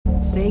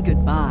Say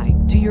goodbye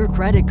to your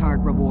credit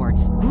card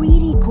rewards.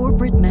 Greedy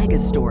corporate mega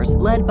stores,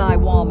 led by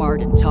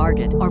Walmart and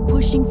Target, are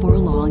pushing for a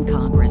law in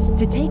Congress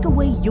to take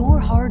away your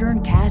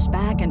hard-earned cash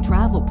back and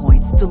travel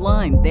points to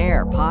line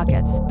their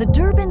pockets. The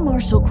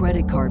Durbin-Marshall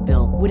credit card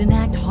bill would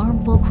enact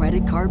harmful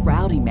credit card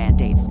routing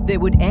mandates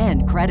that would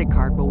end credit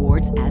card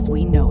rewards as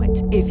we know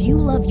it. If you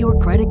love your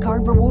credit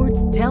card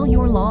rewards, tell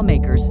your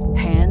lawmakers,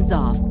 hands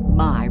off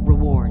my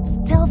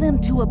rewards. Tell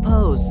them to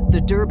oppose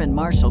the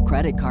Durbin-Marshall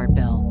credit card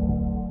bill.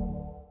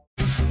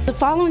 The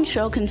following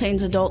show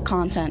contains adult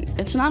content.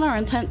 It's not our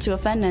intent to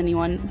offend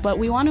anyone, but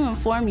we want to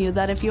inform you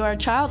that if you are a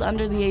child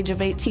under the age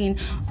of 18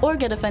 or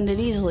get offended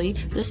easily,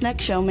 this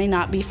next show may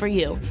not be for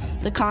you.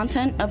 The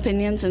content,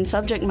 opinions, and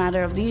subject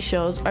matter of these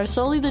shows are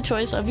solely the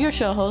choice of your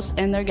show hosts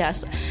and their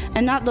guests,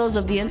 and not those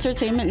of the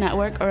Entertainment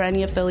Network or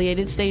any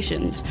affiliated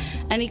stations.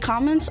 Any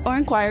comments or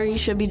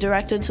inquiries should be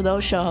directed to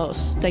those show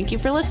hosts. Thank you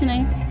for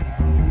listening.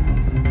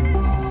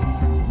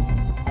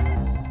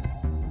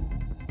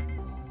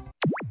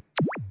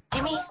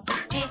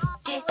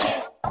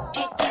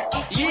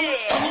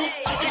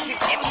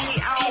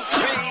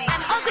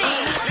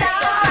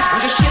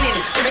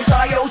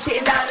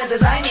 Sitting down and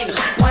designing,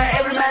 why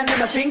every man in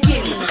my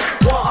thinking,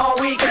 what are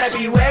we gonna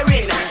be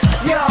wearing?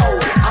 Yo,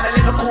 I'm a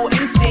Liverpool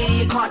MC,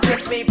 you can't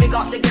test me, big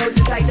up the girls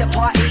inside the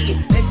party,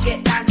 let's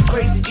get down to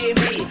crazy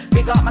Jimmy,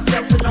 big up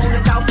myself and known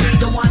as Alfie,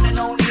 the one and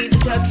only, the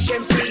Turkish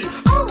MC.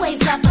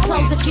 Always love the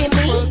clothes of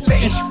Jimmy.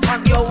 British,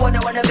 I'm your one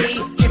I wanna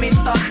be, Jimmy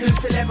Star, new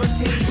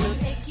celebrity.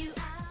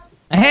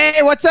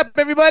 Hey, what's up,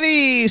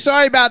 everybody?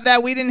 Sorry about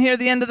that. We didn't hear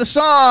the end of the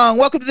song.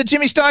 Welcome to the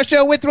Jimmy Star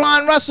Show with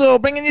Ron Russell,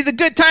 bringing you the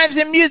good times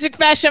in music,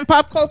 fashion,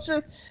 pop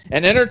culture,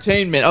 and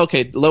entertainment.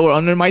 Okay, lower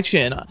under my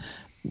chin.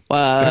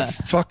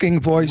 Fucking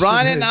voice.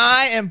 Ron and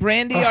I and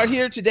Brandy are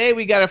here today.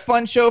 We got a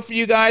fun show for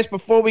you guys.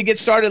 Before we get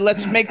started,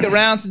 let's make the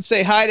rounds and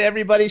say hi to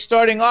everybody,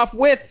 starting off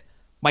with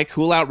my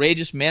cool,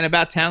 outrageous man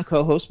about town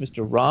co-host,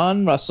 Mr.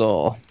 Ron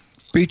Russell.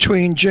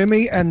 Between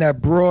Jimmy and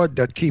that broad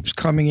that keeps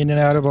coming in and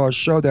out of our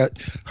show, that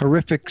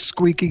horrific,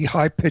 squeaky,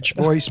 high-pitched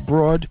voice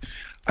broad,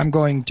 I'm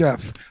going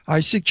deaf. I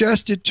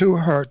suggested to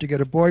her to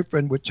get a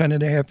boyfriend with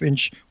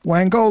 10.5-inch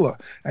Wangola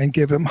and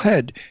give him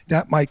head.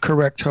 That might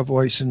correct her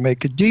voice and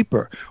make it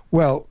deeper.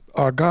 Well,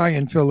 our guy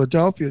in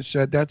Philadelphia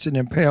said that's an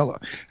impaler,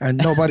 and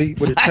nobody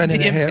with a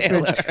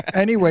 10.5-inch.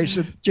 Anyway,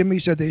 so Jimmy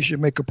said they should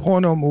make a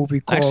porno movie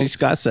called... Actually,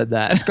 Scott said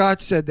that.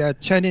 Scott said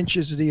that 10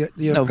 inches is the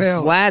no,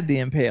 impaler. Vlad the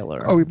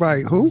Impaler. Oh,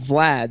 right. Who?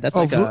 Vlad. That's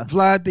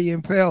Vlad the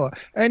Impaler.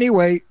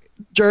 Anyway,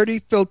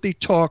 dirty, filthy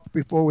talk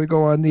before we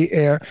go on the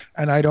air,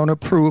 and I don't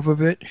approve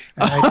of it,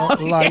 and I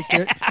don't like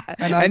it.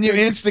 And you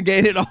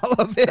instigated all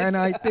of it. And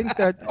I think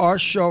that our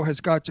show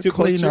has got to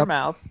clean up. Your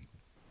mouth.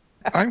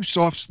 I'm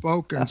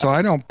soft-spoken, so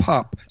I don't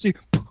pop. See,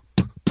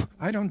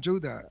 I don't do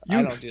that.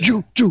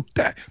 You do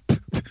that.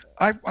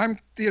 I'm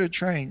theater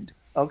trained.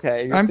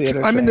 Okay. I'm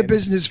in the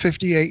business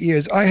 58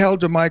 years. I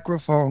held a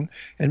microphone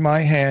in my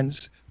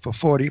hands for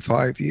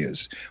 45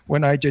 years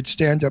when I did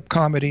stand-up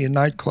comedy in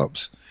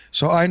nightclubs.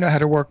 So I know how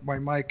to work my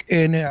mic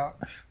in and out.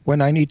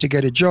 When I need to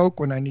get a joke,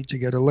 when I need to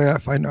get a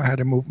laugh, I know how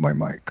to move my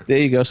mic. There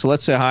you go. So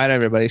let's say hi to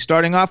everybody.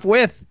 Starting off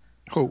with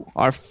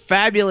our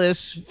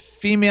fabulous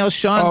female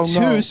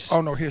chanteuse.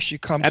 Oh no, here she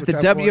comes at the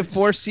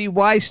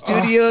W4CY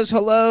studios.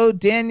 Hello,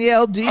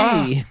 Danielle D.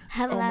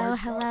 Hello.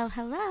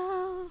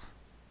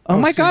 Oh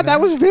my God, that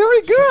was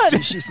very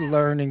good. She's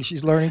learning.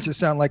 She's learning to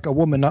sound like a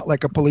woman, not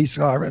like a police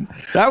siren.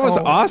 That was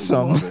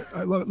awesome.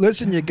 I love it.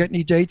 Listen, you get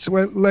any dates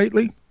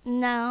lately?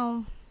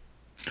 No.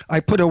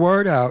 I put a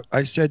word out.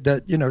 I said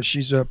that,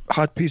 she's a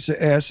hot piece of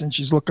ass and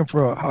she's looking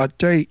for a hot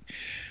date.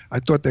 I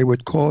thought they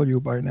would call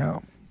you by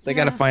now. They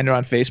got to find her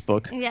on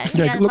Facebook. Yeah,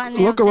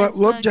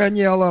 look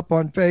Danielle up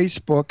on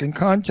Facebook and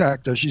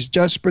contact her. She's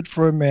desperate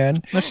for a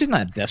man. No, she's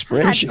not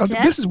desperate.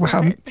 This is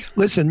how.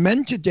 Listen,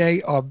 men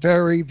today are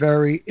very,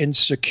 very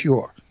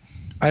insecure.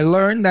 I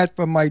learned that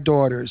from my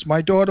daughters.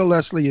 My daughter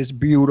Leslie is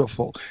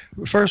beautiful.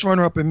 First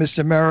runner-up in Miss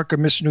America,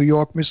 Miss New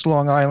York, Miss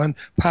Long Island,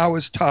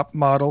 Power's top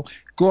model,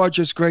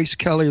 gorgeous Grace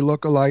Kelly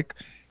look-alike,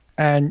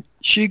 and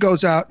she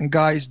goes out and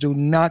guys do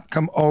not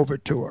come over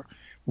to her.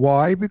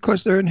 Why?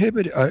 Because they're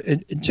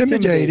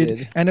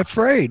intimidated and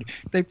afraid.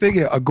 They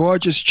figure a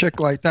gorgeous chick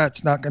like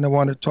that's not going to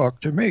want to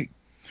talk to me.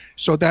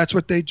 So that's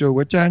what they do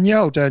with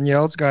Danielle.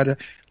 Danielle's got to,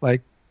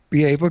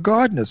 be Ava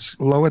Gardner,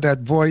 lower that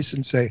voice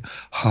and say,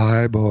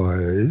 "Hi,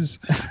 boys.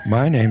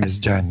 My name is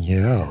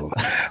Danielle,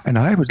 and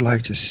I would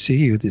like to see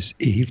you this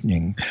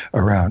evening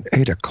around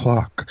 8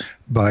 o'clock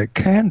by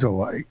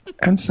candlelight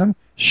and some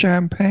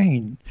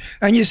champagne."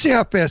 And you see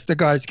how fast the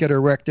guys get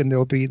erect and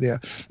they'll be there.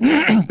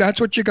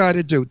 That's what you got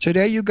to do.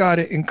 Today you got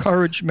to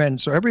encourage men.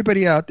 So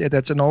everybody out there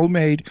that's an old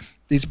maid,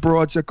 these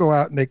broads that go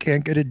out and they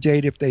can't get a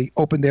date if they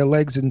open their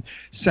legs and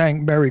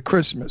sang Merry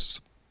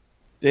Christmas.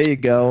 There you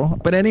go.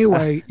 But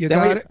anyway, you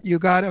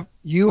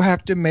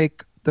have to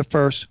make the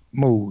first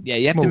move. Yeah,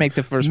 you have to make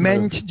the first move.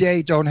 Men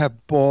today don't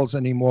have balls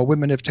anymore.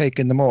 Women have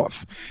taken them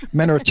off.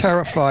 Men are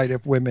terrified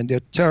of women. They're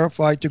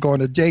terrified to go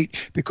on a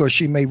date because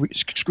she may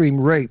scream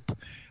rape.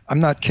 I'm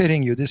not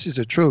kidding you. This is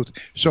the truth.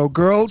 So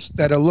girls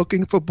that are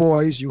looking for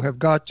boys, you have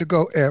got to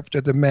go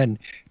after the men.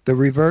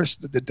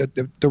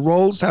 The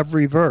roles have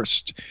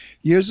reversed.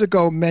 Years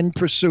ago, men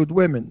pursued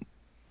women.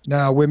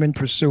 Now women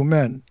pursue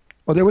men.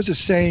 Well, there was a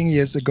saying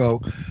years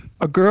ago,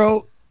 a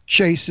girl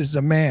chases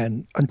a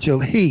man until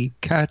he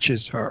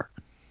catches her.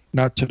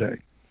 Not today.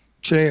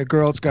 Today, a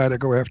girl's got to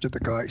go after the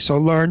guy. So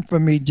learn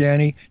from me,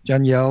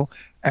 Danielle,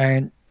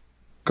 and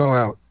go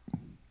out.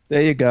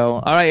 There you go.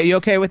 All right, are you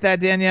okay with that,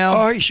 Danielle?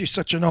 Oh, she's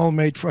such an old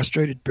maid,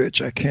 frustrated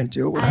bitch. I can't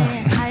deal with her.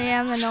 I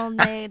am an old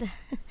maid.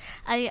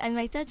 I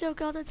make that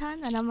joke all the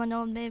time, that I'm an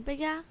old maid, but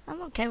yeah,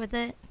 I'm okay with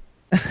it.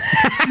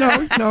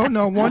 No.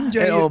 One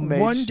day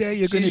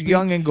you're going to be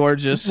young and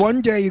gorgeous.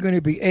 One day you're going to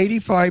be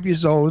 85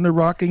 years old in a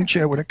rocking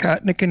chair with a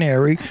cat and a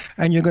canary,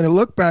 and you're going to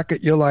look back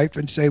at your life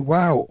and say,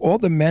 "Wow, all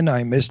the men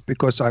I missed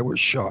because I was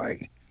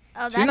shy."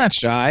 Oh, She's not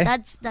shy.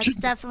 That's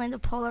definitely the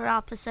polar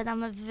opposite.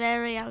 I'm a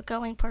very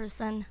outgoing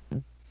person.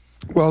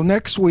 Well,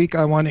 next week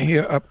I want to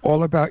hear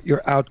all about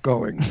your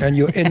outgoing and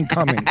your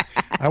incoming.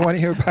 I want to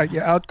hear about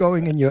your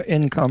outgoing and your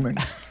incoming.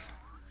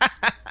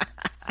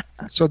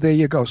 So there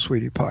you go,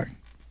 sweetie pie.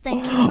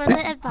 Thank you for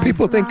the advice,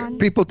 Ron.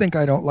 People think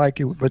I don't like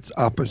you, but it's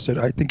opposite.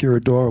 I think you're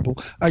adorable.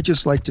 I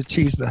just like to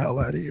tease the hell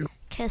out of you.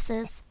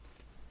 Kisses.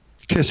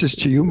 Kisses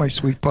to you, my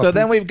sweet puppy. So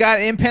then we've got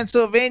in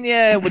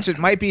Pennsylvania, which it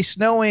might be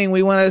snowing.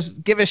 We want to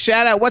give a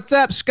shout out. What's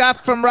up,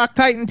 Scott from Rock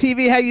Titan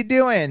TV? How you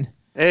doing?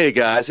 Hey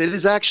guys, it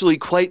is actually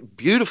quite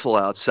beautiful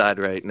outside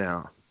right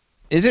now.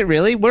 Is it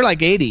really? We're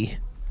like 80.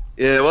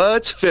 Yeah, well,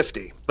 it's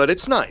 50, but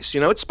it's nice.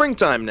 It's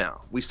springtime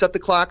now. We set the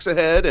clocks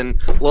ahead and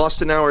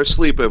lost an hour of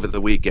sleep over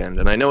the weekend,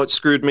 and I know it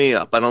screwed me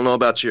up. I don't know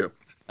about you.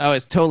 Oh,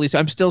 it's totally.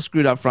 I'm still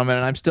screwed up from it,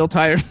 and I'm still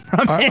tired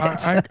from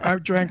it. I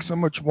drank so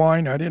much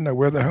wine, I didn't know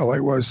where the hell I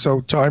was, so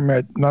time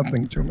meant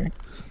nothing to me.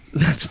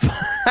 That's fine.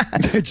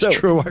 It's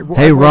true.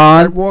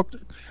 Ron.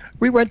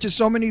 We went to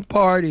so many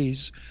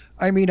parties.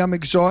 I mean, I'm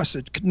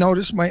exhausted.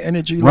 Notice my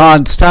energy.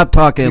 Ron, stop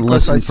talking and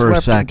listen for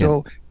a second.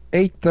 Until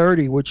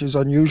 8:30, which is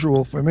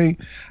unusual for me,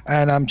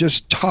 and I'm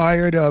just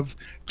tired of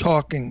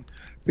talking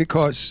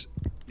because,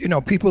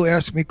 people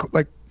ask me,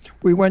 like,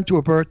 we went to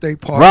a birthday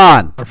party.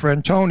 Ron. Our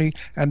friend Tony,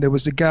 and there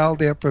was a gal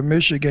there from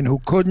Michigan who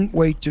couldn't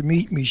wait to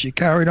meet me. She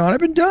carried on, I've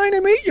been dying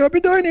to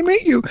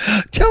meet you.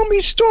 Tell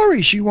me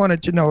stories. She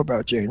wanted to know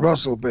about Jane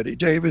Russell, Betty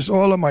Davis,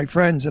 all of my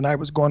friends, and I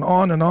was going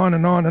on and on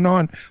and on and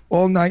on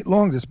all night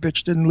long. This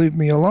bitch didn't leave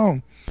me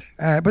alone.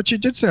 But she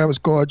did say I was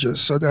gorgeous,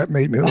 so that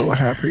made me a little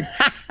happy.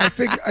 I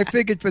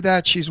figured for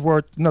that she's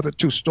worth another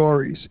 2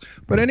 stories.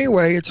 But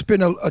anyway, it's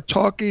been a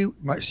talky.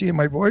 Seeing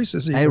my voice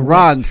is. Hey,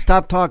 Ron,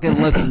 stop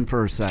talking. Listen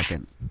for a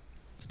second.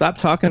 Stop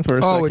talking for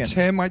a second. Oh, it's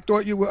him. I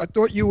thought you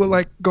were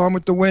like Gone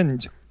with the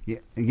Wind.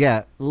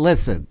 Yeah.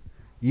 Listen,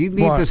 you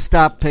need to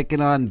stop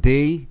picking on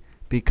D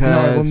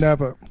because. No, we'll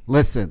never.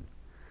 Listen.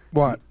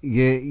 What?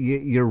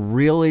 You're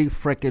really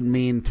freaking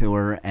mean to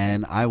her,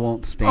 and I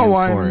won't stand for it. Oh,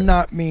 I'm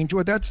not mean to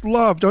her. That's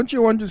love. Don't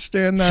you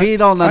understand that? She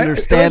don't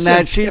understand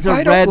that. She's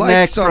a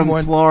redneck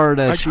from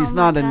Florida. She's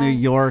not a New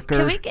Yorker.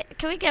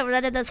 Can we get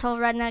rid of this whole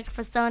redneck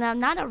persona? I'm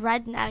not a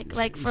redneck,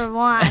 like, for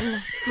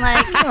one.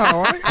 Like,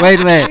 no, wait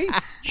a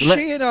minute.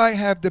 She and I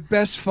have the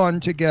best fun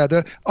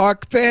together. Our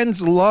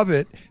fans love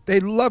it. They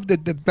love the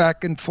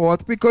back and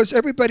forth because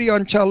everybody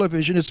on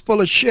television is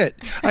full of shit.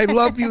 I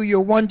love you.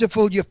 You're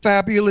wonderful. You're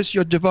fabulous.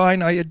 You're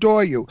divine. I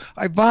adore you.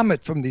 I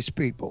vomit from these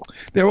people.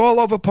 They're all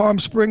over Palm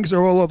Springs.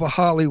 They're all over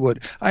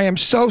Hollywood. I am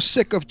so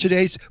sick of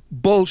today's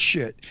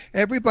bullshit.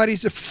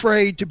 Everybody's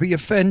afraid to be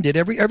offended.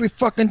 Every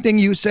fucking thing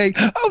you say,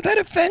 oh, that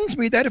offends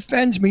me. That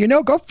offends me.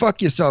 Go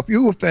fuck yourself.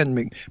 You offend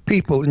me.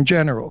 People in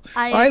general.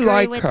 I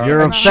like with her.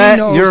 You're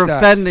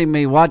offending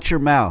me. Watch your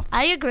mouth.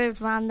 I agree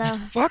with Ron, though.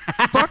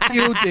 Fuck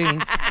you,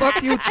 Dean.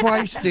 Fuck you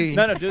twice, Dean.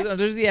 No, do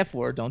the F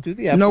word. Don't do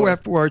the F word. No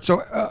F word.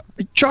 So,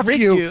 chuck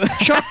you.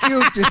 Chuck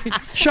you, Dean.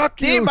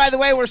 Chuck you. Dean, by the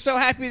way, we're so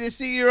happy to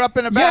see you up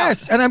and about.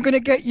 Yes, and I'm going to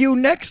get you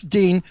next,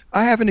 Dean.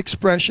 I have an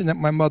expression that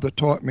my mother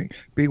taught me.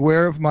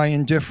 Beware of my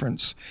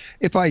indifference.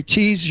 If I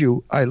tease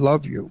you, I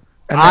love you.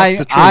 And that's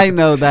the truth. I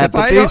know that,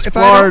 but these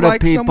Florida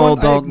people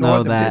don't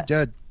know that.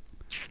 They're dead.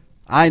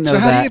 I know that.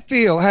 So how do you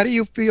feel? How do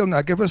you feel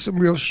now? Give us some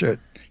real shit.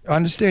 I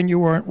understand you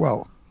weren't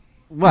well.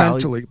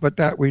 Mentally, but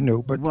that we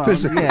knew. But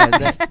physically,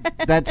 yeah,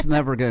 that's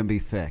never going to be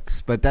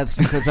fixed. But that's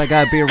because I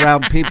got to be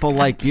around people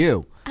like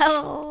you.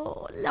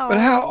 Oh no! But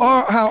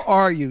how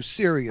are you?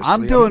 Seriously,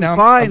 I'm doing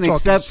fine,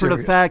 except for the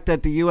serious. fact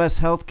that the U.S.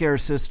 healthcare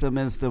system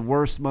is the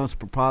worst, most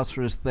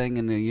preposterous thing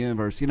in the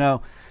universe.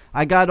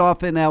 I got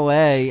off in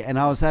L.A. and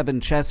I was having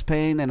chest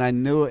pain, and I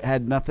knew it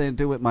had nothing to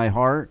do with my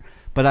heart.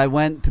 But I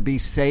went to be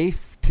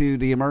safe to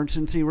the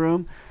emergency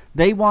room.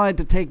 They wanted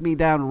to take me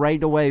down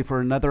right away for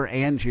another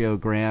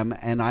angiogram,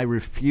 and I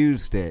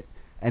refused it.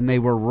 And they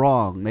were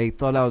wrong. They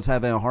thought I was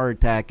having a heart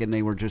attack, and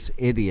they were just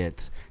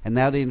idiots. And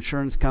now the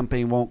insurance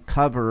company won't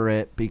cover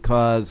it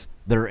because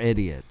they're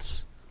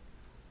idiots.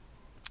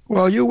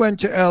 Well, you went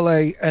to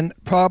L.A. and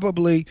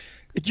probably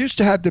it used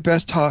to have the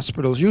best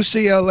hospitals.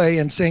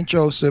 UCLA and St.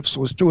 Joseph's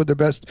was two of the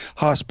best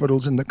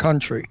hospitals in the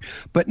country.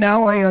 But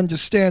now I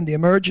understand the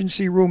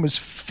emergency room is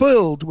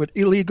filled with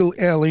illegal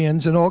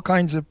aliens and all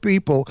kinds of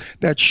people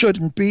that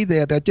shouldn't be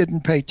there, that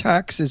didn't pay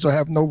taxes or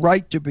have no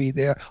right to be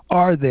there,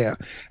 are there.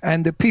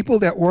 And the people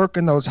that work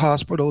in those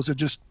hospitals are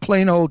just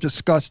plain old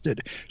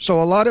disgusted.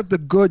 So a lot of the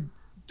good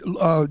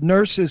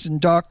nurses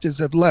and doctors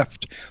have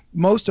left.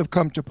 Most have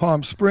come to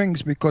Palm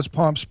Springs because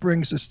Palm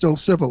Springs is still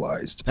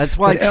civilized. That's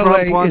why But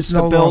Trump LA wants is to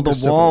no build a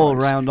longer wall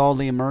civilized. around all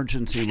the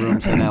emergency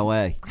rooms in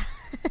L.A.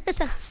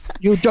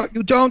 You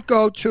don't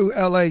go to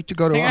L.A. to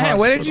go to a Hang on, hospital.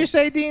 what did you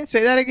say, Dean?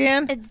 Say that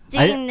again. It's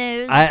Dean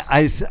News.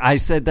 I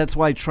said that's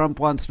why Trump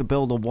wants to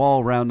build a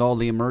wall around all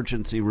the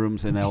emergency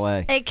rooms in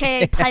L.A.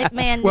 AKA Pipe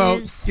Man Well,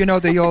 News. you know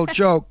the old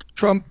joke,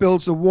 Trump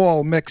builds a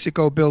wall,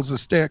 Mexico builds a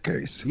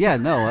staircase. Yeah,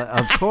 no,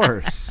 of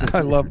course.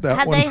 I love that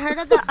Have one. they heard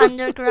of the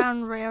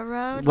Underground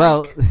Railroad?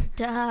 Well,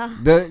 Duh.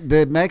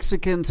 the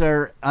Mexicans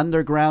are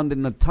underground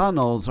in the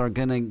tunnels are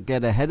going to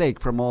get a headache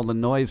from all the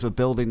noise of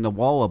building the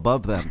wall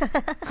above them.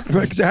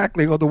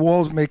 Exactly, or the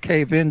walls may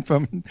cave in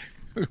from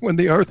when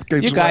the earth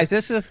gives You guys, way.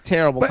 this is a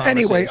terrible But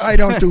anyway, conversation. I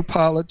don't do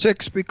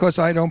politics because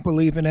I don't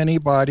believe in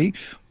anybody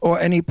or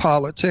any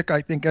politic.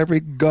 I think every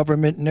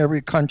government in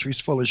every country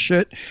is full of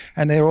shit,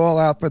 and they're all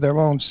out for their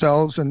own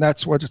selves, and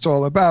that's what it's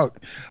all about.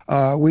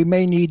 We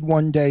may need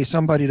one day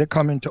somebody to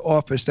come into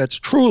office that's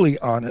truly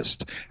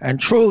honest and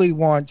truly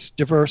wants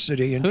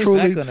diversity and Who's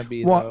truly that gonna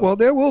be, though? well,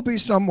 there will be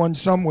someone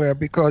somewhere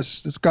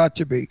because it's got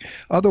to be.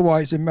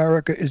 Otherwise,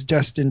 America is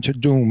destined to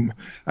doom.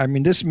 I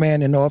mean, this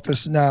man in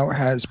office now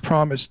has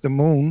promised the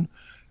moon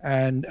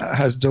and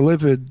has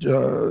delivered.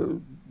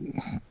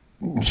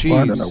 Cheese.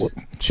 I don't know. What,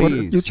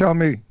 Cheese. you tell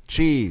me.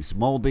 Cheese.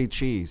 Moldy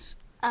cheese.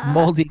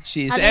 Moldy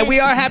cheese. I And we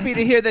didn't- are happy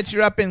to hear that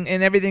you're up and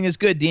everything is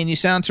good, Dean. You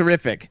sound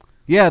terrific.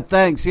 Yeah,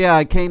 thanks. Yeah,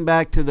 I came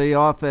back to the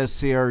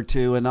office here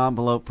to an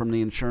envelope from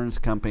the insurance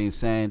company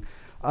saying,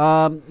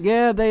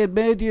 yeah, they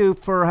admitted you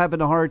for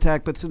having a heart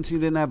attack, but since you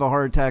didn't have a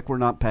heart attack, we're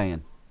not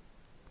paying.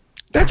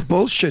 That's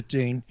bullshit,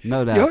 Dean.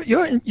 No doubt.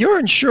 Your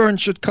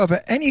insurance should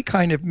cover any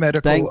kind of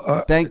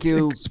medical. Thank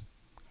you,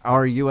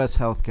 our U.S.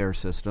 healthcare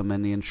system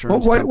and the Well,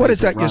 insurance what companies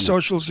is that? Your run it.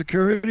 Social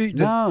Security?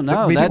 No, The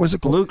meeting that's was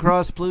it called? Blue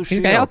Cross Blue He's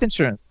Shield. got health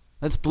insurance.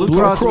 That's Blue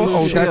Cross Blue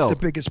Oh, Shield. that's the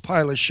biggest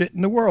pile of shit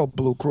in the world,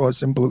 Blue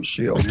Cross and Blue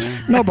Shield.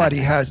 Nobody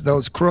has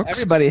those crooks.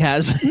 Everybody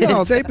has.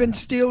 No, they've been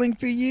stealing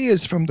for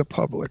years from the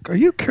public. Are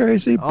you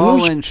crazy? All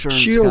Blue insurance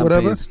Shield,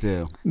 whatever. companies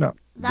do. No.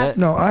 That's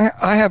No,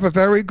 I have a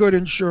very good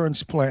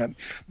insurance plan.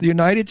 The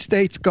United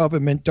States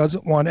government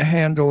doesn't want to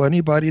handle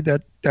anybody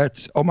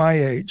that's my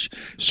age.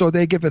 So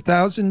they give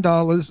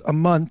 $1,000 a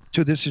month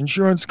to this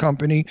insurance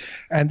company,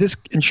 and this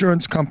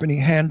insurance company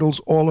handles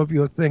all of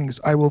your things.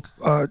 I will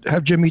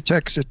have Jimmy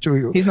text it to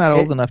you. He's not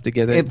old enough to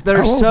get it. If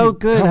they're How old so you-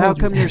 good, how how old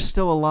you- come you're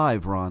still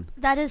alive, Ron?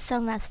 that is so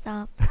messed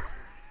up.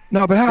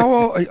 No, but how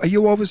old? Are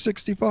you over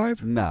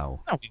 65? No.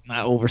 No, he's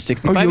not over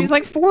 65. Oh, you- He's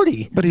like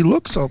 40. But he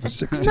looks over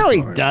 65. No,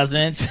 he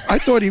doesn't. I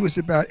thought he was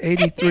about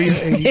 83 or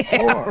 84.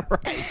 Yeah,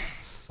 right.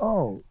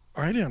 Oh,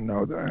 I didn't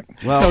know that.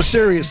 Well, No,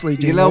 seriously,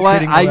 Dean, You know no what?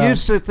 kidding I around.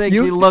 used to think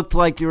You- you looked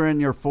like you were in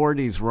your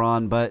 40s,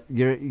 Ron, but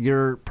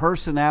your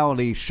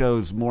personality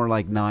shows more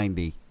like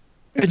 90.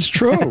 It's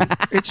true.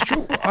 It's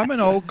true. I'm an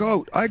old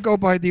goat. I go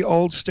by the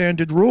old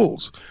standard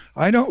rules.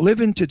 I don't live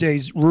in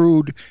today's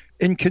rude,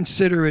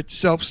 inconsiderate,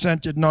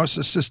 self-centered,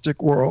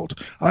 narcissistic world.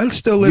 I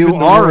still live You in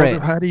the are world it.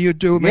 of how do you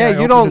do? May I Yeah, you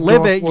open don't the live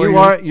door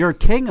it. for You're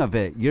king of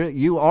it.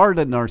 You are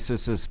the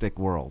narcissistic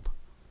world.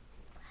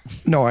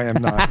 No, I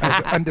am not.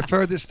 I'm the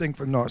furthest thing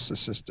from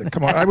narcissistic.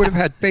 Come on. I would have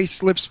had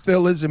facelifts,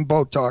 fillers, and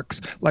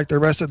Botox like the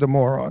rest of the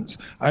morons.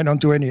 I don't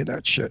do any of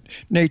that shit.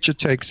 Nature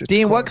takes it.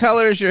 Dean, what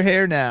color is your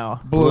hair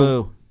now?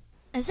 Blue.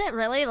 Is it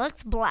really? It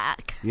looks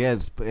black. Yeah,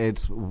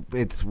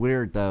 it's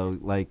weird though.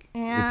 Like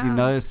if Yeah. you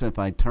notice, if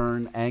I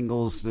turn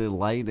angles to the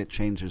light, it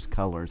changes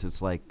colors.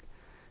 It's like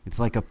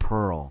a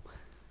pearl.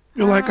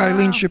 You're like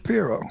Eileen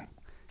Shapiro.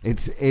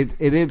 It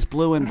is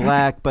blue and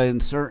black, but in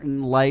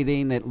certain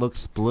lighting it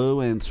looks blue,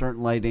 and in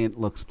certain lighting it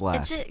looks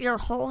black. Is it your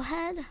whole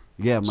head?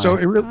 Yeah, So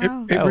it really,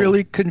 Wow. it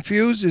really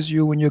confuses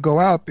you when you go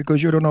out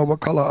because you don't know what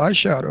color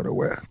eyeshadow to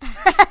wear.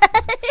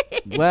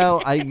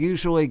 well, I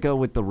usually go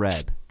with the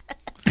red.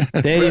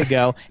 There you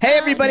go. Hey,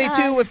 everybody,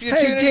 too, if you're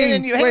Hey, tuning Dean, in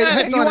and you wait, hang on,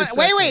 hang if you on a want,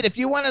 wait, second. if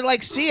you want to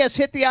like see us,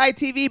 hit the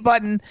ITV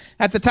button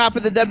at the top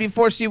of the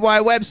W4CY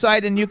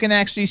website, and you can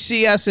actually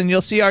see us, and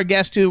you'll see our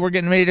guest who we're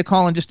getting ready to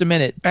call in just a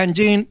minute. And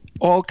Dean,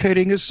 all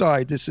kidding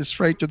aside, this is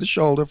straight to the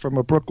shoulder from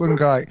a Brooklyn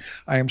guy.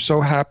 I am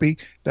so happy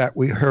that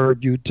we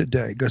heard you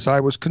today because I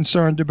was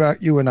concerned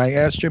about you, and I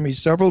asked Jimmy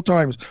several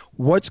times,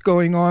 what's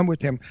going on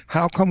with him?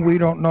 How come we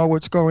don't know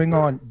what's going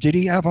on? Did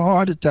he have a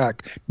heart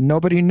attack?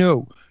 Nobody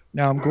knew.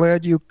 Now I'm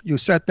glad you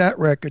set that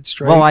record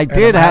straight. Well, I and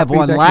did I'm have happy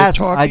one that you're last.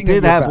 talking I and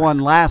did you're have back. one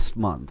last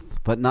month,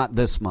 but not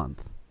this month.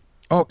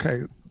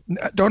 Okay.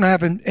 Don't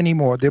have any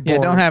more. They're Yeah,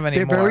 boring. don't have any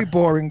They're more. very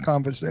boring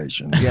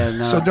conversations. Yeah,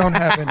 no. So don't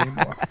have any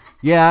more.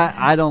 Yeah,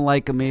 I don't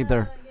like them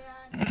either.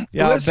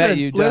 Yeah, listen, I bet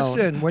you don't.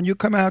 listen. When you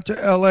come out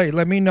to L.A.,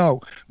 let me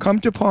know. Come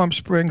to Palm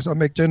Springs. I'll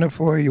make dinner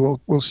for you.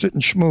 We'll sit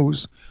and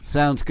schmooze.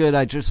 Sounds good.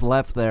 I just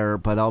left there,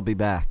 but I'll be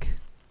back.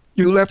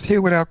 You left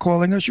here without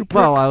calling us, you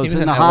prick? Well, I was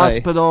in the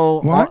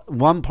hospital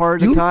one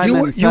part of the time.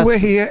 You were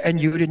here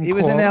and you didn't call.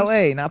 He was in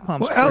L.A., not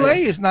Palm Springs. Well, L.A.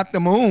 is not the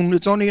moon.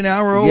 It's only an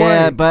hour away.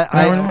 Yeah, but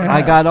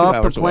I got off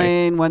the 2 hours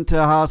plane, went to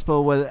the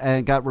hospital,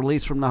 and got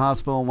released from the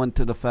hospital and went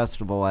to the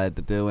festival I had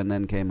to do, and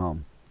then came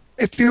home.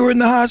 If you were in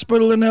the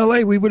hospital in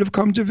L.A., we would have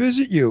come to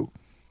visit you.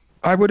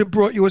 I would have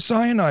brought you a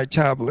cyanide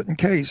tablet in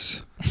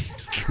case.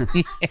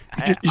 You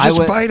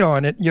just bite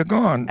on it, you're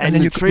gone. And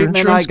then the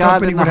treatment I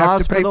got in the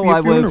hospital, I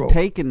would have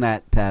taken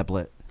that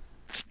tablet.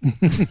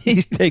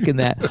 He's taking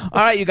that.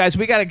 All right, you guys,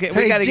 we gotta get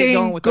get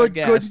going with our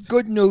guest.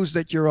 Good news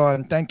that you're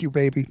on. Thank you,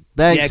 baby.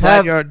 Thanks. Yeah,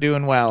 glad you're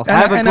doing well.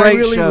 Have a great I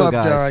really show, loved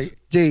guys.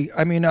 D.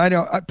 I mean, I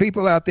don't.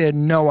 People out there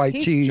know I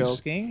He's tease.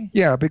 joking.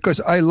 Yeah, because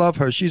I love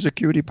her. She's a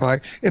cutie pie.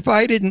 If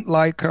I didn't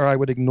like her, I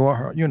would ignore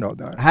her. You know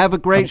that. Have a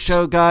great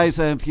show, guys.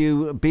 And if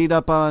you beat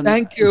up on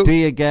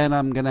D again,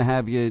 I'm gonna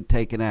have you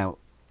taken out.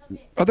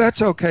 Oh,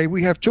 that's okay.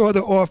 We have two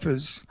other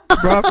offers.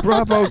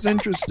 Bravo's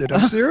interested.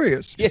 I'm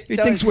serious. He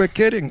thinks we're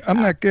kidding.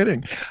 I'm not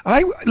kidding.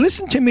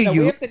 Listen to me,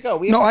 We have to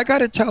go. I got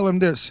to tell him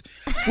this.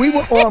 We were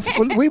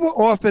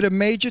offered a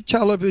major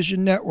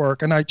television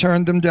network, and I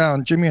turned them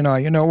down. Jimmy and I.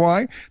 You know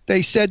why?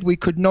 They said we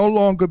could no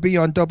longer be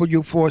on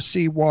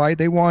W4CY.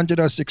 They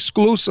wanted us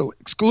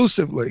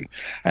exclusively.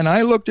 And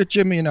I looked at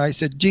Jimmy and I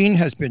said, Dean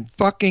has been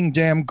fucking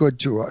damn good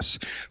to us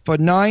for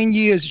 9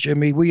 years,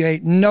 Jimmy. We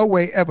ain't no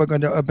way ever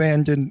going to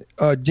abandon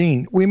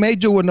Dean. We may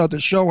do another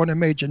show on a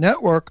major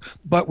network,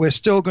 but we're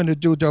still going to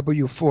do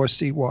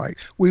W4CY.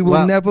 We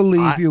will never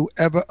leave you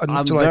ever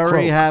until I croak. I'm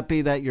very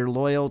happy that you're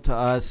loyal to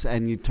us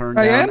and you turned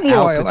down I am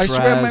loyal. I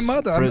swear Alcatraz my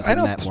mother. I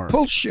don't Network.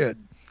 pull shit.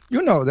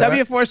 You know that.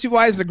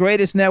 W4CY is the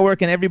greatest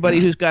network, and everybody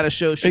who's got a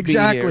show should be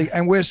here. Exactly,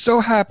 and we're so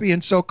happy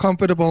and so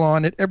comfortable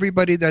on it.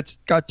 Everybody that's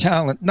got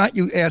talent, not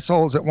you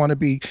assholes that want to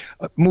be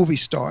movie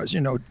stars,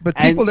 but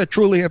people that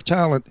truly have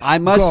talent. I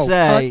must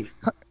say...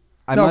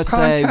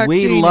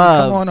 we Dean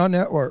love come on our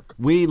network.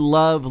 We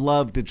love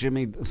the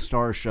Jimmy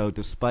Star Show,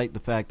 despite the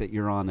fact that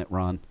you're on it,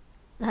 Ron.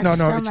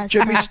 It's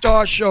Jimmy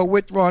Star Show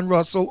with Ron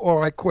Russell,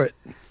 or I quit.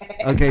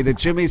 Okay, the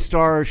Jimmy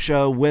Star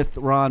Show with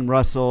Ron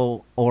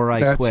Russell, or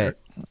I quit.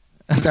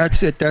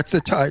 That's it. That's the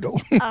title.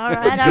 All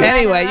right.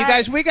 Anyway, you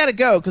guys, we got to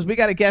go because we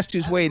got a guest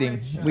who's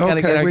waiting. We got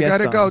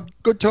to go.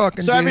 Good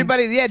talking, So Dean.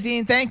 everybody,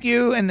 Dean, thank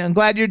you, and I'm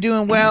glad you're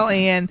doing well.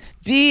 And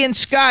Dee and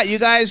Scott, you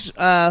guys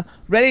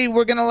ready?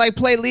 We're going to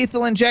play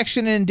Lethal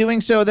Injection, and in doing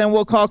so, then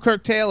we'll call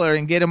Kirk Taylor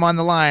and get him on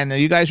the line. Are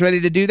you guys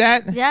ready to do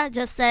that? Yeah,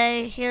 just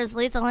say, here's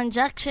Lethal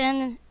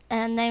Injection,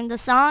 and name the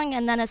song,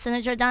 and then as soon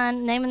as you're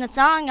done naming the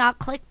song, I'll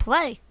click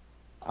play.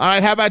 All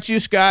right, how about you,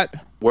 Scott?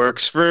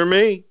 Works for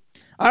me.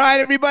 All right,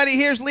 everybody,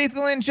 here's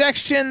Lethal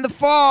Injection, The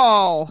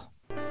Fall.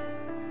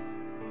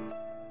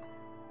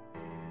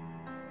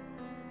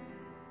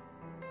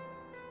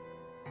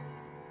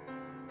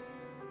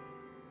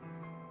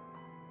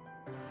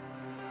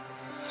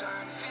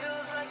 Time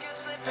feels like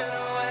it's slipping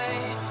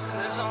away.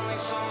 There's only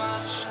so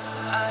much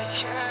I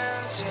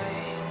can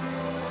take.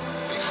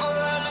 Before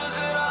I lose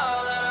it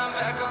all and I'm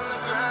back on the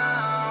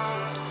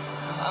ground,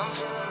 I'm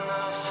feeling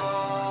the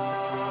fall.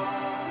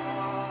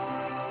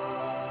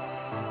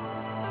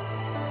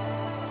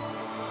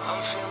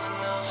 I'm feeling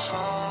the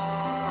fall.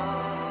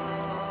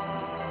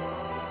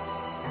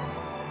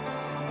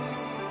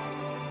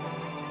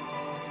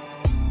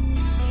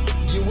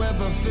 You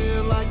ever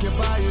feel like you're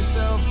by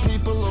yourself,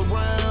 people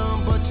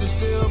around, but you're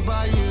still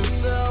by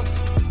yourself?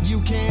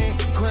 You can't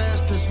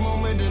grasp this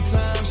moment in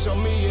time. Show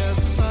me a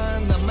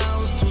sign, the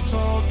mountain's too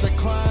tall to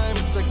climb.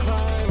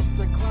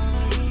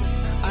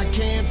 I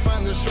can't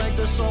find the strength,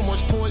 there's so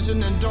much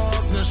poison and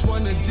darkness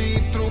running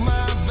deep through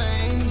my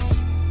veins.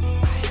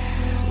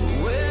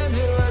 Where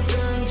do I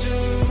turn to?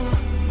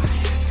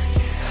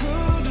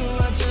 Who do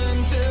I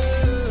turn to?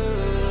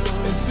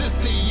 Is this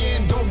the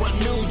end or a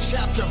new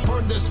chapter?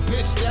 Burn this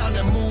bitch down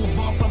and move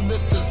on from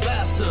this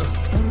disaster.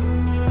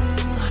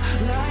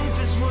 Life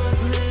is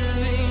worth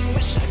living.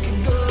 Wish I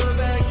could go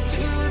back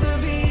to the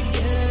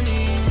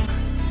beginning.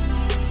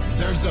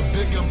 There's a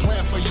bigger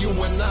plan for you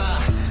and I.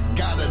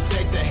 Gotta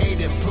take the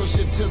hate and push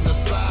it to the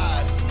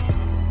side.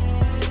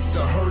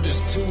 The hurt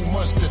is too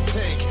much to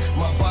take.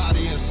 My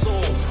body and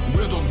soul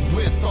riddled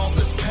with all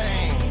this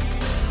pain.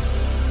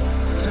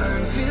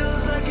 Time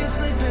feels like it's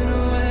slipping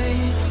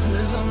away.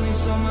 There's only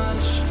so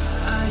much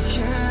I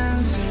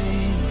can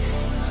take.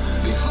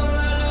 Before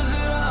I lose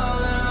it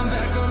all and I'm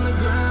back on the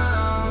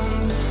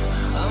ground,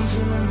 I'm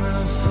feeling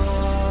the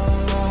fall.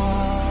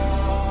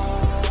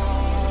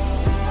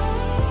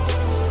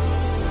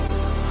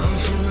 I'm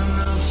feeling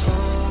the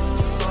fall.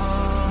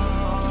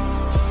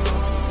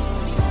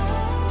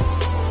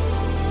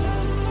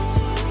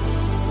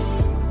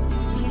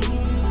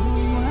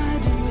 Why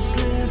did we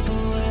slip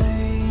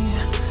away?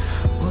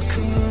 What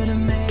could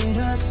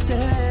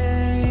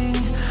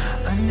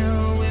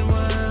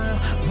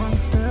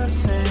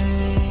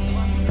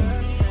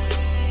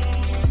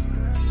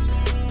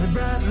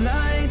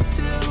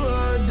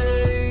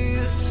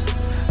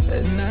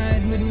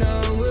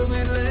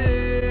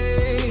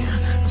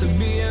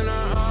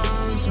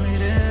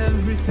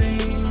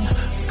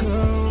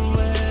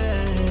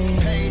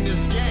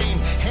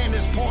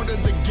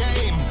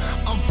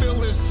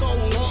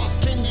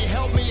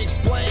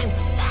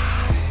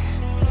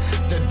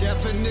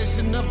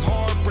of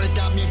heartbreak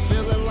got me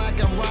feeling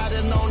like I'm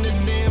riding on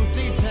an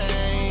empty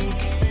tank.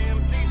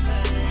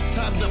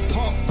 Time to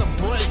pump the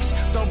brakes.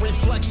 The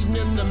reflection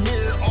in the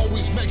mirror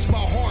always makes my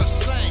heart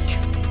sink.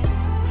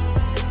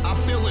 I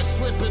feel it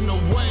slipping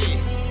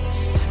away.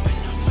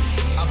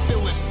 I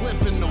feel it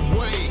slipping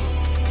away.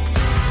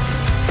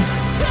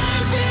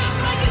 Time feels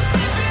like it's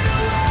slipping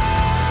away.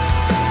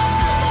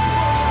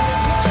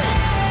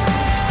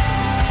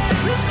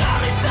 There's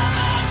only so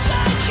much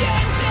I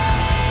can take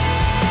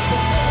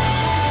before I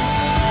lose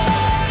it.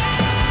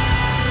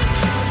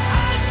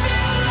 I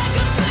feel like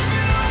I'm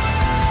slipping away.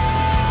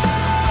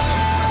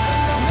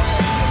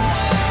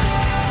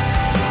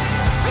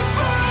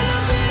 Before I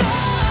lose it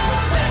all,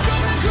 back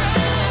on the ground.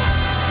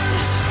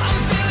 I'm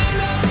feeling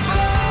the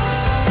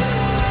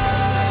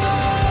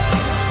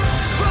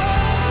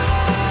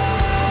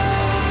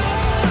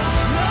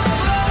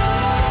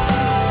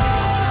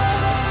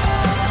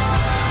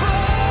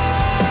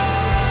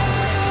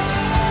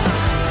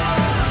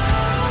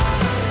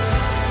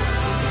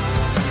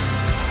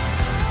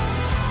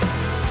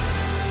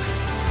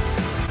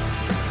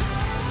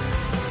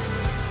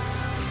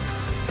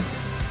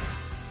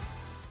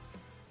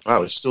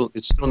Wow, it's still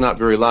not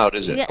very loud,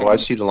 is it? Yeah. Oh, I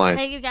see the line.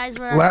 Hey, you guys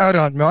were Loud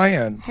on my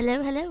end.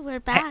 Hello,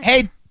 we're back.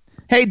 Hey,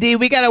 D,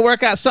 we got to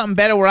work out something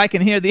better where I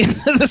can hear the end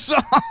of the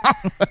song.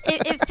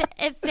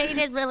 It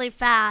faded really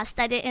fast.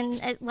 I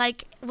didn't it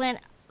went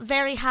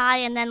very high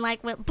and then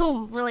went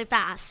boom really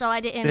fast. So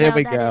I didn't know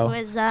that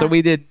it was. So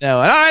we didn't know.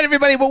 All right,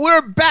 everybody. Well,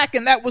 we're back,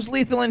 and that was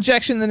Lethal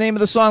Injection. The name of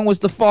the song was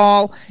The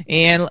Fall,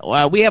 and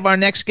we have our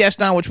next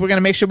guest on, which we're going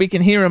to make sure we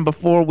can hear him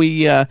before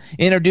we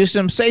introduce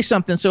him. Say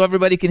something so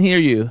everybody can hear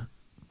you.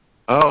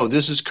 Oh,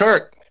 this is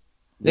Kirk.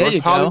 There North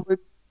you Hollywood,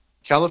 go.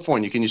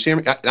 California. Can you see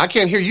me? I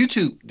can't hear you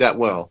two that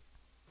well.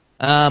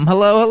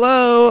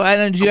 Hello. I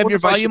don't. Do you have your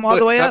volume all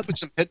the way Can I up? put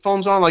some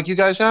headphones on like you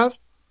guys have?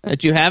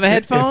 Do you have a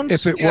headphones?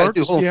 If it Yeah, I works,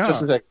 do. Hold on yeah.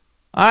 just a second.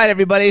 All right,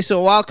 everybody.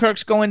 So while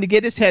Kirk's going to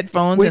get his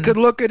headphones, We could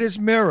look at his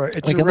mirror.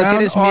 It's We a can look at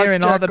round his mirror Art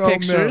and all the Deco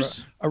pictures.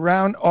 mirror. A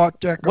round Art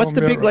Deco what's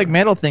the big mirror.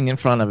 metal thing in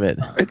front of it?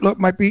 It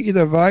might be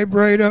either a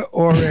vibrator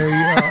or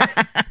a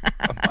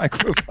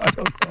microphone. I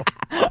don't know.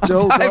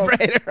 Dildo.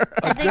 Vibrator.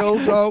 A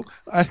dildo.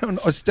 I don't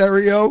know. A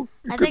stereo.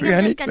 It I could think be I'm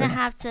anything. just gonna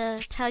have to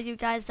tell you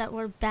guys that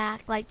we're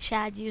back, like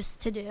Chad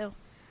used to do.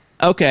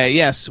 Okay,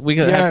 yes, we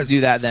could have to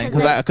do that then,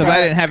 because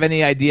I didn't have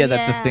any idea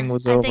that the thing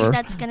was I over. think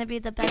that's gonna be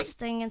the best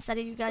thing instead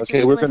of you guys.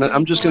 Okay, just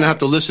I'm just gonna have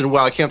to listen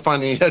while I can't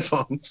find any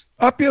headphones.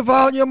 Up your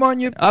volume on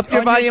your.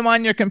 volume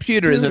on your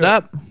computer. Is it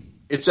up?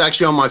 It's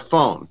actually on my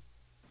phone.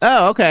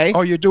 Oh, okay.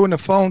 Oh, you're doing the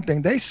phone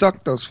thing. They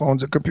suck, those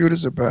phones. The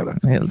computers are better.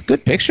 Yeah,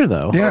 good picture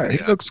though. Yeah,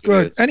 it looks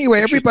good.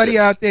 Anyway, everybody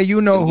out there,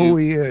 you know who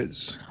he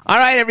is. All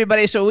right,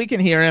 everybody, so we can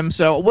hear him,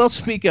 so we'll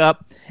speak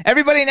up.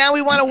 Everybody, now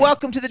we want to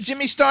welcome to the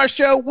Jimmy Star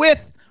Show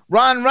with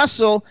Ron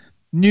Russell,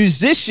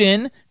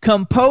 musician,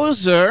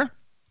 composer,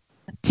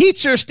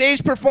 teacher,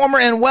 stage performer,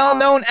 and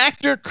well-known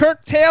actor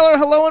Kirk Taylor.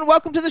 Hello and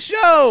welcome to the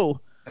show.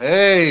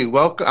 Hey,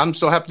 welcome. I'm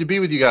so happy to be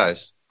with you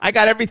guys. I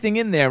got everything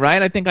in there,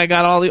 right? I think I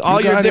got all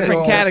your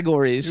different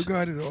categories. You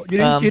got it all.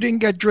 You didn't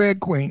get drag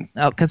queen.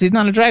 Oh, because he's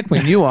not a drag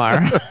queen. You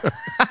are.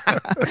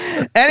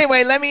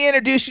 Anyway, let me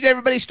introduce you to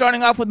everybody,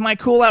 starting off with my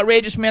cool,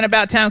 outrageous man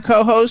about town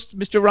co-host,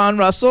 Mr. Ron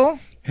Russell.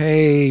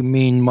 Hey,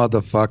 mean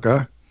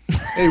motherfucker.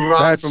 Hey,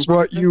 Ron. That's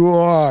what you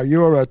are.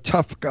 You're a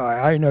tough guy.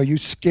 I know you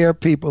scare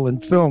people in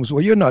films.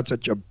 Well, you're not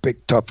such a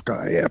big tough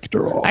guy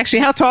after all.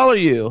 Actually, how tall are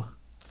you?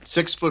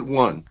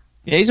 6'1".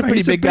 Yeah, he's a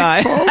pretty big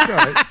guy. Tall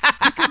guy.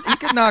 He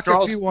can knock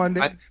a few one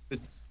day.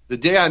 The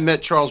day I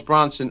met Charles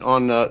Bronson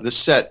on the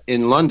set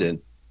in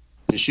London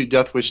to shoot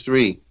Death Wish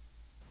 3,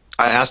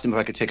 I asked him if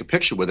I could take a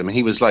picture with him, and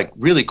he was like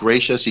really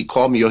gracious. He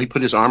called me. He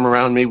put his arm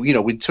around me. We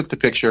took the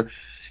picture,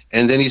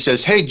 and then he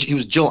says, "Hey,"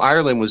 Jill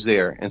Ireland was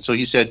there, and so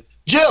he said,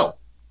 "Jill,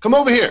 come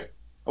over here.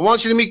 I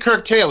want you to meet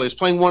Kirk Taylor. He's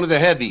playing one of the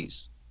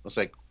heavies." I was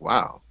like,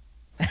 "Wow,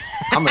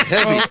 I'm a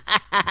heavy."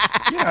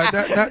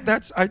 Yeah,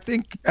 that's. I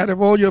think out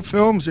of all your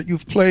films that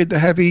you've played the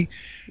heavy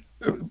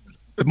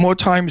more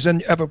times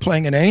than ever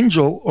playing an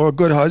angel or a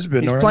good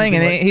husband. He's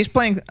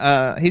playing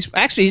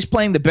he's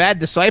playing the bad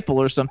disciple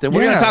or something.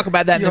 We're going to talk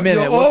about that in a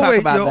minute. We'll talk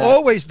about that. You're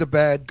always the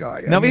bad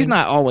guy. No, he's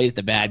not always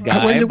the bad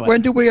guy.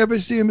 When do we ever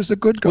see him as a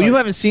good guy? Well, you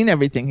haven't seen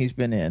everything he's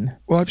been in.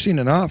 Well, I've seen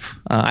enough.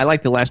 I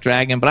like The Last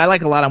Dragon, but I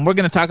like a lot of them. We're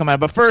going to talk about it.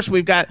 But first,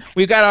 we've got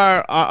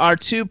our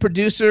two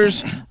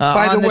producers.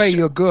 By the way,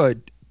 you're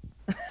good.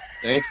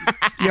 Thank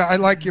you. Yeah, I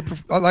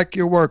like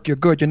your work. You're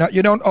good.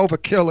 You don't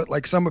overkill it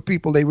like some of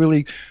people. They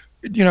really,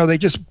 they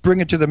just bring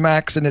it to the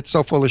max and it's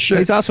so full of shit.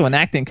 He's also an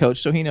acting coach,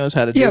 so he knows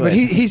how to do it. Yeah, but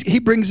he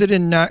brings it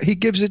in. He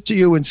gives it to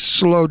you in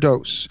slow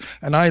dose,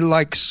 and I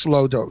like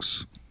slow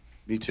dose.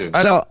 Me too.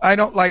 I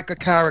don't like a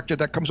character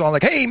that comes on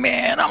like, "Hey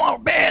man, I'm a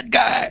bad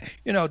guy."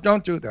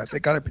 Don't do that. They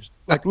gotta be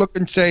like look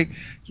and say,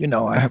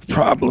 I have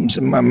problems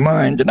in my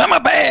mind, and I'm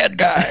a bad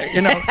guy.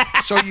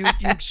 So you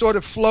sort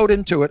of float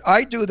into it.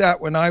 I do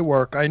that when I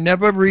work. I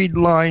never read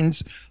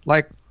lines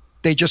like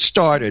they just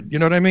started. You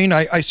know what I mean?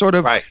 I sort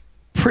of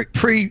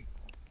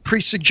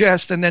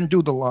pre-suggest and then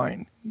do the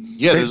line.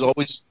 Yeah, there's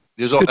always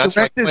that's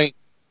like playing.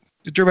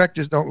 The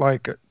directors don't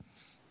like it.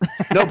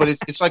 No, but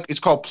it's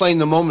called playing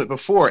the moment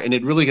before, and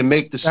it really can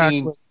make the scene.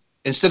 Exactly.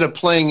 Instead of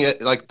playing it,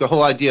 like the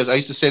whole idea is, I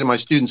used to say to my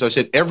students, I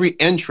said, every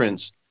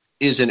entrance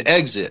is an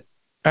exit.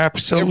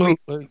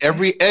 Absolutely.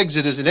 Every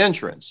exit is an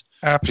entrance.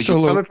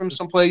 Absolutely. You're coming from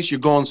someplace, you're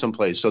going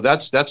someplace. So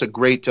that's a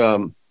great,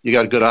 you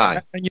got a good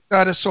eye. And you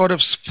got to sort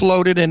of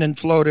float it in and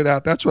float it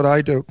out. That's what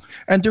I do.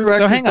 And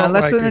directors hang on, don't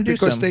let's like it introduce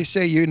because them. they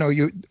say,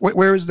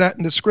 where is that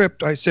in the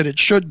script? I said, it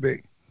should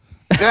be.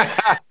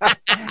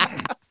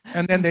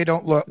 And then they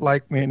don't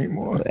like me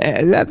anymore.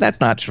 That's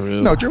not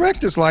true. No,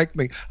 directors like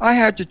me. I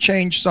had to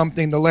change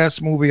something the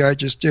last movie I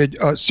just did,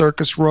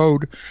 Circus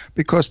Road,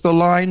 because the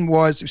line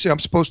was, you see, I'm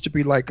supposed to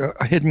be like a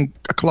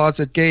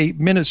closet gay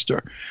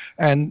minister.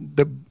 And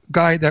the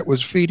guy that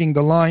was feeding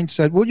the line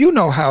said, well, you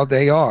know how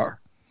they are.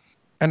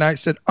 And I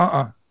said,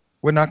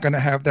 we're not going to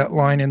have that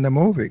line in the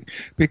movie.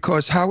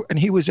 Because and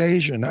he was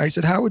Asian. I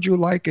said, how would you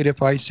like it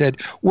if I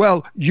said,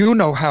 well, you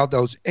know how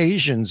those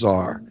Asians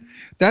are?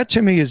 That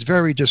to me is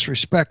very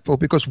disrespectful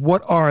because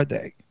what are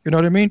they? You know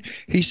what I mean?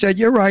 He said,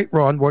 you're right,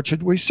 Ron. What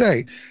should we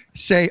say?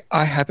 Say,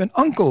 I have an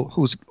uncle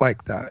who's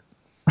like that.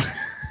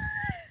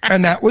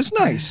 And that was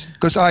nice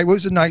because I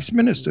was a nice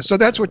minister. So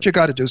that's what you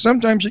got to do.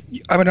 Sometimes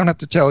I don't have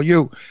to tell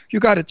you. You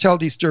got to tell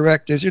these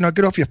directors,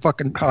 get off your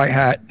fucking high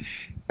hat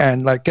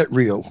and get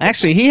real.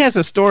 Actually, he has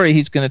a story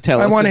he's going to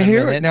tell us. I want to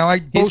hear minute. it now. I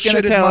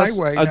bullshitted my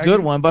way. A good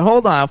one, but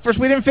hold on. First,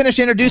 we didn't finish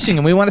introducing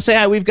him. We want to say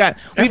hi.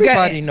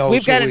 Everybody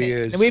knows who he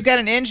is. We've got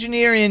an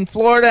engineer in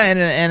Florida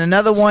and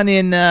another one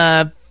in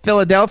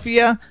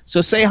Philadelphia.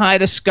 So say hi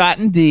to Scott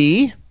and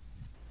Dee.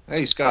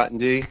 Hey, Scott and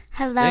Dee.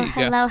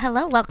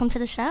 Hello. Welcome to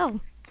the show.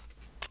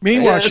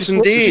 Meanwhile, yes,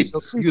 indeed.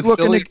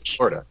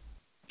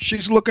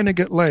 She's looking to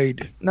get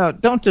laid. No,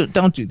 don't do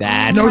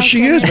that. No,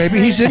 she is. Maybe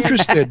he's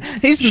interested.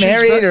 He's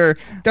married or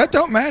that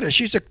don't matter.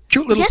 She's a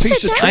cute little Yes,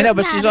 piece it of. does. I know,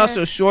 but she's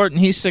also short, and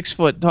he's 6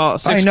 foot tall,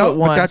 6'1". I know,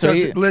 but that so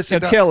doesn't.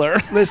 Listen, he'll kill her.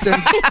 Listen.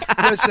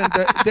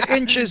 The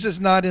inches is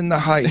not in the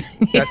height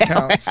that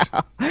counts.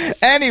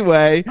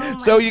 Anyway,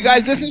 so you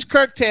guys, this is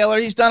Kirk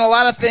Taylor. He's done a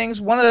lot of things.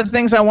 One of the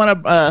things I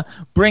want to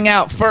bring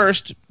out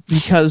first,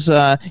 because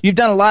you've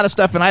done a lot of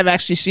stuff, and I've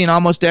actually seen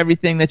almost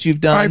everything that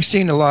you've done. I've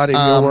seen a lot of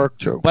your work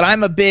too. But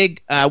I'm a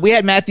big. We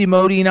had Matthew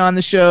Modine on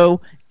the show,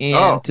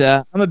 and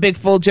I'm a big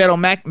Full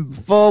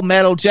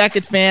Metal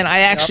Jacket fan. I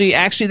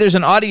actually, there's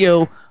an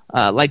audio.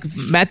 Like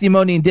Matthew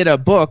Modine did a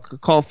book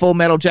called Full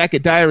Metal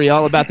Jacket Diary,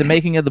 all about the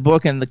making of the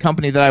book, and the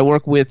company that I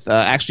work with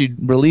actually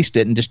released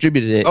it and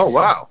distributed it. Oh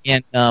wow!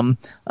 And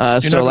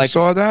you never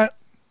saw that?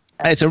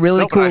 It's a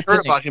really cool. I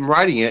heard about him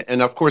writing it,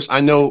 and of course, I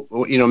know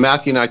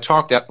Matthew and I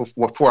talked that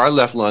before I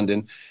left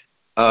London.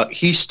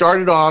 He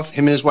started off.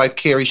 Him and his wife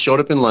Carrie showed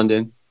up in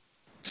London.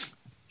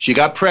 She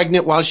got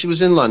pregnant while she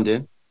was in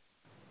London.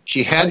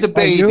 She had the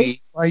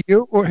baby. By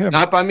you or him?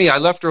 Not by me. I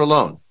left her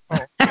alone. Oh,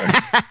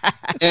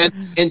 okay.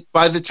 and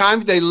by the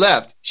time they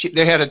left,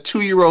 they had a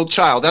 2-year-old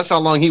child. That's how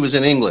long he was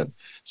in England.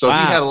 So he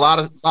had a lot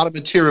of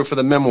material for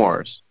the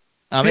memoirs.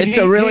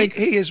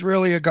 He is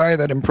really a guy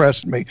that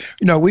impressed me.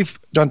 We've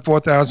done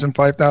 4,000,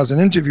 5,000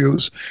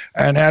 interviews,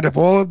 and out of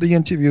all of the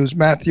interviews,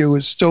 Matthew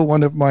is still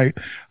one of my.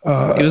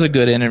 It was a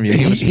good interview.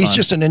 He's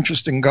just an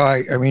interesting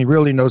guy. I mean, he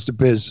really knows the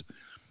biz.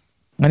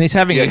 And he's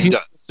having a huge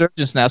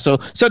resurgence now. So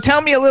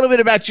tell me a little bit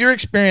about your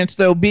experience,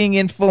 though, being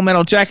in Full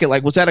Metal Jacket.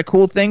 Like, was that a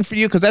cool thing for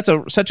you? Because that's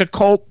such a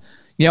cult.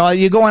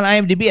 You go on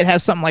IMDb, it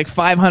has something like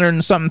 500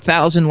 and something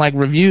thousand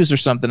reviews or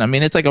something. I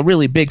mean, it's like a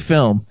really big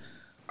film.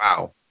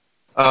 Wow.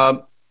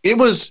 It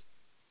was.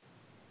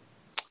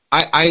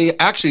 I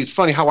actually, it's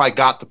funny how I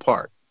got the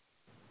part.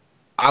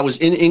 I was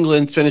in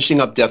England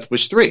finishing up Death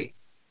Wish 3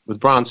 with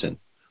Bronson,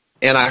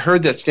 and I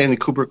heard that Stanley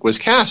Kubrick was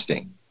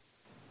casting.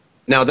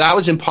 Now that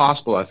was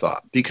impossible, I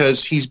thought,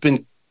 because he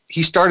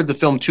started the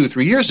film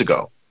 2-3 years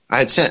ago. I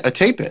had sent a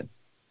tape in,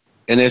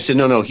 and they said,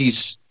 no,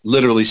 he's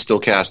literally still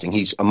casting.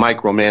 He's a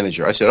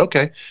micromanager. I said,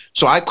 okay.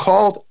 So I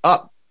called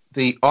up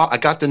I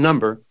got the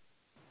number,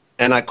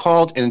 and I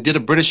called and did a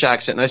British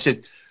accent, and I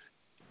said,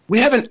 we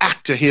have an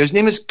actor here. His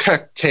name is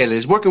Kirk Taylor.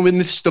 He's working with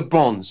Mr.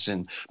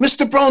 Bronson.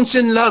 Mr.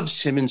 Bronson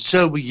loves him, and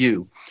so will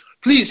you.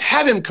 Please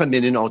have him come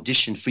in and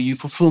audition for you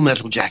for Full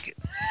Metal Jacket.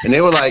 And they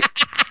were like,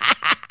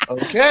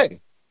 okay.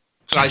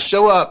 So I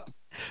show up,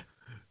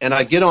 and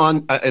I get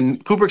on,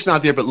 and Kubrick's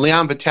not there, but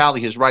Leon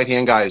Vitali, his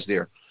right-hand guy, is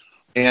there.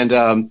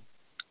 And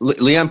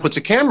Leon puts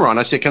a camera on.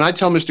 I said, can I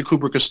tell Mr.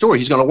 Kubrick a story?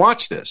 He's going to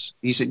watch this.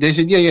 They said,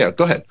 yeah,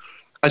 go ahead.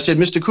 I said,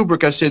 Mr.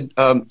 Kubrick,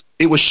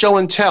 it was show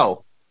and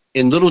tell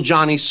in little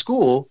Johnny's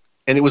school,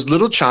 and it was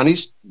little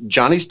Johnny's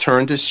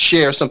turn to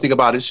share something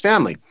about his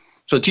family.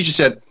 So the teacher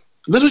said,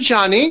 little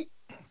Johnny,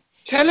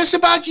 tell us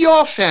about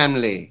your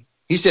family.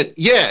 He said,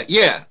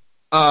 yeah.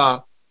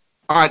 All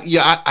right,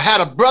 yeah, I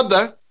had a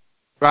brother,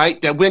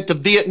 right, that went to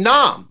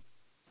Vietnam,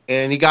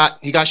 and he got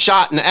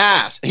shot in the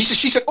ass. And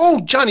she said,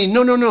 oh, Johnny,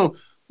 no,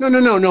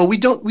 we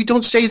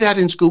don't say that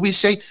in school. We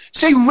say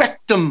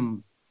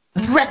rectum.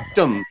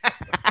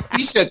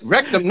 He said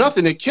rectum,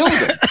 nothing, it killed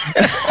him.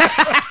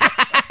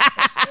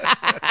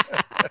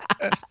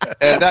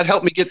 that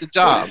helped me get the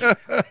job.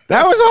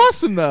 That was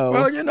awesome, though.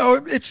 Well, you know,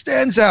 it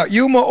stands out.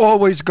 Humor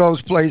always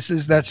goes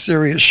places that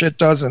serious shit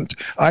doesn't,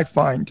 I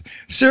find.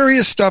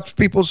 Serious stuff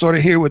people sort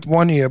of hear with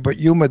one ear, but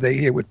humor they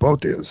hear with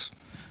both ears.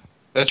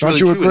 That's Don't really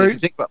you true. agree? If you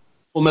think about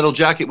Full Metal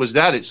Jacket was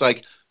that. It's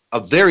like a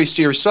very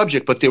serious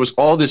subject, but there was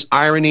all this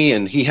irony,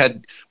 and he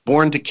had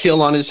Born to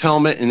Kill on his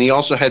helmet, and he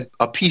also had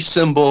a peace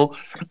symbol,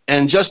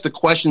 and just the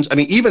questions. I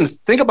mean, even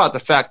think about the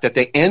fact that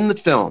they end the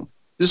film.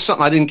 This is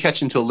something I didn't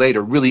catch until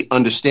later, really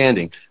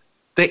understanding.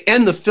 They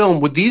end the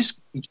film with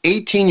these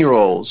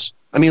 18-year-olds.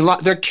 I mean,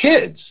 they're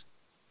kids,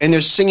 and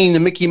they're singing the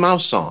Mickey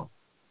Mouse song,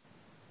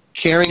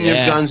 carrying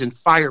their guns and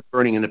fire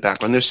burning in the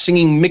background. They're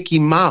singing Mickey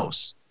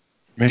Mouse.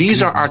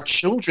 These are our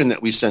children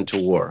that we sent to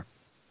war.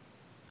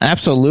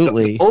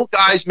 Absolutely. The old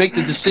guys make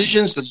the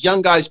decisions. The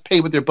young guys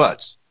pay with their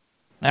butts.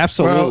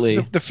 Absolutely.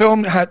 Well, the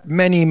film had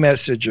many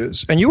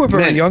messages, and you were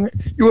very young.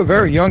 You were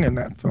very young in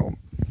that film.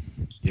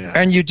 Yeah.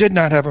 And you did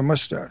not have a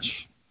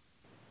mustache.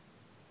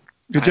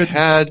 I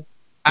had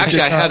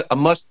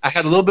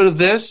a little bit of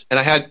this,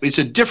 and it's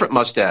a different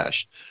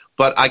mustache,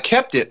 but I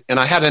kept it, and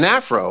I had an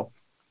afro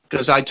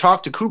because I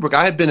talked to Kubrick.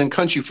 I had been in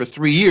country for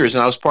 3 years,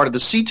 and I was part of the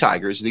Sea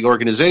Tigers, the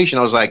organization.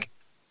 I was like,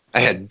 I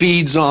had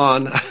beads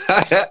on.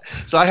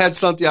 So I had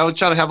something. I was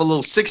trying to have a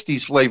little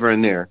 60s flavor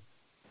in there.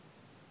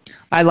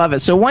 I love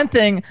it. So one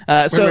thing.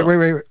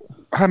 Wait.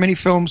 How many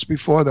films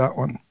before that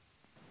one?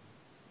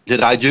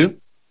 Did I do?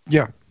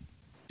 Yeah.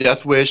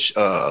 Death Wish,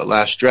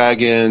 Last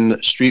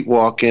Dragon, Street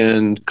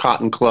Walkin',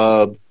 Cotton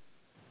Club.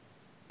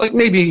 Like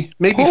maybe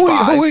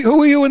 5. Who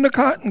were you in the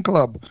Cotton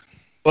Club?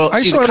 Well,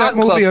 I saw that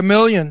movie a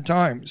million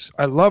times.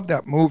 I love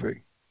that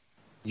movie.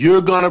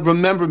 You're gonna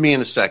remember me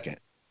in a second.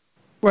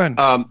 When?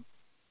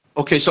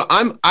 Okay, so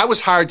I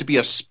was hired to be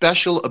a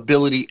special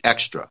ability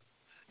extra,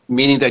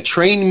 meaning they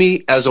trained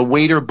me as a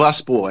waiter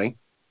busboy,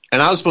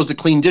 and I was supposed to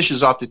clean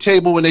dishes off the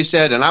table when they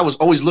said, and I was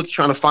always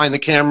trying to find the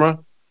camera.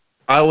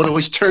 I would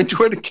always turn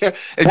toward the camera.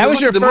 That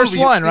was your first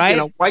one, right?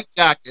 In a white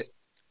jacket,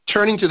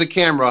 turning to the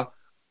camera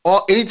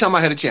anytime I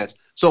had a chance.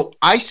 So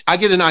I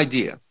get an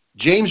idea.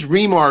 James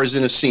Remar is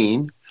in a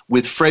scene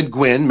with Fred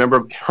Gwynne.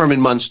 Remember Herman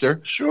Munster?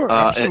 Sure.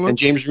 And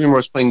James Remar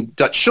was playing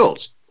Dutch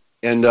Schultz.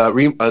 And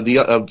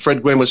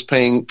Fred Gwynne was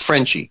playing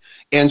Frenchie.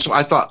 And so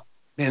I thought,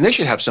 man, they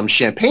should have some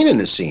champagne in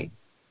this scene.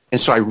 And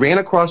so I ran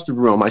across the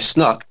room. I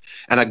snuck,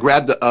 and I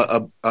grabbed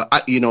a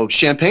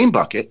champagne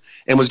bucket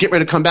and was getting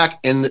ready to come back.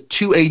 And the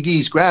 2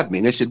 ADs grabbed me,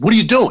 and they said, "What are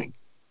you doing?"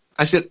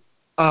 I said,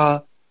 I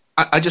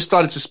just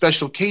thought it's a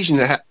special occasion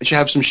that should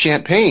have some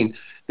champagne.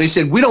 They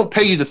said, "We don't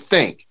pay you to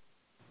think.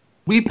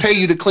 We pay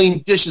you to clean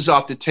dishes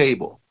off the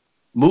table.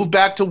 Move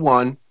back to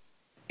 1,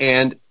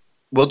 and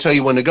we'll tell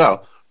you when to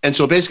go." And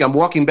so basically I'm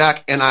walking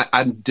back, and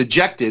I'm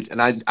dejected,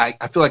 and I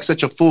feel like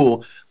such a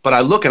fool. But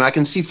I look, and I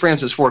can see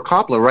Francis Ford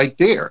Coppola right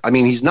there. I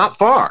mean, he's not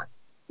far.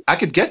 I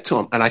could get to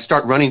him, and I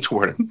start running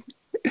toward him.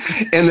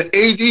 And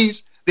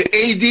the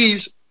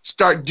ADs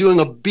start doing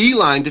a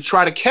beeline to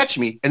try to catch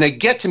me, and they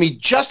get to me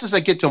just as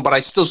I get to him, but I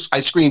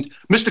screamed,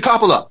 "Mr.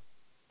 Coppola!"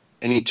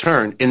 And he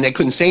turned, and they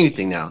couldn't say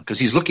anything now because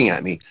he's looking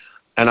at me.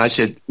 And I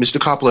said, "Mr.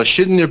 Coppola,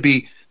 shouldn't there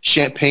be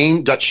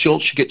champagne? Dutch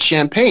Schultz should get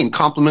champagne,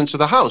 compliments of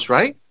the house,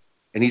 right?"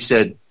 And he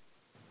said,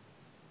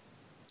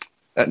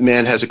 "That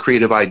man has a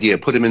creative idea.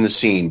 Put him in the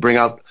scene. Bring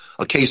out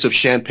a case of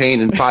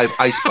champagne and 5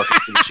 ice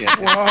buckets of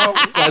champagne." Wow.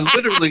 So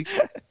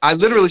I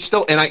literally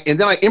still, and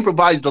then I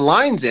improvised the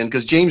lines in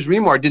because James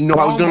Remar didn't know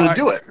I was going to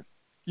do it.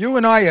 You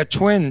and I are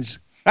twins.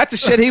 That's the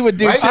shit he would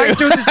do, Right?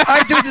 too.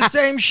 I do the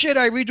same shit.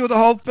 I redo the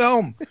whole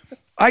film.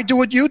 I do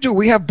what you do.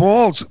 We have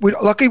balls.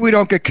 Lucky we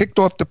don't get kicked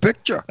off the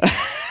picture.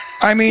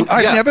 I mean,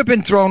 I've never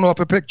been thrown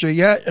off a picture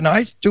yet, and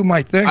I do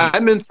my thing. I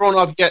haven't been thrown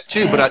off yet,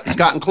 too, but it's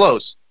gotten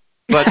close.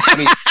 But, I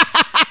mean...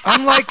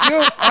 Unlike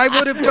you, I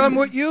would have done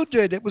what you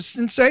did. It was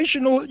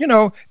sensational,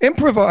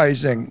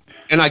 improvising.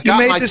 And I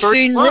got my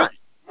first line.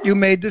 You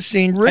made the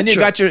scene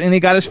richer. And he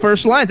got his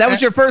first line. That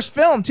was your first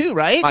film too,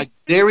 right? My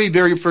very,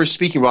 very first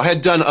speaking role. I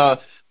had done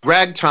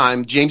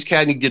Ragtime. James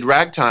Cagney did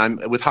Ragtime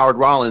with Howard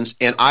Rollins,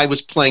 and I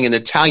was playing an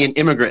Italian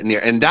immigrant in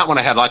there. And that one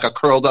I had like a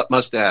curled up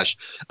mustache,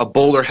 a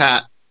bowler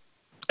hat,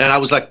 and I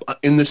was like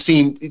in the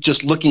scene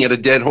just looking at a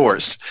dead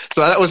horse. So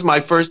that was my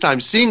first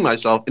time seeing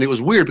myself, and it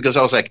was weird because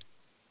I was like,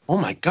 oh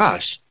my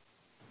gosh,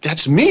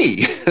 that's me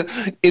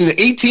in the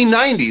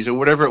 1890s or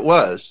whatever it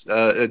was,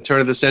 turn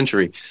of the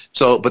century.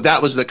 So, but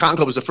that was the Cotton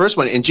Club was the first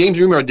one, and James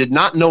Remar did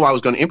not know I was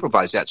going to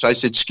improvise that. So I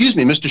said, "Excuse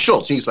me, Mr.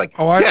 Schultz." He's like,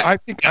 I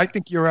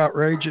think you're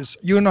outrageous.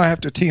 You and I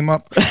have to team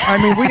up. I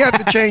mean, we have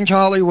to change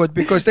Hollywood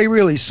because they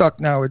really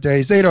suck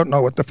nowadays. They don't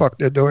know what the fuck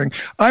they're doing.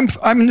 I'm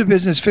in the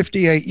business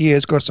 58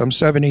 years because I'm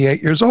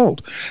 78 years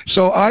old.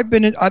 So I've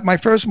been in. My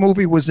first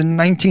movie was in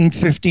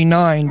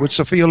 1959 with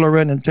Sophia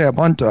Loren and Tab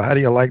Hunter. How do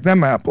you like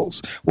them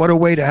apples? What a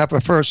way to have a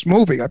first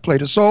movie. I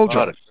played a soldier.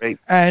 Oh, great.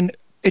 And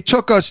It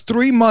took us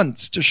 3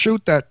 months to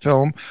shoot that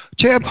film.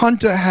 Tab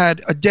Hunter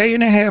had a day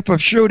and a half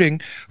of shooting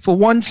for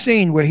one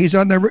scene where he's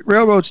on the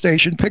railroad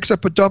station, picks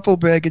up a duffel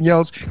bag and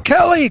yells,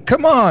 "Kelly,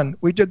 come on."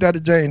 We did that a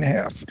day and a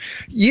half.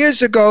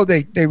 Years ago,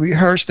 they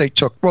rehearsed. They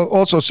took, well,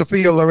 also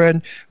Sophia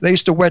Loren, they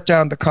used to wet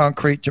down the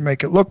concrete to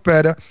make it look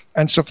better.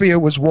 And Sophia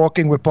was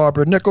walking with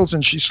Barbara Nichols,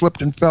 and she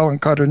slipped and fell and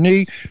cut her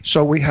knee.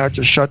 So we had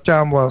to shut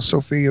down while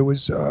Sophia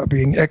was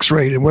being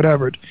x-rayed and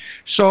whatever.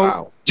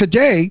 So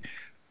today,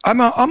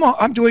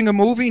 I'm doing a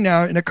movie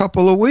now in a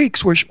couple of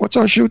weeks. What's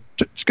our shoot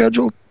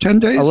schedule? 10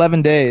 days?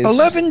 11 days.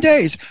 11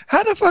 days.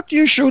 How the fuck do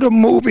you shoot a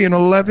movie in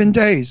 11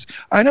 days?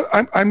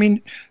 I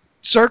mean,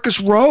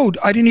 Circus Road,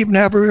 I didn't even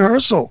have a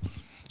rehearsal.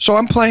 So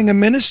I'm playing a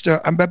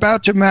minister. I'm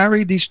about to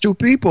marry these two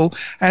people,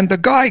 and the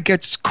guy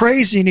gets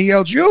crazy and he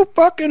yells, "You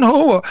fucking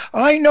whore.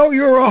 I know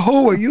you're a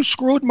whore. You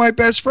screwed my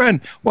best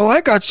friend." Well, I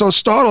got so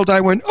startled,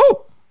 I went, "Ooh."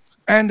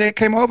 And they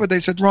came over.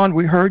 They said, "Ron,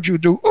 we heard you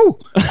do ooh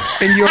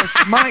in your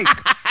mic."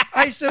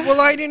 I said,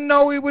 "Well, I didn't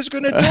know he was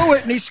going to do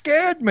it," and he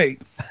scared me.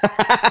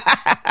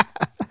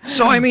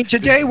 So, I mean,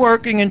 today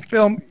working in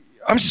film,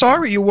 I'm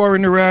sorry you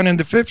weren't around in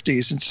the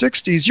 50s and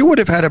 60s. You would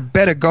have had a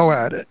better go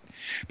at it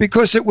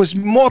because it was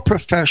more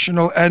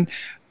professional and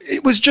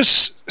it was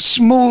just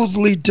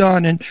smoothly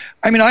done. And,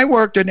 I mean, I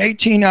worked an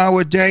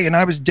 18-hour day and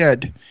I was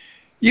dead.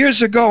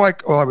 Years ago,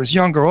 I was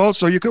younger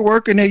also, you could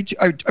work in 18,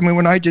 I mean,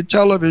 when I did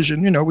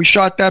television, you know, we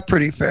shot that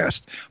pretty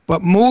fast.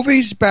 But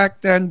movies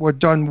back then were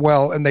done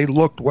well and they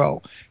looked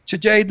well.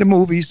 Today, the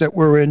movies that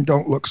we're in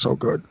don't look so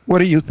good. What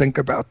do you think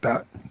about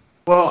that?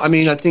 Well, I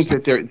mean, I think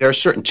that there are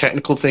certain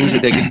technical things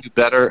that they can do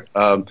better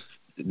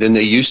than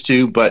they used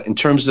to. But in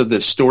terms of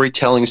the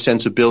storytelling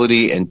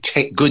sensibility and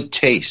good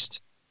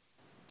taste,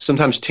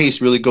 sometimes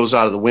taste really goes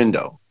out of the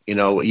window. You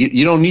know,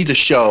 you don't need to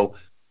show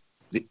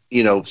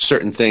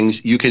certain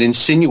things. You can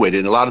insinuate it.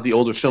 And a lot of the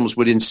older films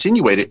would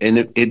insinuate it,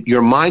 and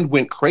your mind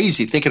went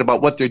crazy thinking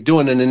about what they're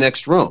doing in the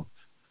next room.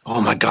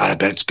 Oh my God, I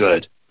bet it's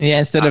good. Yeah,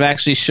 instead of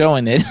actually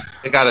showing it.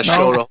 They got to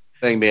show the whole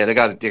thing, man. They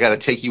got to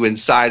take you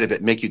inside of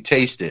it, make you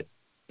taste it.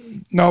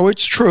 No,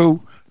 it's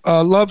true.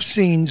 Love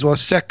scenes or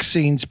sex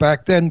scenes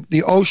back then,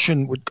 the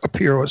ocean would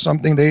appear or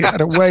something. They had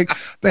a way.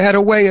 They had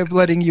a way of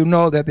letting you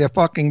know that they're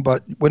fucking,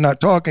 but we're not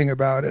talking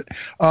about it.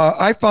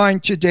 I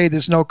find today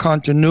there's no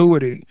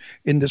continuity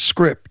in the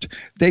script.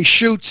 They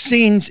shoot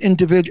scenes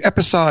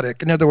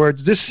episodic. In other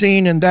words, this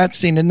scene and that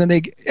scene, and then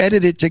they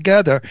edit it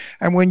together.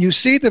 And when you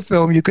see the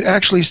film, you could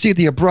actually see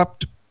the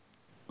abrupt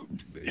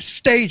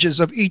stages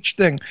of each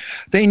thing.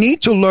 They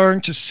need to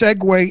learn to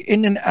segue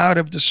in and out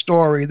of the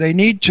story. They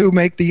need to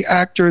make the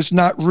actors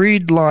not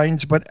read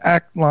lines but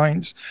act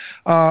lines.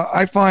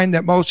 I find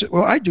that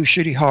I do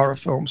shitty horror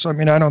films. I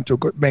mean, I don't do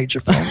good major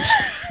films.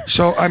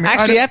 So I mean,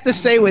 actually, I have to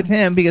say with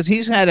him, because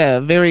he's had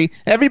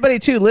everybody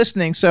too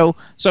listening. So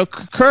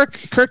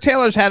Kirk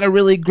Taylor's had a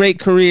really great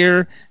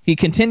career. He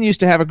continues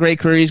to have a great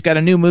career. He's got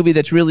a new movie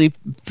that's really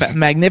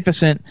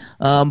magnificent.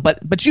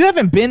 But you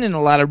haven't been in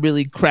a lot of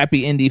really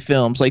crappy indie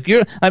films. Like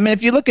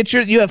if you look at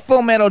you have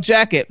Full Metal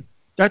Jacket.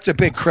 That's a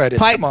big credit.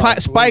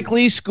 Spike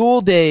Lee,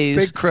 School Days.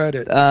 Big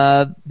credit.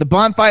 The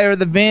Bonfire of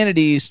the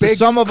Vanities. The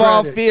Sum of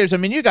All Fears. I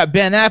mean, you got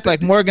Ben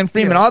Affleck, Morgan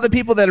Freeman, all the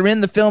people that are in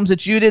the films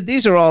that you did.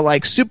 These are all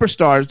like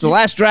superstars. The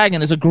Last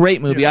Dragon is a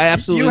great movie. I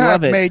absolutely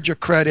love it. You have major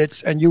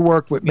credits, and you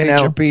worked with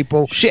major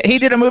people. He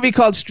did a movie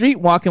called Street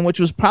Walking, which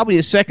was probably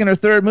his second or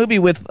third movie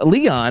with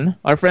Leon,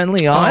 our friend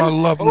Leon. Oh, I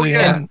love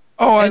Leon.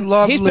 I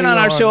love Leon. He's been on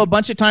our show a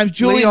bunch of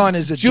times. Leon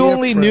is a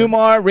Julie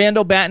Newmar,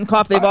 Randall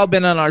Batinkoff, they've all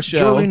been on our show.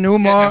 Julie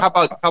Newmar.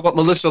 How about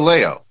Melissa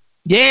Leo?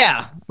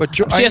 Yeah, but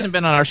she hasn't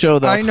been on our show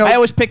though. I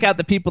always pick out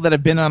the people that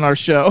have been on our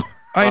show.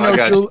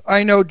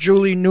 I know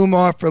Julie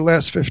Newmar for the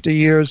last 50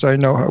 years. I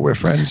know her. We're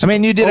friends. I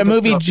mean, you did a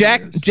movie,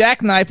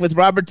 Jackknife, with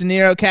Robert De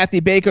Niro, Kathy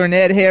Baker, and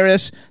Ed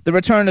Harris, The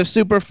Return of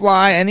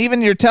Superfly, and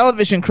even your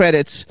television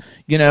credits,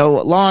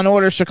 Law and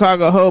Order,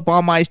 Chicago Hope,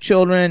 All My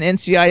Children,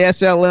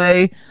 NCIS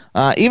LA,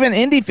 even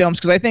indie films,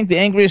 because I think The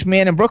Angriest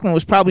Man in Brooklyn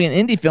was probably an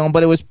indie film,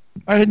 but it was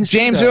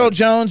James Earl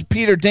Jones,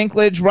 Peter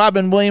Dinklage,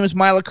 Robin Williams,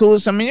 Mila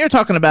Kunis. I mean, you're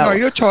talking about... No,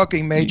 you're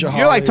talking major Hollywood.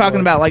 You're like talking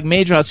about like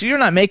major... So you're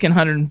not making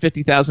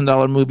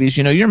 $150,000 movies.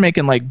 You're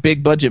making like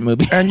big budget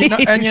movies. And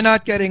you're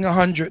not getting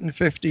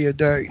 150 a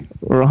day.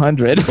 Or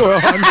 100.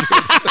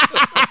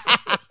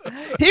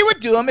 He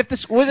would do them. If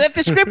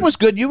the script was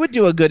good, you would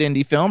do a good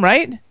indie film,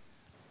 right?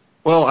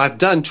 Well, I've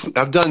done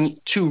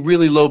two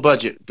really low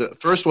budget. The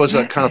first was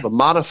a kind of a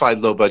modified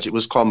low budget. It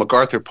was called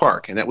MacArthur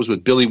Park, and that was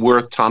with Billy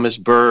Wirth, Thomas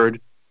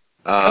Byrd.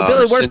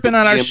 Billy Wirth's been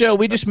on our show.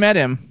 We just met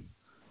him.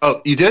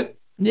 Oh, you did?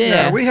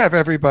 Yeah, we have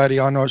everybody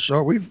on our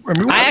show.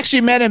 I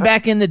actually met him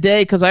back in the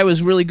day because I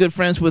was really good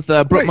friends with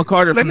Brooke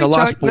McCarter from the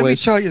Lost Boys. Let me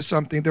tell you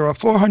something. There are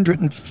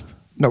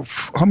No,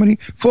 how many?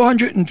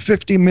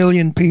 450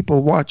 million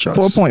people watch us.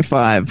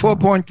 4.5.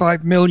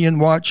 4.5 million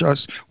watch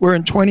us. We're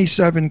in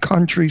 27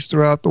 countries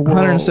throughout the world.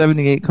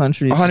 178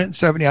 countries.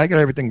 170. I got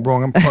everything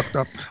wrong. I'm fucked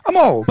up. I'm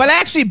old. But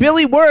actually,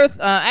 Billy Wirth,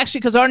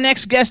 because our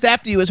next guest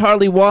after you is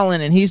Harley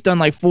Wallen, and he's done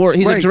like 4.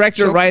 He's a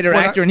director, writer,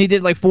 actor, and he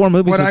did like 4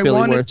 movies with Billy Wirth.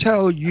 What I want to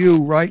tell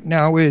you right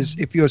now is,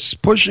 if you're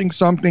pushing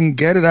something,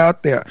 get it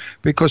out there,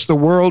 because the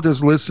world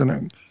is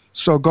listening.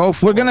 So go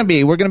for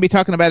it. We're gonna be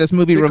talking about his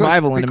movie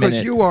Revival in a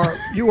minute.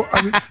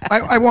 Because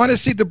I want to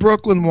see the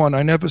Brooklyn one.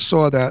 I never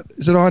saw that.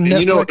 Is it on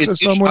Netflix or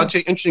somewhere? I'll tell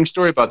you an interesting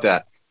story about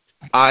that.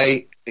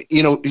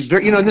 In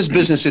this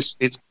business,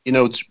 it's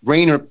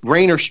rain or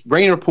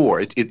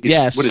pour.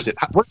 Yes. What is it?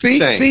 What's it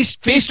saying?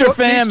 Feast or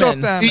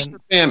famine. Feast or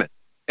famine.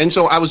 And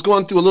so I was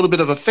going through a little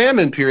bit of a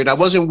famine period. I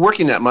wasn't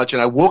working that much,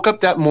 and I woke up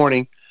that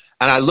morning,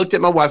 and I looked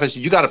at my wife. I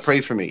said, "You got to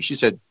pray for me." She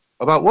said,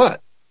 "About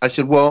what?" I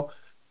said, "Well,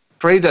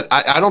 pray that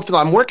I don't feel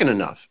I'm working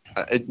enough.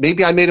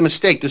 Maybe I made a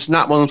mistake. This is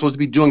not what I'm supposed to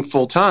be doing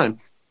full time.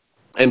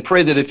 And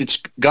pray that if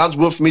it's God's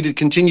will for me to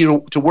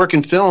continue to work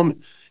in film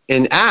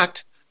and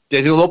act,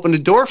 that he'll open the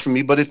door for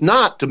me. But if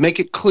not, to make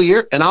it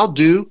clear, and I'll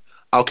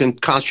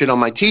concentrate on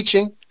my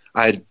teaching."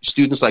 I had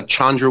students like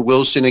Chandra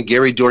Wilson and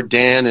Gary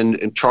Dordan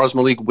and Charles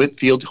Malik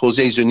Whitfield,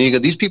 Jose Zuniga.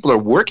 These people are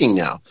working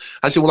now.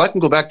 I said, "Well, I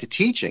can go back to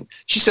teaching."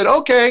 She said,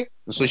 "Okay."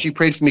 And so she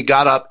prayed for me,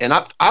 got up, and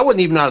I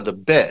wasn't even out of the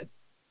bed.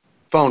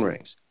 Phone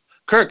rings.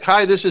 "Kirk,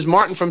 hi, this is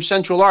Martin from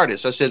Central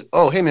Artists." I said,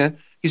 "Oh, hey, man."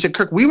 He said,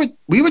 "Kirk, we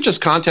were just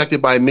contacted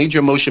by a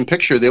major motion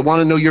picture. They want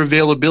to know your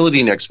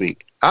availability next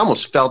week." I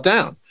almost fell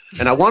down.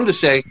 And I wanted to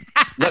say,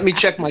 "Let me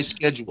check my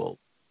schedule."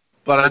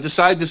 But I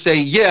decided to say,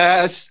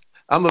 "Yes,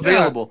 I'm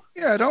available."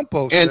 Yeah, don't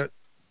bullshit. And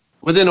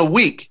within a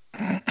week,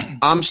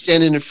 I'm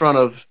standing in front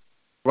of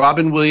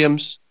Robin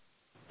Williams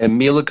and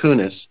Mila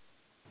Kunis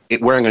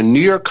wearing a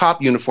New York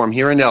cop uniform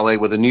here in L.A.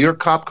 with a New York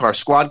cop car,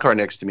 squad car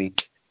next to me.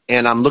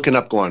 And I'm looking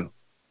up going,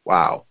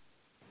 wow.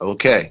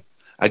 Okay,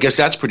 I guess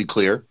that's pretty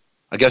clear.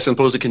 I guess I'm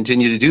supposed to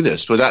continue to do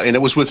this. And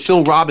it was with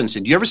Phil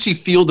Robinson. Do you ever see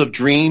Field of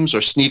Dreams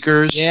or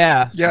Sneakers?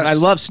 Yeah, yes. I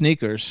love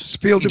Sneakers.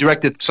 He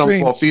directed Some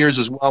Fall Fears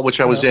as well,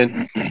 which I was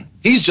in.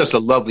 He's just a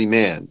lovely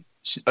man.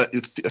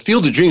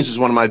 Field of Dreams is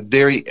one of my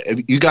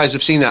you guys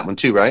have seen that one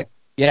too, right?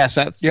 Yes.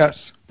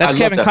 Yes. That's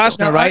Kevin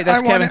Costner, right?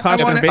 That's Kevin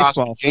Costner in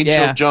baseball.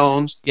 Angel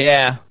Jones.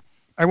 Yeah.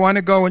 I want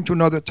to go into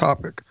another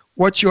topic.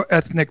 What's your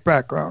ethnic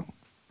background?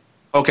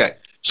 Okay.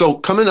 So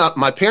coming up,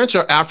 my parents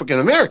are African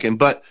American,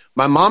 but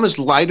my mom is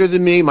lighter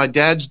than me, my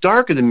dad's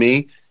darker than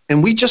me,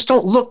 and we just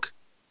don't look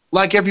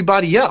like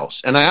everybody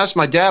else. And I asked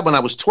my dad when I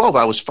was 12,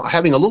 I was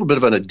having a little bit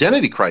of an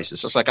identity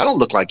crisis. I was like, I don't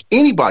look like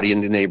anybody in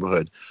the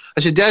neighborhood.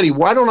 I said, "Daddy,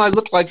 why don't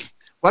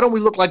we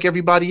look like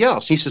everybody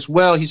else?" He says,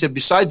 "Well," he said,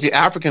 "besides the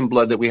African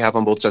blood that we have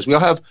on both sides, we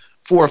all have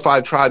 4 or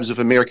 5 tribes of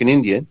American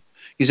Indian."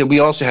 He said, "We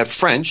also have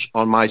French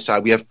on my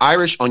side. We have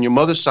Irish on your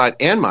mother's side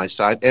and my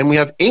side, and we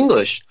have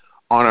English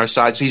on our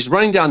side." So he's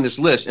running down this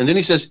list, and then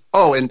he says,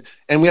 "Oh, and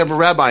we have a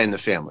rabbi in the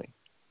family."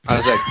 I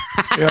was like,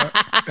 "Yeah,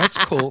 that's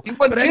cool."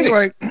 But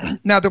anyway,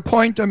 now the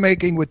point I'm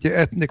making with your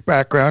ethnic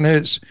background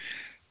is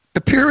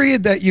the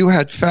period that you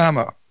had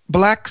FAMA.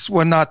 Blacks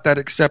were not that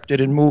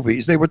accepted in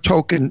movies. They were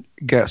token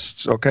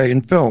guests, okay,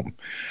 in film.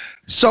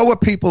 So were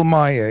people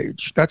my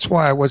age. That's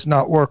why I was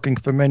not working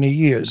for many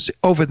years.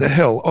 Over the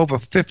hill, over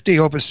 50,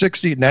 over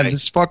 60. And then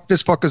this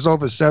fucker's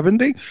over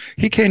 70.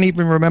 He can't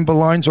even remember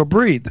lines or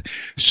breathe.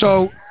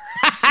 So,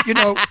 you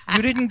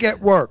didn't get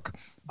work.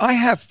 I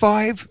have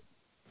 5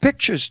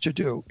 pictures to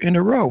do in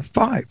a row.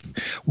 5.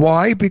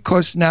 Why?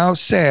 Because now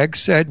SAG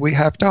said we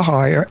have to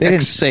hire. They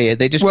didn't say it.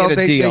 They just get a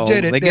deal. They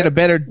did it. They get a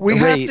better We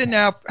rate. have to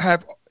now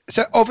have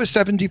over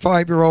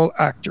 75-year-old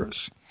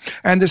actors.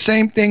 And the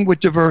same thing with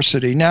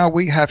diversity. Now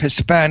we have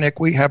Hispanic,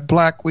 we have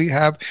Black, we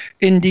have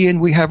Indian,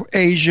 we have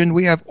Asian,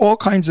 we have all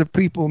kinds of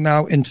people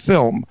now in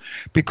film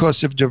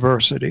because of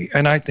diversity.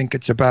 And I think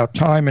it's about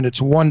time, and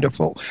it's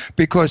wonderful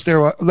because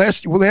there are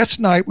last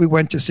night we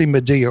went to see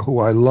Medea, who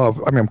I love.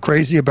 I mean, I'm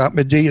crazy about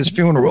Medea's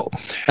funeral.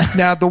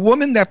 Now, the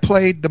woman that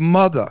played the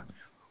mother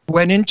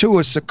went into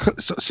a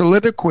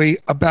soliloquy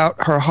about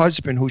her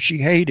husband, who she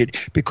hated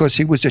because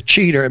he was a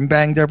cheater and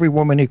banged every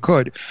woman he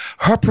could.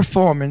 Her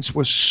performance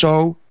was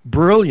so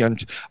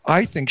brilliant.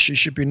 I think she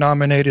should be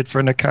nominated for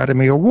an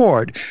Academy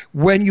Award.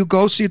 When you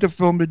go see the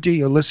film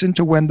Medea, listen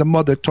to when the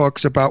mother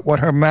talks about what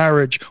her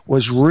marriage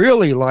was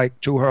really like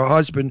to her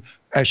husband,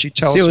 as she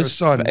tells her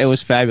sons. It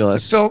was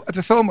fabulous.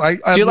 The film, I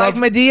do you like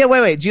Medea?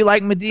 Wait. Do you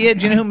like Medea?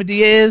 Do you know who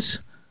Medea is?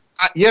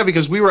 Yeah,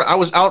 because I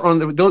was out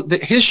on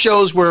his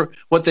shows were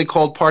what they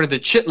called part of the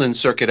Chitlin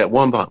circuit at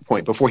one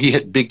point before he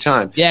hit big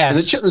time. Yeah, and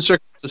the Chitlin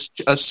circuit is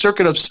a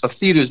circuit of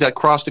theaters that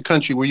cross the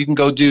country where you can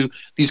go do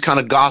these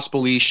kind of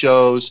gospel-y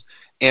shows.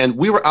 And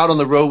we were out on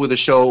the road with a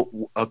show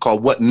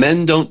called What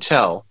Men Don't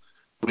Tell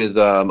with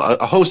a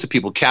host of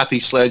people. Kathy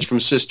Sledge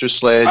from Sister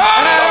Sledge.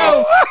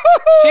 Oh!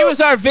 She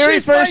was our very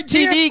first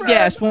TV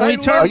guest when we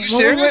turned. Are you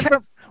serious?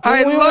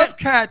 I love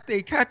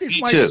Kathy. Kathy's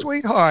my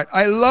sweetheart.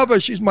 I love her.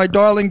 She's my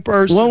darling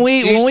person. When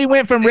we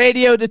went from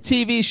radio to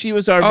TV, she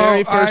was our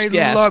very first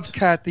guest. I love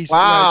Kathy.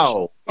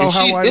 Wow. And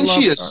how I she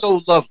love is her.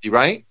 so lovely,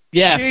 right?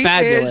 Yeah, She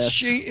fabulous.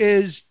 She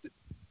is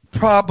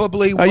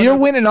probably. Oh, you're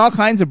winning all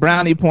kinds of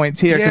brownie points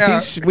here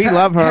because we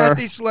love her.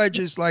 Kathy Sledge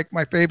is like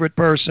my favorite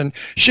person.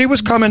 She was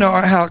coming to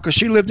our house because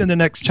she lived in the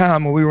next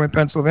town when we were in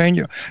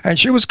Pennsylvania, and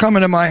she was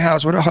coming to my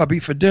house with her hubby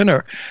for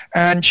dinner.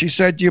 And she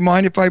said, "Do you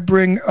mind if I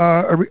bring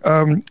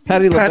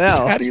Patti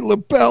LaBelle?" Patti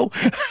LaBelle.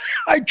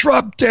 I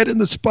dropped dead in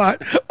the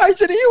spot. I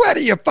said, "Are you out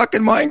of your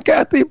fucking mind,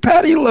 Kathy?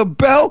 Patti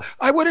LaBelle?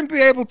 I wouldn't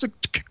be able to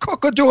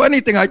cook or do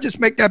anything. I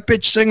just make that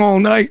bitch sing all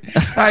night."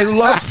 I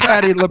love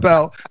Patti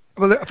LaBelle.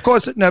 Well, of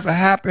course, it never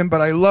happened,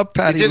 but I love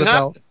Patti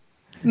LaBelle.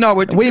 No,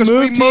 we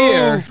moved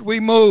here.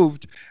 We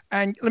moved.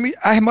 And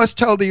I must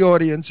tell the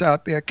audience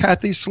out there,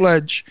 Kathy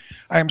Sledge,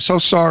 I am so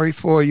sorry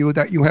for you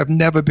that you have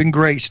never been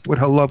graced with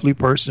her lovely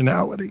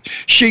personality.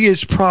 She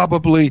is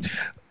probably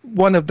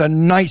one of the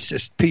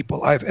nicest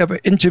people I've ever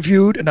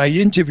interviewed, and I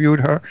interviewed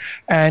her.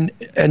 I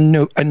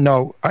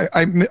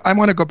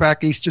want to go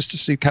back east just to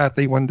see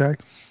Kathy one day.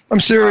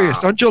 I'm serious.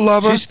 Don't you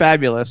love her? She's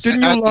fabulous.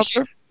 Didn't you love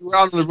her? We were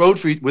out on the road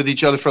with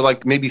each other for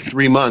like maybe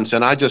 3 months,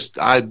 and I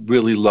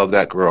really love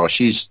that girl.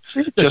 She's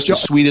just the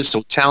sweetest,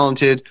 so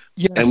talented.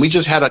 Yes. And we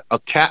just had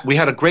we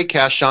had a great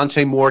cast: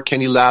 Shantae Moore,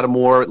 Kenny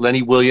Lattimore,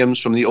 Lenny Williams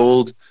from the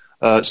old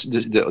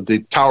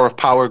the Tower of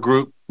Power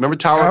group. Remember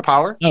Tower of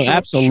Power? Oh,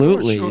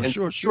 absolutely.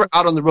 Sure. We were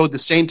out on the road the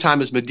same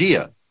time as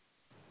Medea,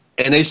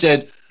 and they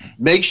said,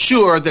 make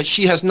sure that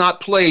she has not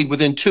played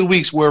within 2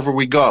 weeks wherever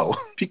we go,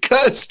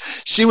 because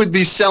she would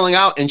be selling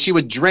out and she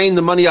would drain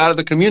the money out of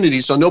the community,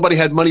 so nobody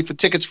had money for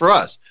tickets for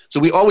us. So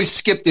we always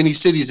skipped any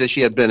cities that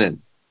she had been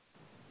in.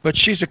 But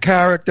she's a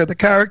character. The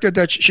character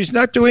that she's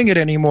not doing it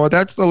anymore.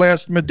 That's the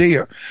last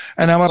Medea,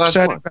 and I'm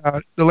upset about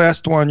it. The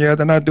last one. Yeah,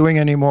 they're not doing it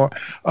anymore.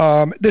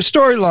 The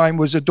storyline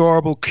was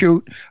adorable,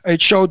 cute.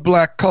 It showed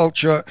black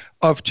culture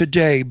of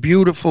today.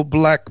 Beautiful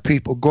black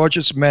people,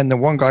 gorgeous men. The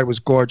one guy was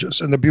gorgeous,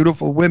 and the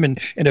beautiful women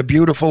in a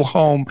beautiful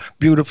home,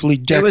 beautifully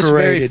decorated, it was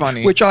very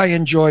funny, which I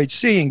enjoyed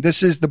seeing.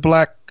 This is the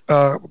black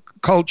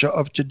culture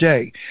of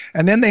today.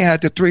 And then they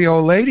had the three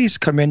old ladies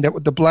come in that were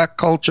the black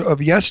culture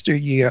of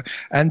yesteryear,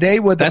 and they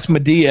were that's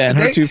Medea and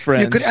her two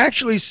friends. You could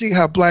actually see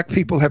how black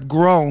people have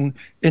grown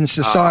in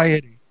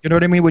society. You know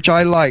what I mean? Which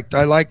I liked.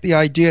 I liked the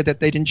idea that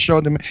they didn't show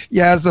them,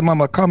 yes, the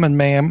mama coming,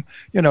 ma'am.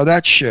 You know,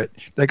 that shit.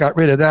 They got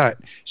rid of that.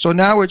 So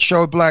now it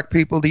showed black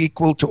people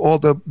equal to all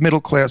the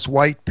middle-class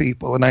white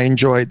people, and I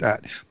enjoyed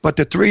that. But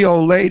the three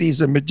old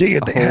ladies in Medea,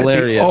 they had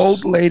the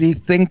old lady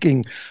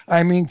thinking.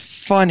 I mean,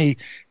 funny.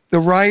 The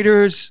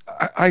writers,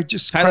 I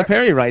just... Tyler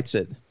Perry writes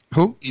it.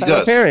 Who?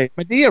 Tyler Perry.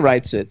 Medea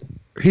writes it.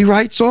 He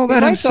writes all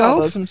that himself? All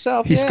those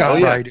himself. He's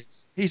got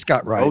writers. He's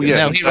got writers. Oh,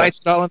 yeah. No, he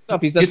writes it all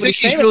himself. You think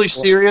he's really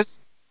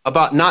serious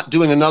about not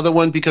doing another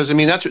one? Because, I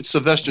mean, that's what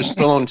Sylvester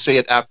Stallone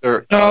said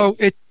after... No,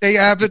 they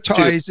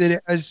advertise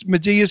it as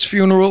Medea's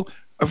funeral,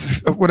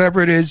 of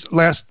whatever it is,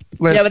 last.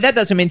 Yeah, but that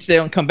doesn't mean they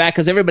don't come back,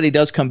 because everybody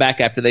does come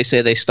back after they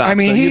say they stop. I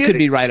mean, so you could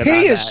be right about that.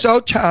 He is so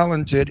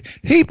talented.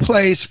 He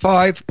plays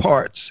 5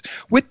 parts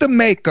with the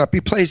makeup.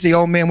 He plays the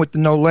old man with the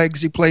no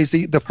legs. He plays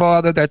the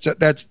father that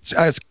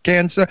has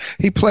cancer.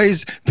 He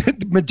plays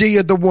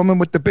Medea, the woman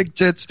with the big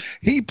tits.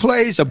 He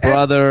plays the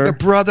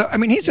brother. I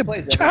mean, he's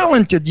a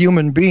talented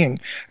human being,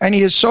 and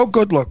he is so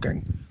good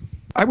looking.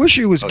 I wish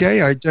he was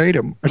gay. I'd date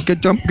him. I'd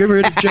get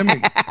rid of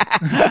Jimmy.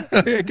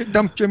 Get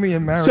dump Jimmy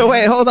and marry. So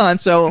wait, hold on.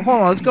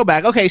 Let's go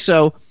back. Okay,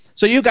 so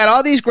you've got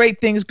all these great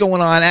things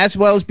going on, as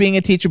well as being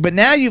a teacher. But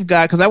now you've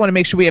got, because I want to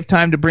make sure we have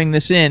time to bring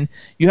this in,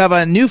 you have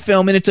a new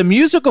film, and it's a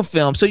musical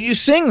film. So you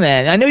sing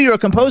then. I know you're a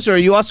composer. Are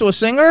you also a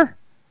singer?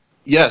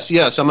 Yes.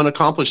 I'm an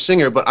accomplished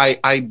singer, but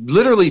I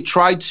literally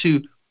tried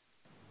to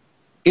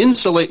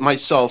insulate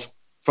myself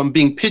from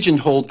being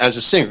pigeonholed as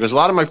a singer, because a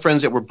lot of my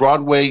friends that were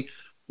Broadway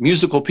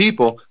musical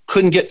people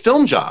couldn't get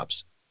film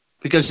jobs,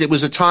 because it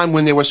was a time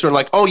when they were sort of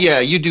like, oh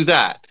yeah, you do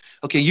that.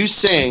 Okay, you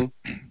sing,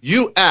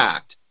 you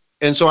act.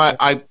 And so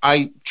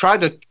I tried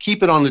to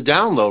keep it on the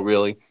down low,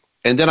 really.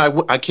 And then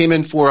I came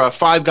in for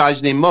Five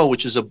Guys Named Mo,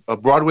 which is a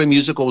Broadway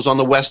musical. It was on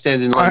the West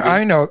End in London.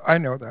 I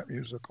know that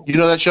musical. You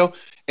know that show?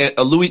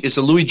 It's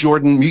a Louis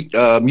Jordan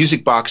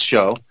music box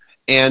show.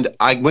 And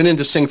I went in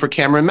to sing for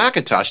Cameron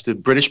McIntosh, the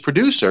British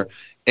producer.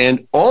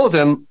 And all of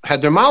them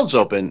had their mouths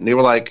open. They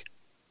were like,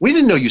 we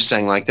didn't know you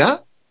sang like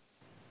that.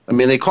 I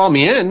mean, they called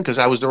me in because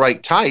I was the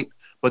right type,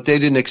 but they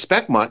didn't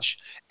expect much.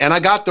 And I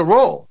got the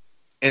role.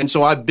 And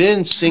so I've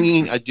been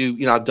singing. I've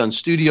done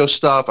studio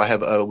stuff. I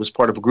was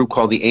part of a group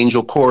called the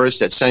Angel Chorus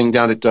that sang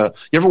down at you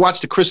ever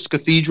watched the Crystal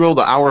Cathedral,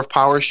 the Hour of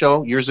Power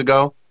show years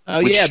ago? Oh,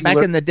 yeah, back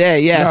in the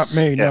day, yes.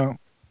 Not me, no.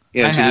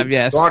 Yeah, I have,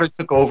 yes. My daughter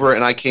took over,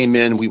 and I came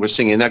in. We were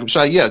singing that.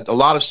 So, yeah, a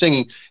lot of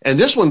singing. And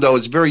this one, though,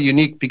 is very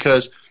unique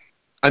because,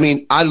 I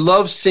mean, I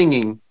love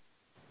singing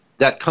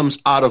that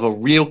comes out of a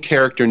real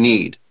character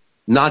need,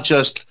 not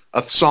just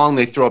a song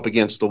they throw up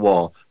against the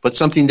wall, but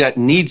something that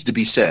needs to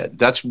be said.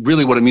 That's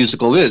really what a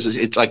musical is.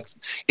 It's like,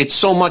 it's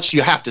so much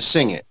you have to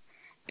sing it.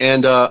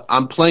 And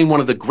I'm playing one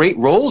of the great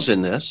roles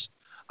in this.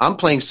 I'm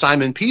playing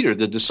Simon Peter,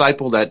 the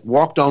disciple that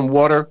walked on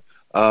water,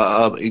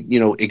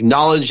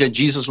 acknowledged that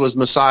Jesus was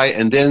Messiah,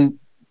 and then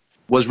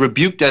was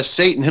rebuked as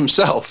Satan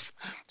himself.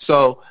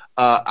 So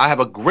I have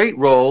a great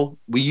role.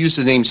 We use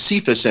the name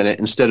Cephas in it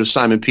instead of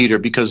Simon Peter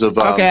because of...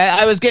 okay,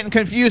 I was getting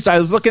confused. I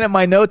was looking at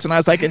my notes, and I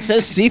was like, it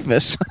says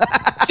Cephas.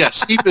 Yeah,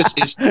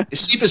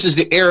 Cephas is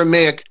the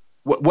Aramaic,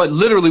 what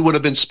literally would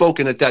have been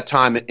spoken at that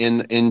time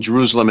in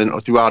Jerusalem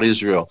and throughout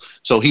Israel.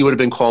 So he would have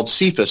been called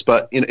Cephas,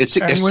 but it's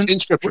in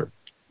Scripture.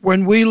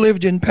 When we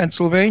lived in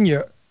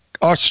Pennsylvania,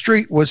 our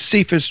street was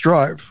Cephas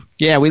Drive.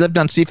 Yeah, we lived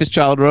on Cephas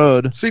Child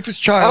Road. Cephas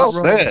Child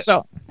Road. Man.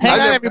 So,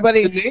 hang on,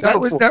 everybody.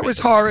 That was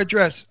our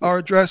address. Our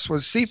address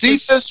was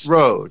Cephas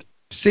Road.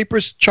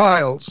 Cephas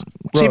Child's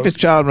Road. Cephas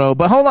Child Road.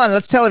 But hold on,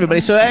 let's tell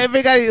everybody. So,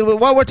 everybody,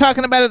 what we're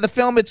talking about in the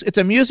film, it's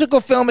a musical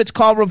film. It's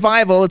called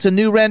Revival. It's a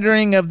new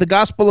rendering of the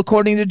Gospel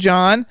according to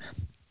John.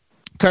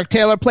 Kirk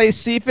Taylor plays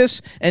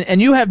Cephas, and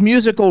you have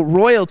musical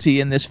royalty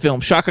in this film.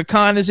 Shaka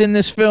Khan is in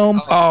this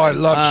film. Oh, I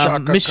love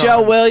Shaka Khan.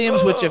 Michelle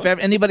Williams, which if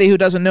anybody who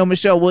doesn't know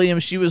Michelle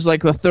Williams, she was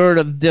like the third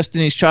of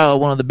Destiny's Child,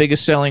 one of the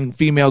biggest selling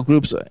female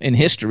groups in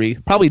history,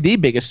 probably the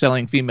biggest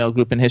selling female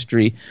group in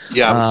history.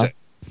 Yeah, I would say.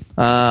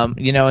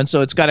 And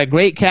so it's got a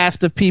great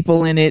cast of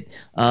people in it,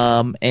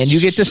 and you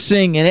get to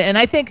sing in it. And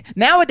I think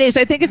nowadays,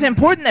 it's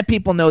important that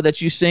people know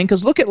that you sing,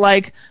 because look at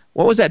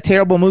what was that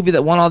terrible movie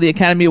that won all the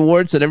Academy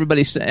Awards that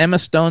Emma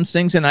Stone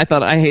sings in? We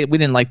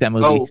didn't like that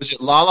movie. Oh, was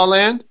it La La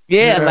Land?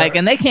 Yeah,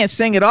 and they can't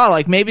sing at all.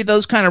 Like maybe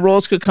those kind of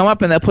roles could come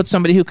up, and they'll put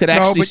somebody who could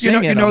actually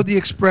sing. You know the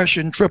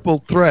expression triple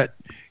threat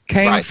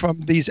came from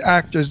these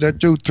actors that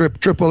do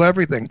triple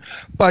everything.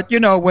 But,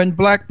 when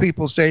black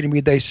people say to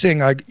me they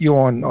sing, I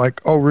yawn like,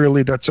 oh,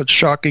 really? That's such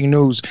shocking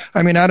news.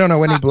 I mean, I don't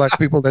know any black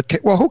people that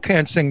who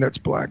can't sing that's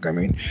black? I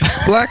mean,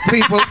 black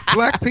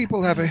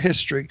people have a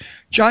history.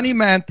 Johnny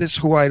Mathis,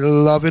 who I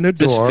love and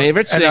adore. His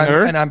favorite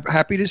singer. And I'm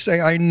happy to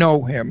say I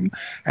know him.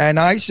 And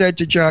I said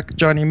to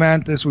Johnny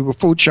Mathis, we were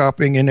food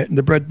shopping in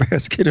the bread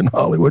basket in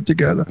Hollywood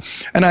together.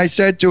 And I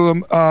said to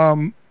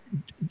him,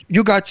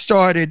 you got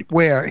started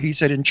where? He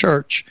said, in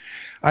church.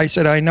 I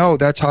said, I know.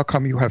 That's how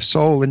come you have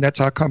soul, and that's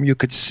how come you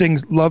could sing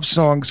love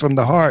songs from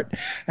the heart.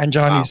 And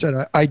Johnny said,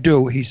 I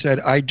do. He said,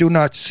 I do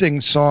not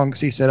sing songs.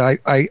 He said,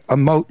 I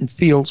emote and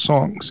feel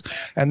songs.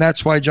 And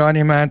that's why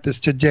Johnny Mathis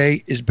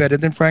today is better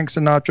than Frank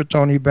Sinatra,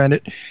 Tony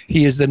Bennett.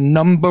 He is the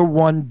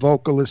 #1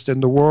 vocalist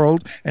in the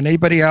world. And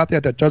anybody out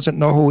there that doesn't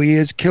know who he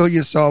is, kill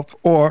yourself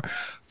or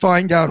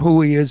find out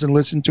who he is and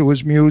listen to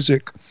his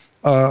music.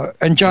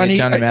 And Johnny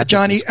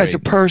as a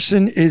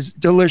person is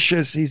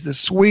delicious. He's the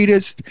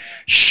sweetest,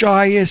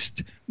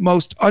 shyest,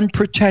 most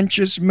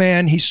unpretentious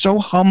man. He's so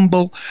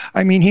humble.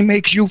 I mean, he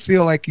makes you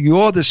feel like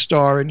you're the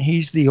star and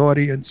he's the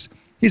audience.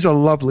 He's a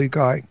lovely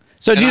guy.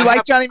 So do you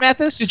like Johnny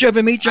Mathis? Did you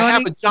ever meet Johnny? I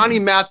have a Johnny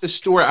Mathis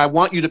story. I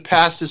want you to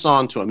pass this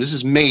on to him. This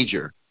is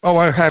major. Oh,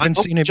 I haven't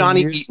seen him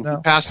Johnny in years Eaton, now.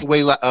 who passed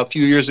away a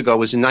few years ago,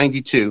 was in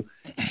 92.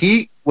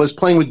 He was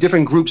playing with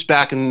different groups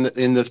back in the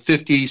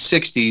 50s,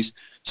 60s,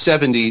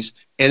 70s.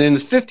 And in the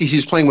 50s, he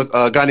was playing with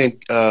a guy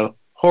named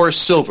Horace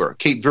Silver,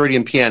 Cape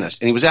Verdean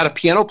pianist. And he was at a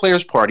piano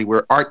player's party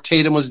where Art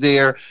Tatum was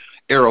there,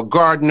 Errol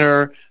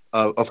Gardner,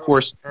 of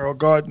course. Errol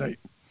Gardner.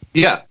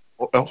 Yeah,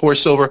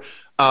 Horace Silver.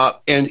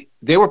 And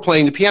they were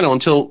playing the piano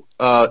until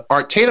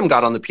Art Tatum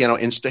got on the piano.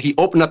 And he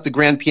opened up the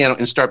grand piano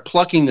and started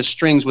plucking the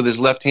strings with his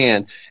left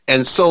hand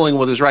and soloing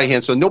with his right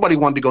hand. So nobody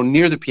wanted to go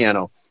near the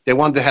piano. They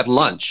wanted to have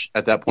lunch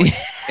at that point.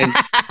 And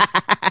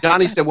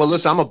Johnny said, well,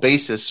 listen, I'm a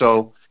bassist.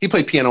 So he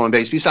played piano and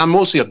bass. He said, I'm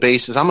mostly a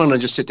bassist. I'm going to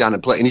just sit down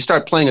and play. And he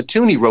started playing a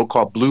tune he wrote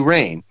called Blue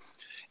Rain.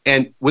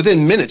 And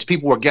within minutes,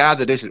 people were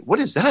gathered. They said, what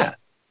is that?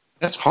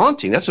 That's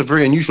haunting. That's a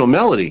very unusual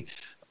melody.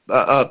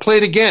 Play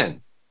it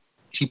again.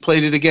 He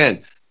played it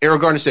again. Errol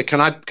Gardner said, can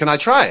I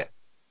try it?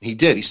 He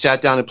did. He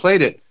sat down and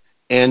played it.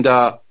 And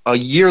a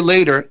year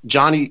later,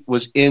 Johnny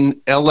was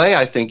in L.A.,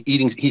 I think,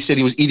 he said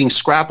he was eating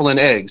scrapple and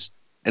eggs.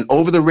 And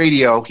over the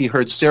radio, he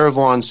heard Sarah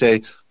Vaughan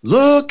say,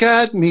 look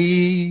at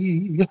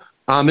me,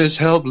 I'm as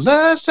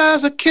helpless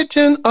as a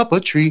kitten up a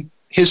tree.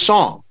 His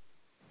song,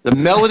 the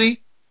melody,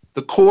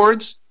 the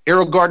chords,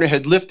 Errol Gardner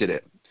had lifted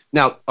it.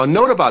 Now, a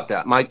note about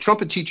that, my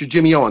trumpet teacher,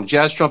 Jimmy Owen,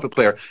 jazz trumpet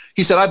player,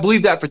 he said, I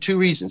believe that for two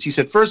reasons. He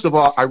said, first of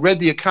all, I read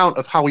the account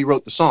of how he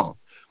wrote the song.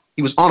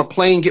 He was on a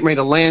plane getting ready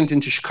to land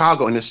into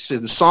Chicago, and the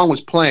song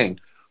was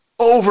playing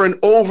over and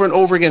over and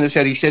over again in his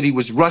head. He said he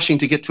was rushing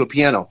to get to a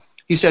piano.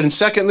 He said, and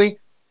secondly,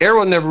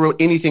 Errol never wrote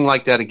anything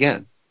like that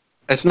again.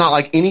 It's not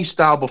like any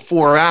style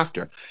before or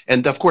after.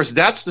 And, of course,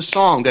 that's the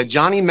song that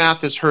Johnny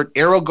Mathis heard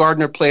Errol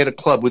Gardner play at a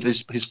club with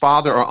his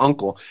father or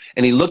uncle.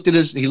 And he looked at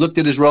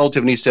his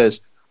relative and he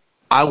says,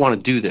 I want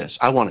to do this.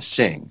 I want to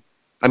sing.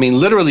 I mean,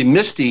 literally,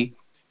 Misty,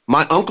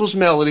 my uncle's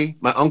melody,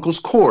 my uncle's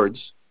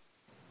chords,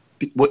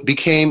 what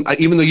became,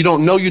 even though you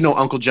don't know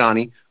Uncle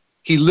Johnny,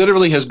 he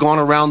literally has gone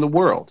around the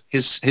world.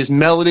 His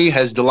melody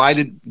has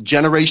delighted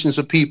generations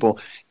of people,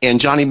 and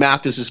Johnny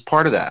Mathis is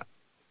part of that.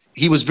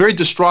 He was very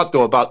distraught,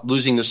 though, about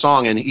losing the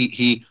song, and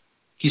he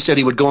said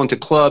he would go into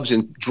clubs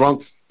and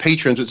drunk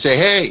patrons would say,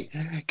 hey,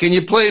 can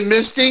you play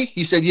Misty?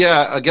 He said,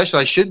 yeah, I guess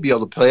I should be able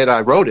to play it. I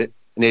wrote it,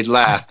 and they'd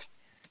laugh.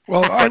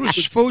 Well, I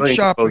was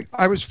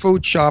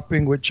food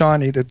shopping with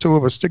Johnny, the two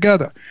of us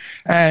together.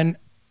 And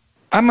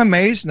I'm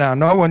amazed now.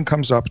 No one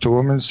comes up to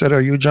him and said,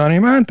 "Are you Johnny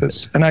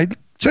Mantis?" And I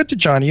said to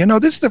Johnny, you know,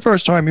 this is the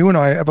first time you and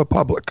I are ever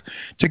public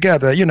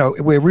together, you know,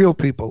 where real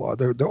people are,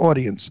 the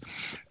audience.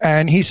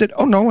 And he said,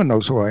 "Oh, no one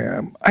knows who I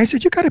am." I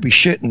said, "You got to be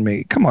shitting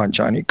me. Come on,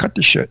 Johnny, cut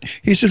the shit."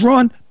 He says,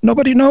 "Ron,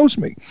 nobody knows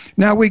me."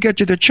 Now we get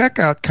to the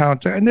checkout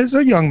counter, and there's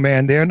a young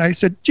man there. And I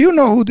said, "Do you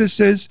know who this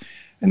is?"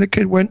 And the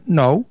kid went,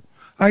 "No."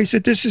 I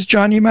said, "This is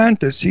Johnny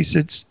Mantis." He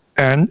said,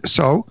 "And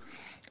so?"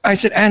 I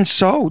said, "And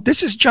so,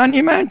 this is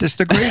Johnny Mantis,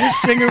 the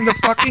greatest singer in the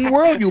fucking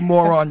world, you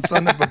moron,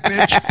 son of a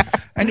bitch."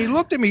 And he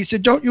looked at me, he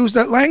said, "Don't use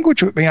that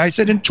language with me." I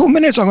said, "In 2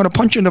 minutes, I'm going to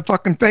punch you in the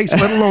fucking face,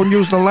 let alone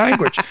use the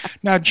language."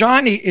 Now,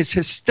 Johnny is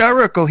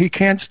hysterical. He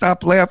can't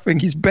stop laughing.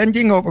 He's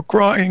bending over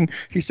crying.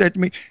 He said to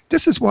me,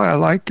 "This is why I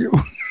like you."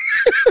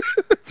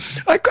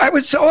 I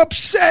was so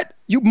upset.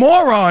 "You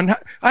moron.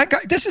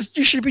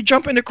 You should be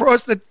jumping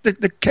across the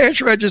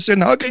cash register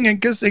and hugging and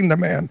kissing the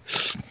man."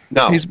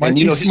 No, he's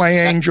my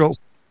angel.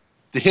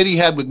 The hit he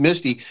had with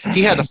Misty,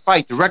 he had to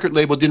fight. The record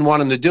label didn't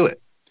want him to do it.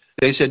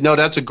 They said, "No,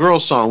 that's a girl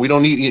song. We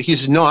don't need." He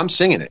said, "No, I'm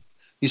singing it."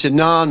 He said,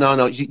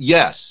 No.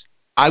 Yes,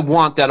 I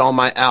want that on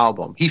my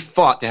album." He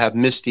fought to have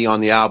Misty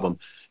on the album,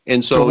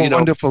 and so it's a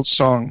wonderful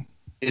song.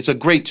 It's a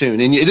great tune,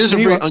 and it is a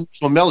very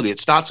unusual melody. It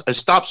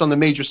stops on the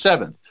major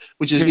seventh,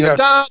 which is yes.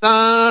 da,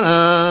 da,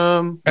 da,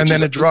 and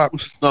then it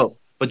drops. No,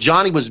 but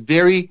Johnny was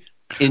very.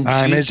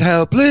 I'm as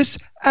helpless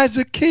as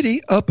a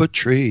kitty up a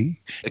tree,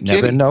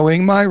 never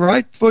knowing my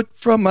right foot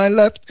from my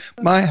left,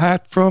 my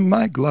hat from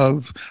my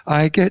glove.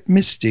 I get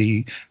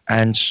misty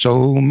and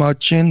so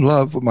much in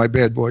love with my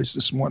bad voice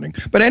this morning.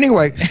 But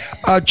anyway,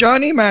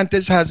 Johnny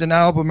Mantis has an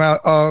album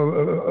out,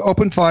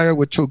 Open Fire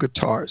with Two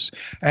Guitars.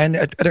 And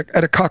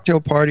at a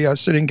cocktail party, I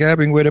was sitting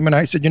gabbing with him, and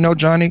I said, "You know,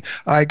 Johnny,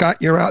 I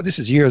got your out." This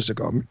is years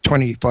ago,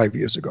 25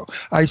 years ago.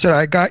 I said,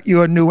 "I got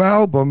you a new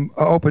album,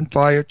 Open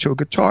Fire, Two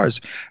Guitars."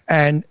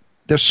 And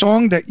the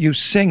song that you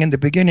sing in the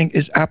beginning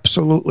is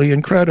absolutely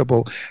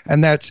incredible,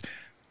 and that's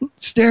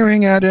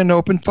staring at an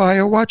open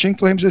fire, watching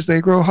flames as they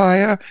grow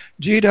higher.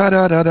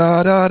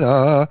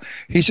 Gee-da-da-da-da-da-da.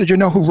 He said, "You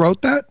know who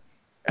wrote that?"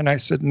 And I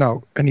said,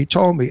 "No." And he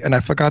told me, and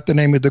I forgot the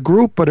name of the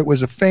group, but it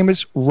was a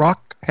famous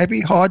rock, heavy,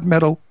 hard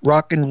metal,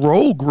 rock and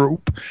roll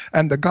group,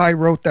 and the guy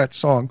wrote that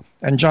song,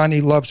 and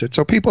Johnny loves it.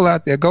 So people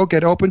out there, go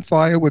get Open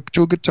Fire with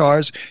Two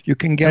Guitars. You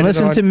can get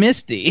listen to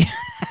Misty.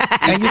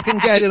 And you can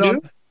get it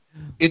on.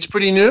 It's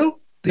pretty new.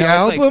 The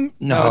album?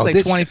 No, it's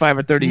like 25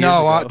 or 30 years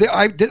ago. No,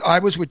 I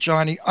was with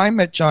Johnny. I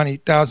met Johnny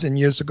 1,000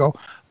 years ago,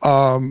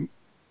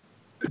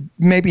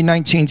 maybe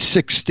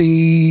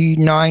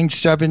 1969,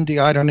 70.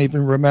 I don't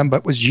even remember.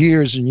 It was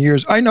years and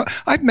years. I know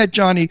I've met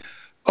Johnny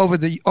over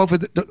the.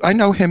 I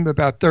know him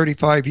about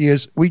 35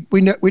 years.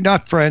 We're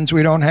not friends.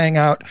 We don't hang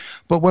out.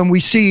 But when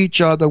we see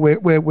each other,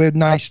 we're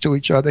nice to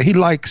each other. He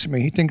likes me.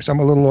 He thinks I'm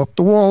a little off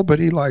the wall, but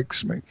he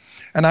likes me.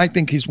 And I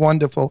think he's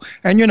wonderful.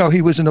 And, you know,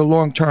 he was in a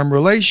long-term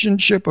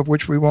relationship, of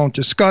which we won't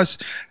discuss.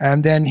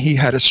 And then he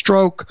had a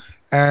stroke,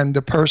 and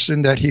the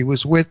person that he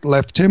was with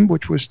left him,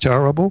 which was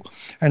terrible.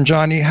 And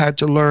Johnny had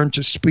to learn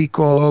to speak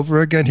all over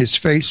again. His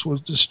face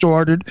was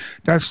distorted.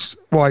 That's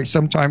why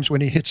sometimes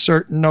when he hits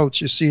certain notes,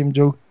 you see him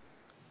do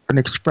an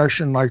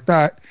expression like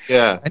that.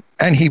 Yeah.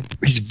 And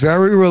he's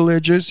very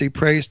religious. He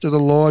prays to the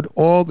Lord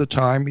all the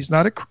time. He's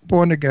not a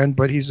born again,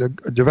 but he's a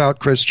devout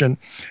Christian.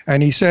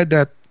 And he said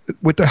that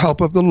with the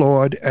help of the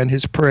Lord and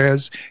his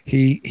prayers,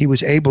 he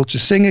was able to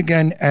sing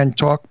again and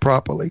talk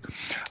properly.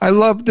 I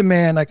love the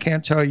man. I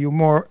can't tell you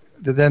more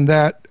than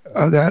that.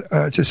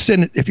 It's a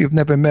sin if you've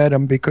never met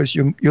him, because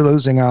you're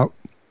losing out.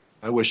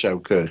 I wish I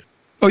could.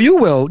 Oh, you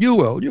will.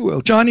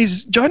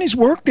 Johnny's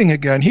working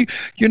again. I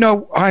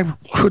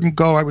couldn't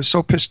go. I was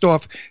so pissed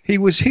off. He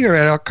was here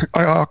at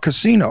our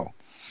casino.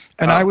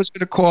 And I was going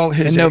to call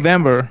his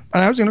November.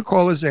 And I was going to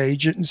call his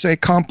agent and say,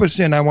 "Compass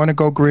in. I want to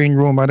go green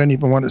room. I don't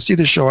even want to see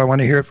the show. I want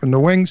to hear it from the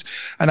wings."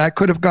 And I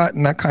could have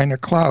gotten that kind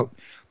of clout.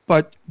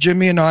 But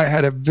Jimmy and I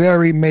had a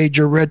very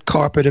major red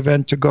carpet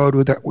event to go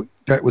to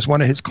that was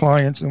one of his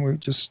clients, and we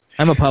just.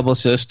 I'm a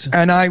publicist.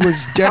 And I was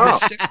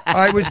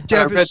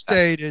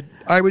devastated.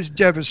 I was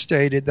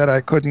devastated that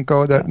I couldn't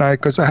go that night,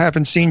 because I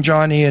haven't seen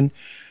Johnny in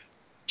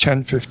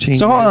 10, 15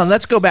 So hold years. on,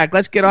 let's go back.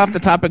 Let's get off the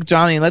topic,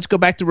 Johnny, and let's go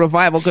back to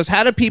Revival, because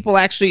how do people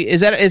actually,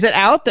 is it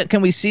out?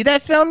 Can we see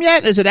that film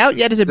yet? Is it out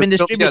yet? Has it been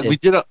distributed?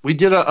 Yeah, we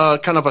did a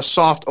kind of a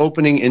soft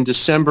opening in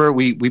December.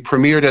 We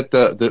premiered at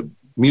the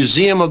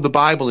Museum of the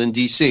Bible in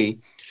D.C.,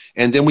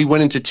 and then we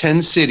went into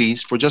 10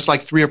 cities for just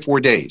like 3 or 4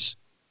 days.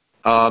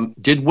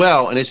 Did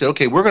well, and they said,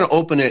 "Okay, we're going to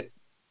open it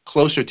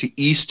closer to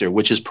Easter,"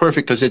 which is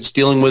perfect because it's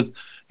dealing with,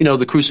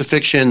 the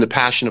crucifixion, the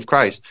Passion of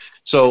Christ.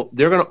 So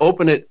they're going to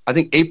open it, I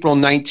think, April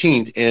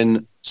 19th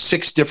in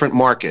 6 different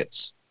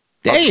markets.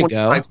 There you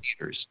go.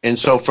 Theaters. And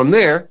so from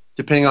there,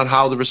 depending on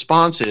how the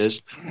response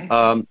is,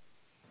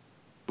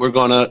 we're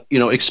going to,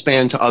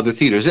 expand to other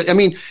theaters. I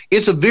mean,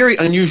 it's a very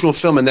unusual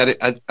film in that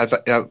I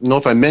don't know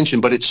if I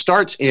mentioned, but it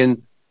starts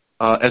in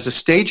as a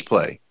stage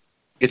play.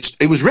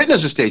 It was written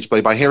as a stage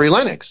play by Harry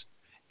Lennox.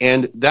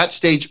 And that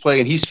stage play,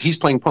 and he's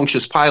playing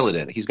Pontius Pilate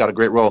in it. He's got a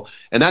great role.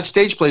 And that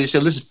stage play, they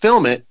said, "Let's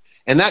film it."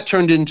 and that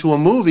turned into a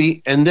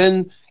movie, and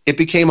then it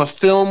became a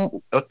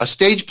film, a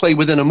stage play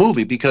within a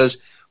movie,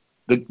 because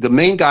the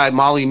main guy,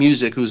 Molly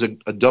Music, who's a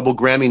double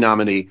Grammy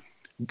nominee,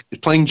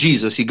 playing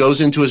Jesus, he goes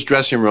into his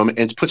dressing room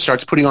and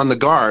starts putting on the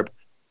garb,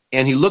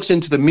 and he looks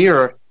into the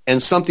mirror,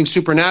 and something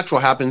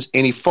supernatural happens,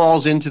 and he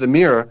falls into the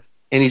mirror,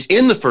 and he's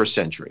in the first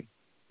century.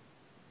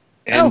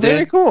 And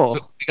very cool.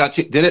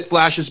 Then it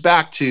flashes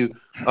back to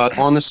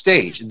on the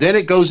stage. Then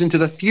it goes into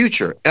the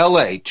future,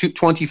 LA,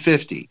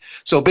 2050.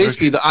 So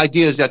basically, the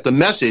idea is that the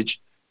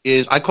message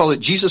is, I call it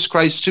Jesus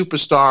Christ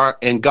Superstar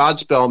and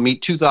Godspell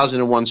meet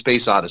 2001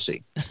 Space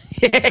Odyssey.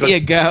 There you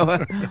go.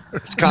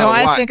 It's kind of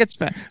I think it's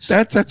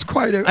that's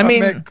quite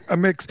a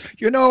mix.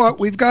 You know what?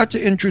 We've got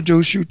to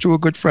introduce you to a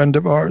good friend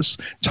of ours,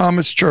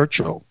 Thomas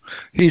Churchill.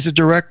 He's a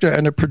director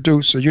and a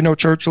producer. You know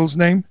Churchill's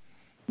name?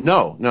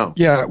 No.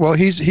 Yeah, well,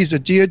 he's a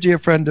dear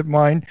friend of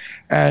mine,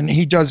 and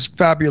he does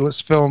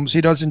fabulous films.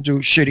 He doesn't do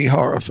shitty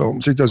horror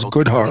films. He does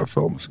good horror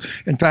films.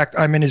 In fact,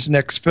 I'm in his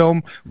next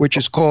film, which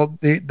is called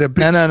the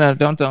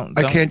No, don't.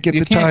 I can't give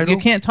the title.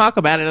 You can't talk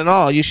about it at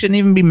all. You shouldn't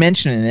even be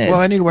mentioning it.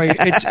 Well, anyway,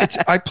 it's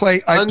I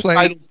play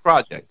Untitled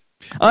Project.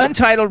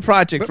 Untitled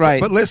Project,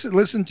 right. But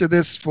listen to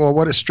this, for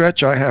what a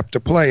stretch I have to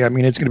play. I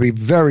mean, it's going to be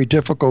very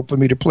difficult for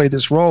me to play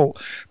this role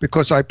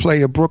because I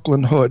play a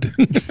Brooklyn hood.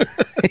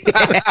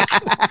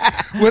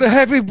 With a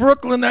heavy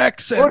Brooklyn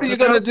accent. What are you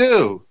going to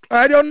do?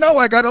 I don't know.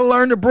 I got to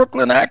learn the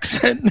Brooklyn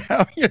accent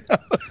now, you know.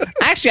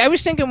 Actually, I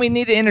was thinking we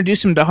need to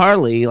introduce him to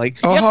Harley.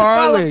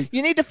 Harley.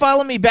 You need to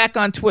follow me back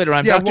on Twitter.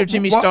 I'm Dr.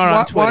 Jimmy Star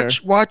on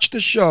Twitter. Watch the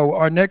show.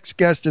 Our next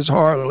guest is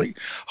Harley.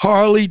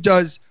 Harley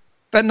does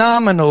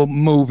phenomenal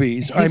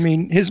movies. I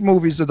mean, his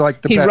movies are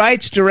like the best. He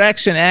writes,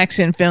 directs, and acts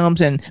in films,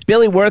 and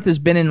Billy Wirth has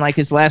been in like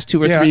his last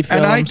 2 or 3 films.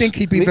 And I think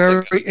he'd be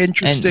very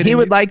interested. And he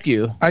would like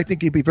you. I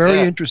think he'd be very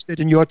interested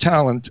in your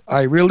talent.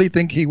 I really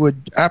think he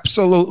would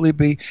absolutely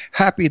be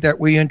happy that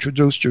we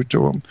introduced you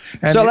to him.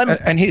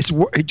 And he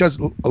does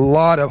a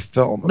lot of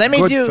film. Let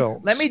me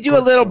do a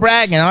little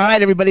bragging. All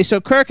right, everybody.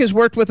 So Kirk has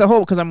worked with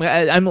because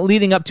I'm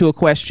leading up to a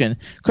question.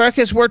 Kirk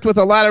has worked with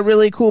a lot of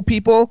really cool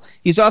people.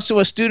 He's also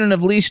a student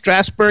of Lee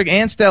Strasberg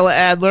and Stella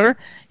Adler.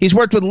 He's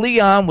worked with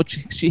Leon, which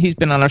he's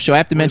been on our show. I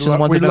have to mention the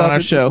ones that have been on our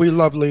show. We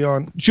love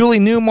Leon. Julie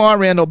Newmar,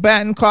 Randall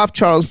Battenkoff,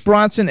 Charles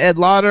Bronson, Ed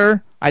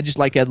Lauder. I just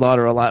like Ed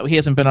Lauder a lot. He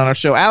hasn't been on our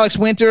show. Alex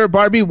Winter,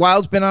 Barbie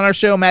Wild's been on our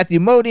show.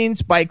 Matthew Modine,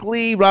 Spike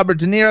Lee, Robert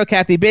De Niro,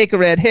 Kathy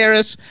Baker, Ed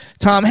Harris,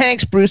 Tom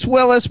Hanks, Bruce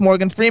Willis,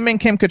 Morgan Freeman,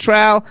 Kim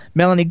Cattrall,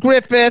 Melanie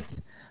Griffith,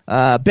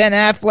 Ben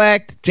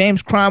Affleck,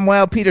 James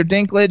Cromwell, Peter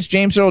Dinklage,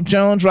 James Earl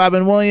Jones,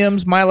 Robin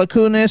Williams, Mila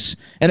Kunis,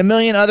 and a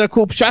million other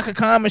cool Shaka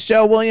Khan,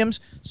 Michelle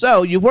Williams.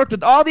 So you've worked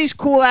with all these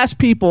cool-ass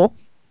people.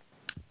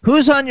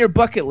 Who's on your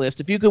bucket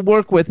list? If you could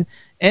work with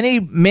any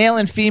male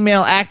and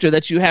female actor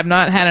that you have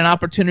not had an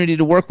opportunity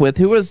to work with,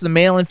 who is the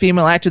male and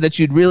female actor that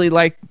you'd really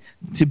like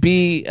to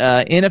be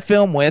in a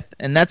film with?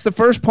 And that's the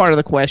first part of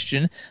the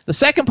question. The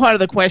second part of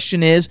the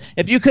question is,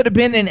 if you could have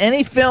been in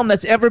any film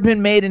that's ever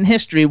been made in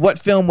history, what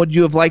film would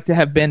you have liked to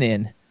have been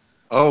in?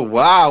 Oh,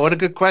 wow. What a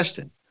good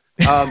question.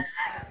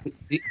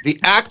 The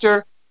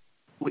actor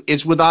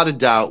is without a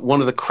doubt one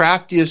of the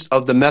craftiest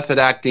of the method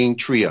acting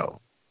trio.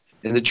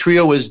 And the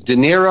trio is De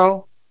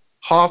Niro,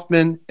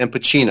 Hoffman, and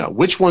Pacino.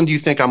 Which one do you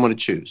think I'm going to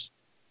choose?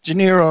 De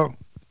Niro.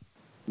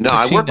 No,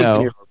 I work with De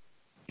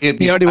Niro.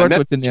 He already worked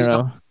with De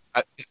Niro.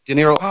 De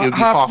Niro. It would be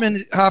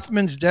Hoffman.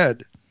 Hoffman's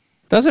dead.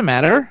 Doesn't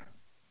matter.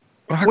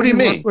 Well, what do you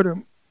mean? With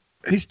him?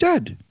 He's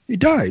dead. He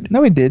died.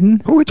 No, he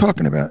didn't. Who are we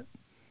talking about?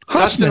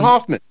 Dustin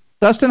Hoffman.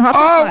 Dustin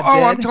Hoffman.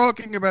 I'm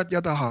talking about the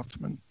other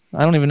Hoffman.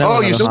 I don't even know.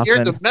 Oh, you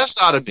scared the mess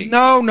out of me.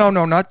 No,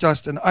 not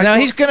Dustin.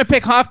 He's going to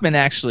pick Hoffman,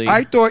 actually.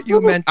 I thought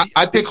you meant...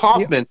 I pick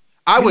Hoffman.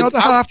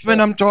 Hoffman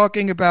I'm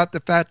talking about,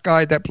 the fat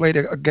guy that played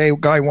a gay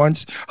guy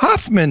once.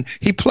 Hoffman.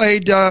 He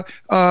played... That's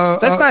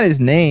not his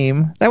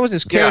name. That was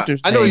his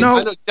character's name. I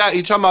know that.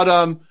 You're talking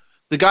about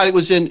the guy that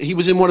was in... He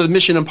was in one of the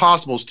Mission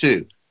Impossibles,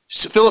 too.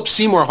 Philip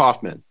Seymour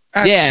Hoffman.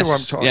 That's who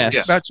I'm talking about.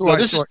 Yeah. That's who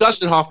this is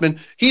Dustin Hoffman.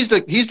 He's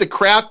the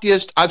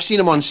craftiest. I've seen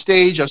him on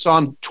stage. I saw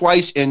him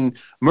twice in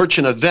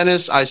Merchant of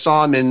Venice. I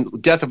saw him in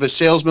Death of a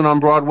Salesman on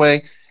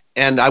Broadway.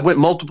 And I went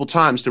multiple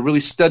times to really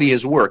study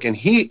his work. And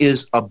he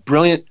is a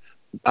brilliant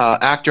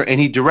actor. And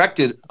he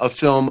directed a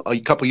film a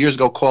couple years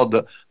ago called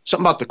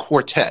something about the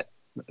Quartet.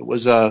 It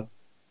was a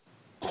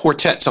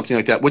Quartet, something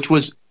like that, which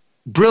was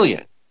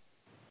brilliant.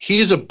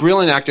 He is a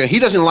brilliant actor. He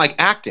doesn't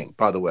like acting,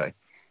 by the way.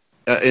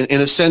 In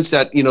a sense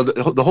that, you know,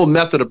 the whole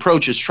method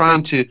approach is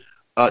trying to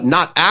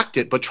not act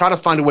it, but try to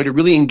find a way to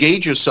really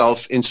engage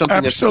yourself in something.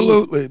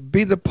 Absolutely.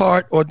 Be the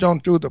part or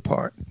don't do the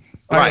part.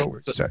 Right. I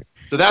always say.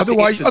 So that's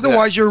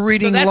otherwise you're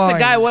reading lines. So that's the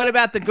guy. What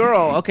about the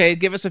girl? Okay,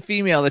 give us a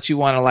female that you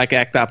want to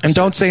act opposite. And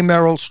don't say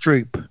Meryl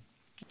Streep.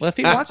 Well, if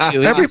he wants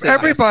to.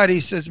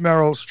 Everybody says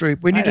Meryl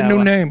Streep. We need a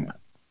new name.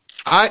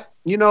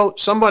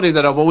 Somebody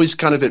that I've always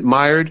kind of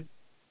admired.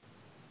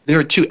 There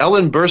are two,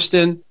 Ellen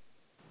Burstyn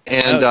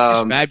and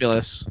she's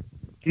fabulous.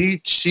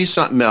 She's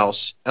something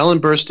else. Ellen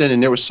Burstyn,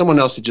 and there was someone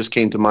else that just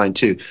came to mind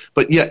too.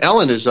 But yeah,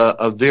 Ellen is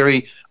a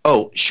very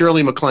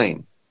Shirley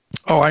MacLaine.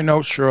 Oh, I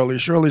know Shirley.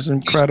 Shirley's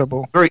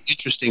incredible. Very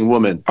interesting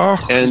woman.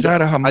 Oh, and she's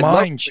out of her I love-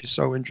 mind. She's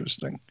so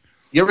interesting.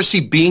 You ever see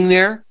Being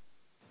There?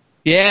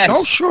 Yes.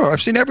 Oh, sure.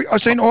 I've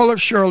seen all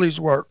of Shirley's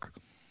work.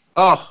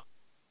 Oh,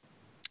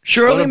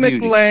 Shirley what a beauty.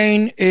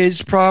 MacLaine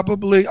is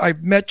probably,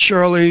 I've met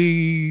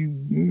Shirley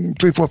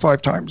 3, 4,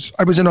 5 times.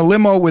 I was in a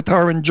limo with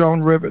her and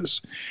Joan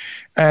Rivers.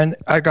 And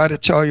I got to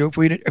tell you,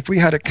 if we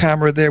had a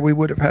camera there, we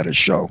would have had a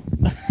show.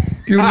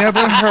 You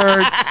never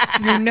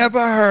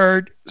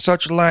heard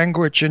such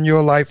language in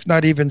your life,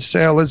 not even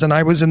sailors. And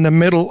I was in the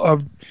middle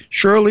of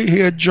Shirley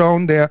here,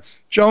 Joan there.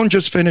 Joan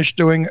just finished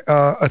doing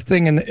a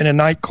thing in a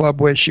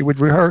nightclub where she would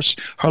rehearse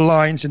her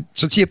lines and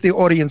to see if the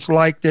audience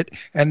liked it,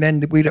 and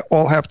then we'd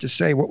all have to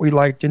say what we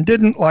liked and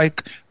didn't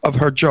like of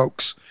her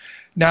jokes.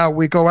 Now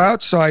we go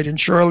outside, and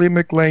Shirley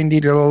MacLaine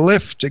needed a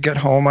lift to get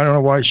home. I don't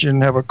know why she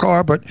didn't have a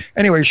car, but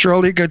anyway,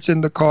 Shirley gets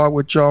in the car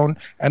with Joan,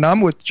 and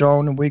I'm with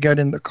Joan, and we get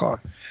in the car.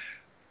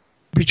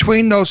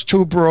 Between those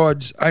two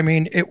broads, I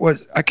mean,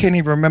 I can't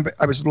even remember.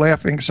 I was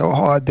laughing so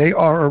hard. They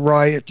are a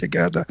riot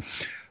together.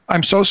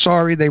 I'm so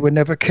sorry they were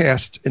never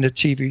cast in a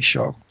TV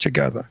show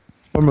together.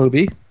 Or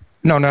movie.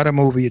 No, not a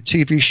movie, a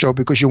TV show,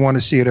 because you want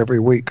to see it every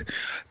week.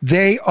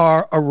 They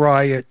are a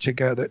riot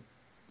together.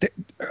 It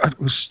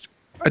was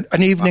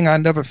an evening I'll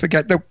never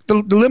forget. The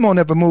limo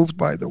never moved,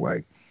 by the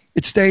way.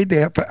 It stayed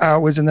there for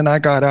hours, and then I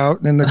got out,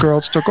 and then the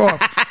girls took off.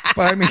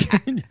 But I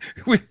mean,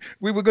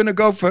 we were going to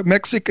go for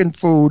Mexican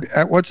food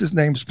at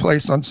what's-his-name's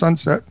place on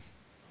Sunset.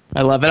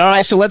 I love it. All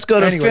right, so let's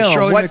go to film.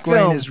 Shirley What MacLaine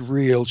film is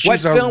real. She's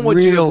what film a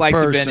would you real have liked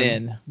to have person.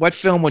 been in? What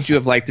film would you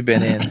have liked to have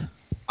been in?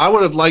 I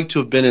would have liked to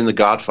have been in The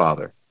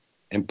Godfather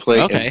and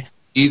play Okay.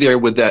 either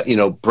with that,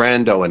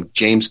 Brando and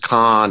James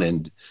Caan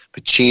and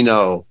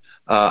Pacino.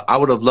 I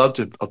would have loved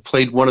to have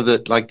played one of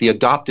the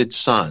adopted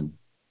son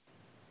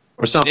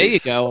or something. There you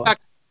go. I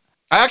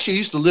actually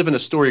used to live in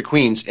Astoria,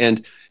 Queens,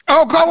 and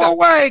Oh, go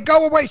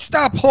away,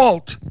 stop,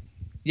 halt.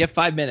 You have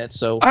 5 minutes,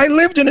 so. I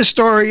lived in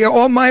Astoria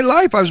all my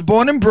life. I was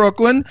born in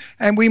Brooklyn,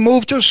 and we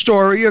moved to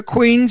Astoria,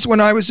 Queens,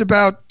 when I was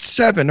about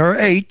 7 or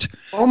 8.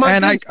 Oh my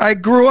and I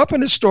grew up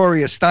in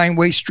Astoria,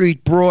 Steinway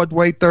Street,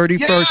 Broadway,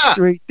 31st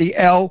Street, the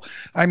L.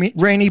 I mean,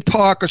 Rainey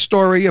Park,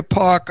 Astoria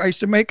Park. I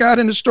used to make out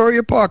in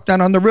Astoria Park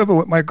down on the river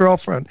with my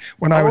girlfriend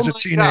when I was a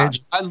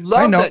teenager. I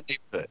love that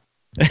neighborhood.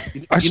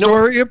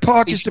 Astoria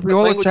Park used to be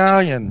all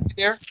Italian.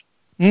 There?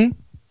 Hmm?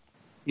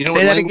 You know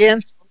Say what that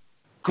again?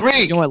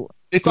 Greek. You know what-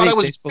 They thought I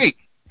was Greek.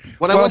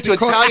 When I went to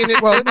Italian...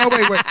 Well, no,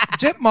 wait.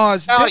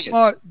 Ditmars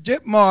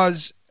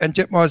and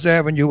Ditmars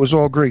Avenue was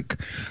all Greek.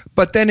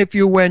 But then if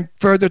you went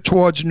further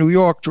towards New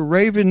York to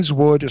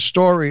Ravenswood,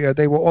 Astoria,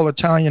 they were all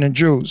Italian and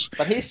Jews.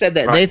 But he said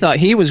that they thought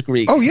he was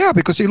Greek. Oh, yeah,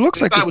 because he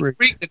looks like I a was Greek.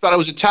 Greek. They thought I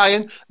was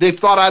Italian. They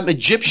thought I'm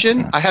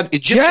Egyptian. I had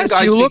Egyptian guys.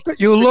 Yes,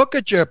 you look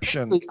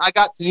Egyptian. I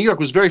got to New York,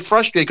 was very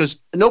frustrated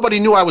because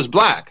nobody knew I was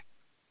black.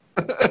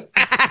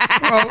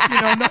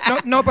 Well,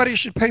 nobody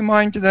should pay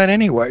mind to that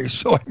anyway.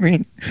 So I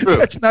mean,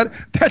 that's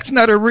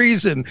not a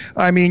reason.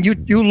 I mean,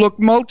 you look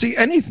multi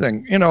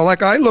anything.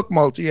 Like I look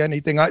multi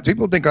anything.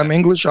 People think I'm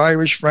English,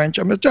 Irish, French.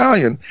 I'm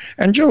Italian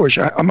and Jewish.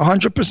 I'm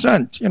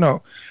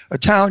 100%,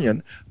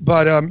 Italian.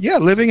 But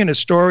living in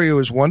Astoria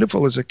was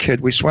wonderful as a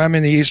kid. We swam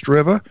in the East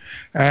River,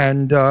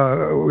 and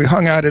we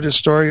hung out at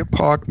Astoria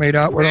Park, made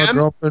out with our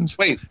girlfriends.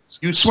 Wait,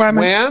 you swam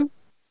in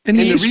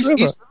the East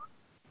River?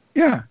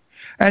 Yeah.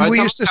 And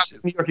we used to.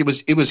 New York,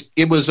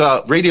 it was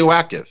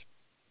radioactive.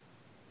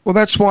 Well,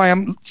 that's why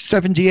I'm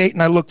 78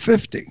 and I look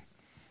 50,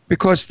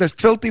 because the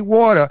filthy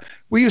water.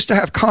 We used to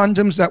have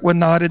condoms that were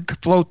knotted,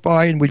 float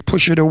by, and we'd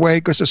push it away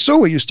because the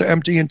sewer used to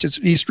empty into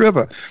East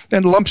River.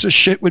 Then lumps of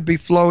shit would be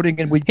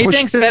floating, and we'd. He push.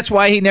 thinks that's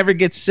why he never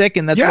gets sick,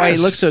 and that's why he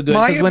looks so good.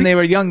 Because when they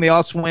were young, they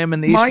all swam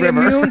in the East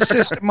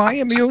River. My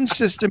immune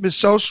system is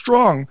so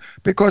strong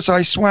because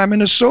I swam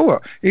in a sewer.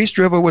 East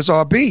River was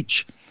our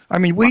beach. I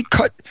mean,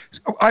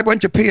 I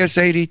went to PS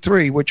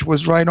 83, which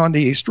was right on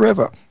the East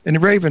River in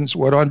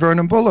Ravenswood on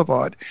Vernon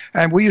Boulevard.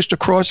 And we used to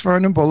cross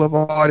Vernon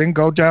Boulevard and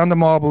go down the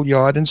Marble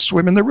Yard and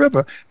swim in the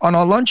river on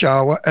our lunch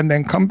hour and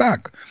then come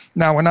back.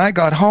 Now, when I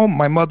got home,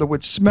 my mother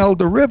would smell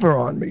the river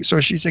on me. So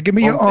she said, give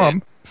me your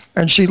arm.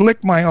 And she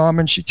licked my arm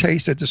and she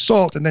tasted the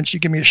salt. And then she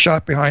gave me a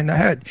shot behind the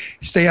head.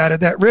 Stay out of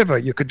that river.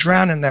 You could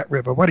drown in that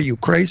river. What are you,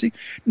 crazy?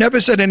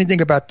 Never said anything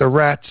about the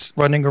rats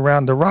running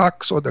around the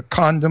rocks or the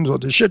condoms or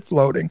the shit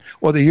floating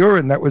or the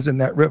urine that was in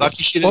that river.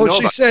 Lucky she didn't know she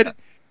about said, that.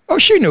 Oh,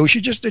 she knew.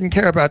 She just didn't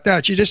care about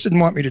that. She just didn't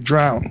want me to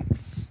drown.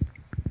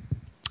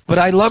 But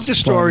I loved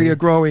Astoria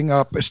growing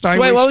up.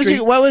 Wait,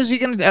 what was he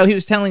going to do? Oh, he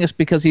was telling us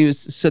because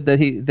said that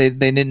they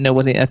didn't know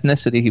what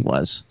ethnicity he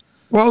was.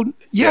 Well,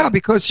 yeah,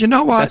 because you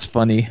know what? That's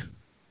funny.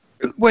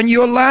 When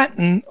you're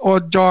Latin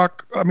or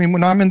dark, I mean,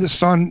 when I'm in the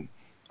sun,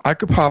 I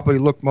could probably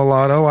look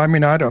mulatto. I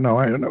mean, I don't know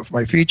if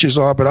my features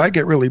are, but I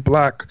get really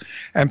black,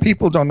 and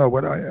people don't know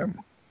what I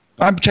am.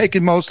 I'm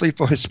taken mostly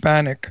for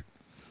Hispanic.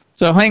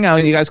 So hang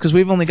on, you guys, because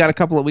we've only got a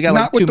couple of. We got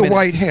Not like 2 with the minutes.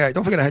 white hair.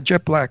 Don't forget I had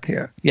jet black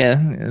hair. Yeah.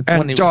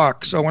 And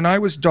dark. So when I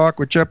was dark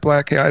with jet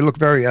black hair, I look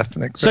very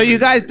ethnic. So you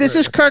guys, this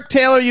is Kirk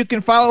Taylor. You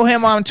can follow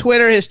him on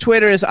Twitter. His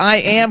Twitter is I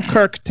am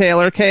Kirk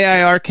Taylor,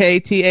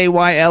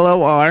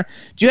 KirkTaylor.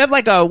 Do you have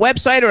like a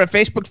website or a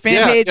Facebook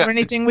fan page or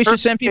anything we should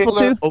send people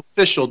to?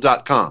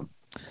 KirkTaylorOfficial.com.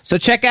 So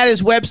check out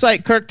his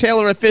website,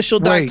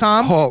 KirkTaylorOfficial.com. Wait,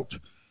 halt.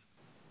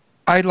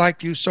 I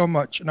like you so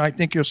much, and I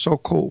think you're so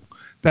cool,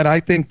 that I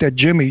think that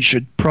Jimmy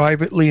should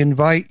privately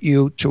invite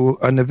you to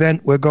an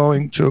event we're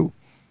going to.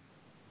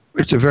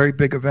 It's a very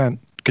big event.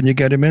 Can you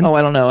get him in? Oh,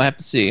 I don't know. I have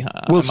to see.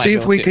 We'll see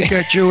if we can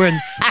get you in.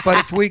 But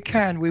if we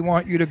can, we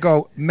want you to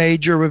go.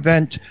 Major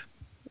event.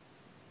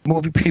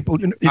 Movie people.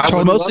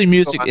 Mostly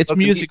music. It's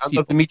music. I'd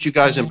love to meet you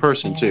guys in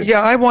person, too.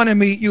 Yeah, I want to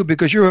meet you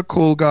because you're a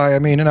cool guy. I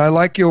mean, and I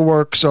like your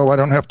work, so I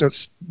don't have to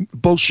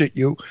bullshit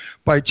you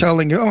by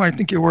telling you, oh, I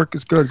think your work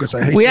is good, because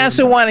I hate We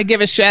also want to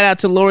give a shout-out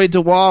to Lori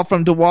DeWall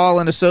from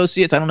DeWall and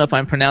Associates. I don't know if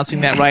I'm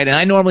pronouncing that right, and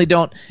I normally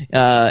don't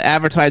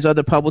advertise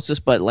other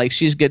publicists, but like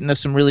she's getting us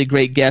some really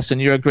great guests,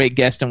 and you're a great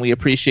guest, and we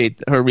appreciate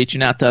her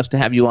reaching out to us to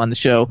have you on the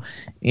show.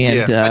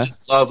 And I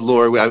just love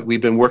Lori.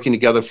 We've been working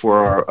together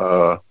for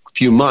a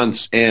few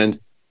months, and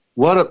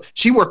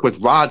she worked with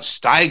Rod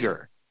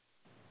Steiger.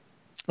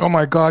 Oh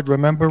my God!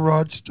 Remember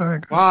Rod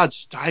Steiger? Rod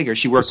Steiger.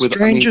 She worked with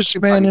strangest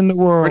man in the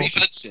world. Bernie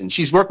Hudson.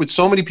 She's worked with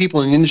so many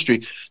people in the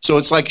industry. So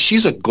it's like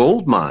she's a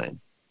gold mine,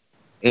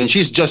 and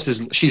she's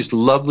a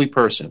lovely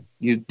person.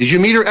 Did you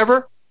meet her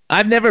ever?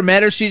 I've never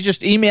met her. She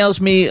just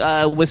emails me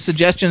with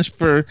suggestions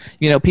for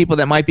people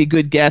that might be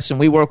good guests, and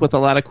we work with a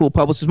lot of cool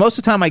publicists. Most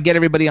of the time, I get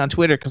everybody on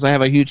Twitter because I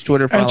have a huge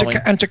Twitter following.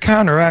 And to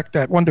counteract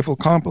that wonderful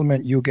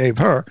compliment you gave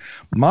her,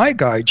 my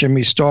guy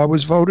Jimmy Starr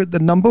was voted the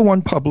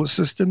 #1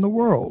 publicist in the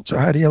world. So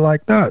how do you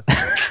like that?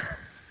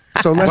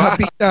 So let her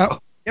beat that.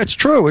 It's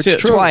true. It's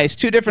true. Twice.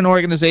 2 different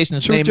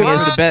organizations named me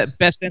as the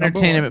best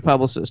entertainment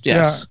publicist.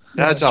 Yes.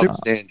 Yeah. That's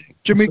outstanding.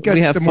 Jimmy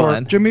gets them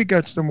working. Jimmy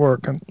gets them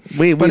working.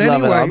 We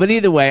love it all. But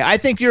either way, I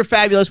think you're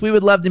fabulous. We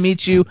would love to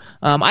meet you.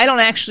 I don't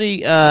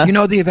actually. You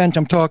know the event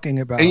I'm talking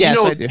about. And yes,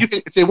 I do.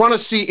 If they want to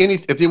see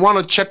if they want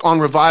to check on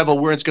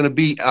Revival, where it's going to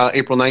be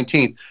April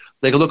 19th,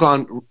 they can look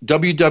on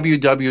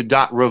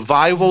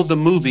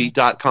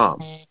www.revivalthemovie.com.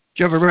 Do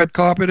you have a red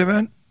carpet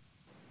event?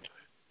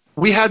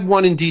 We had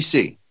one in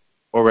D.C.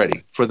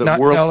 already for the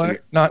World LA,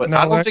 but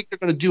I don't think they're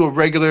going to do a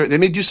regular. They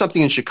may do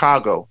something in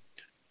Chicago,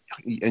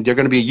 and they're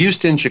going to be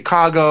Houston,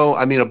 Chicago.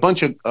 I mean, a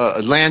bunch of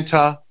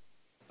Atlanta.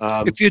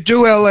 If you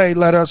do LA,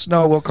 let us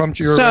know. We'll come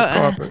to your red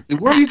carpet.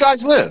 Where do you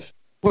guys live?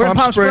 We're in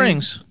Palm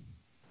Springs.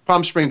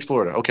 Palm Springs,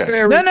 Florida. Okay.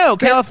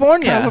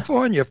 California.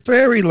 California,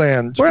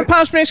 Fairyland. We're in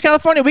Palm Springs,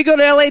 California. We go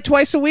to LA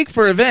twice a week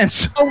for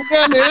events. Oh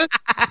yeah, man!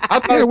 I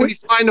thought I was going to be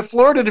flying to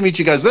Florida to meet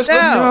you guys.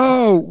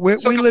 No, we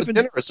live in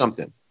dinner or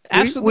something.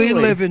 We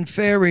live in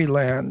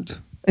Fairyland.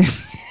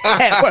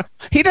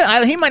 He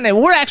might know.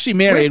 We're actually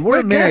married.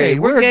 We're married.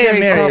 We're gay and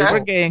married.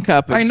 We're gay and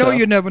coupled. I know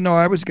you never know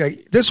I was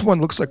gay. This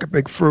one looks like a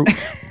big fruit,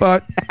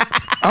 but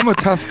I'm a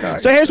tough guy.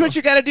 So here's what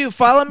you got to do.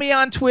 Follow me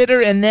on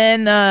Twitter, and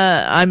then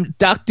I'm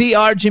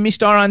Dr. Jimmy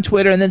Starr on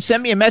Twitter, and then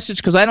send me a message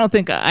because I don't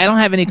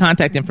have any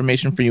contact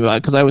information for you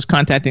because I was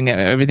contacting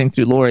everything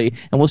through Lori,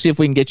 and we'll see if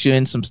we can get you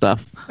in some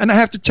stuff. And I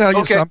have to tell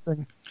you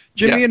something.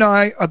 Jimmy and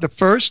I are the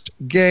first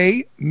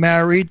gay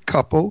married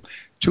couple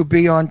to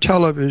be on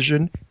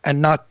television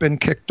and not been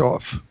kicked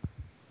off.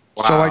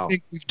 Wow. So I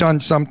think we've done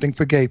something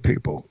for gay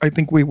people. I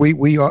think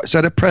we are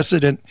set a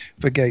precedent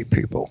for gay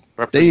people.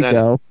 There you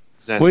go.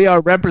 We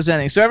are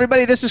representing. So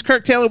everybody, this is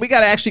Kirk Taylor. We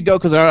got to actually go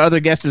because our other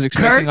guest is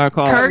expecting our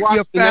call. Kirk,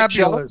 you're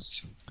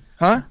fabulous.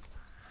 Huh?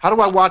 How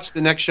do I watch the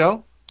next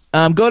show?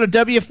 Go to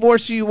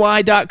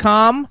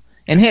W4CY.com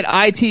and hit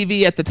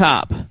ITV at the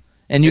top,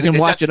 and you can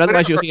watch it.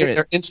 Otherwise, you'll hear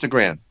it.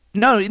 Instagram.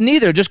 No,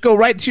 neither. Just go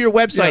right to your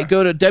website. Yeah.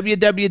 Go to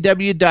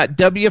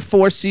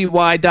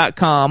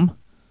www.w4cy.com.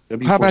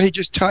 How about he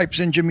just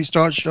types in Jimmy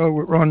Starr Show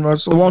with Ron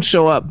Russell? It won't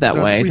show up that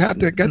way. We have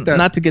to get that.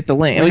 Not to get the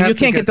link. You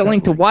can't get the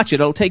link to watch it.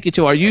 It'll take you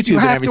to our YouTube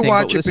and everything. You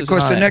have to watch it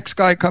because the next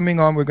guy coming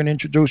on we're going to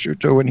introduce you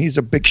to, and he's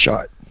a big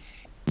shot.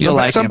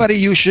 Somebody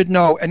you should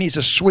know, and he's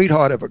a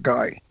sweetheart of a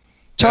guy.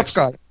 Tough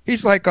guy.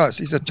 He's like us.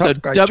 He's a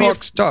tough guy.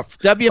 Talks tough.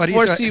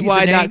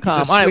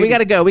 W4CY.com. All right, we got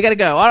to go.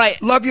 All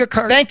right. Love you,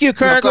 Kirk. Thank you,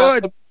 Kirk.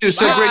 Good.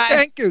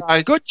 Thank you.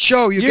 Good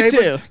show.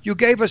 You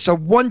gave us a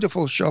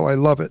wonderful show. I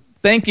love it.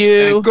 Thank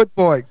you. And good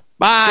boy.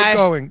 Bye. Good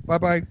going.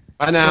 Bye-bye.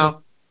 Bye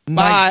now.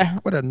 Nice. Bye.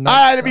 What a nice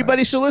All right, guy.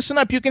 everybody. So listen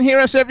up. You can hear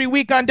us every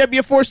week on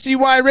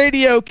W4CY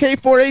Radio,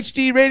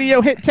 K4HD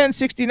Radio, Hit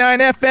 1069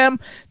 FM,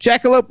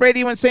 Jackalope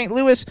Radio in St.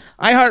 Louis,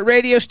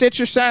 iHeartRadio,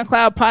 Stitcher,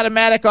 SoundCloud,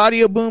 Podomatic,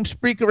 Audio Boom,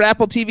 Spreaker,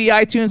 Apple TV,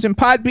 iTunes, and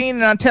Podbean.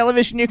 And on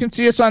television, you can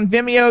see us on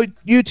Vimeo,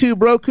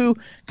 YouTube, Roku,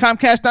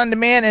 Comcast On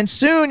Demand, and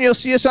soon you'll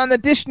see us on the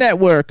Dish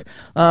Network.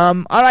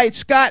 All right,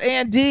 Scott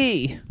and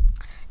Dee.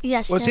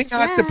 Yes. Was he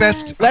not the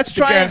best? Let's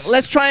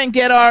try and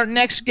get our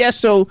next guest.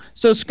 So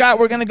Scott,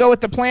 we're going to go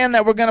with the plan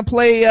that we're going to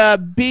play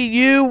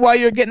BU while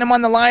you're getting him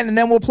on the line, and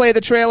then we'll play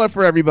the trailer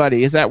for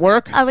everybody. Does that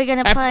work? Are we going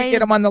to play? After we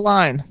get him on the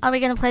line. Are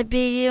we going to play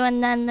BU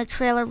and then the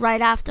trailer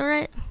right after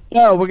it?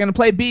 No, we're going to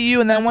play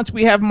BU, and then once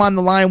we have him on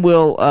the line,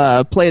 we'll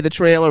play the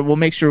trailer. We'll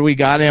make sure we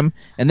got him,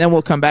 and then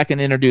we'll come back and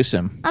introduce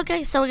him.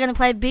 Okay, so we're going to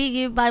play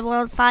BU by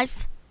World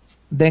 5?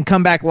 Then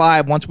come back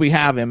live once we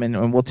have him,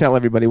 and we'll tell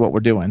everybody what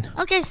we're doing.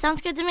 Okay,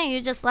 sounds good to me.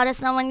 You just let us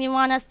know when you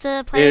want us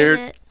to play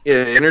it.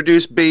 Yeah,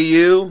 introduce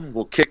BU.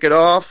 We'll kick it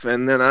off,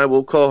 and then I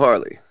will call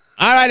Harley.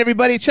 All right,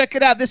 everybody, check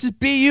it out. This is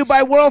BU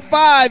by World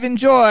 5.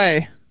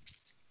 Enjoy.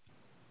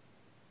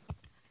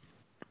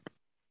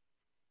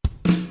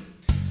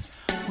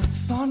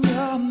 What's on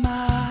your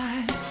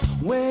mind?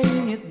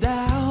 Weighing it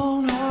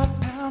down,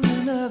 heart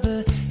pounding of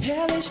the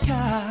hellish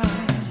kind.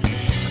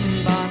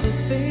 Bonded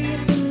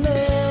faith and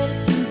love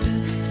seem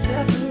to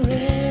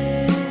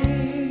separate.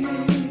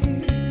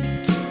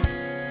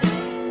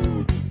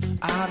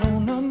 I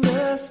don't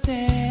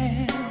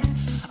understand.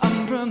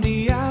 I'm from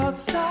the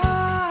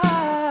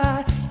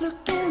outside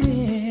looking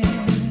in.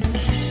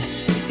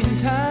 In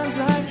times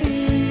like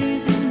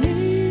these, you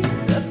need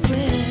a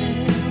friend.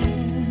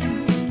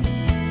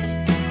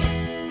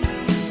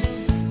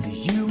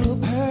 You will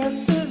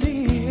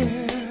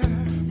persevere.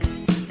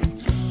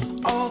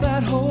 All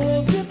that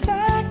holds you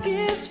back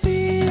is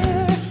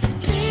fear.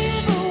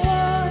 Be the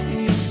one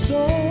your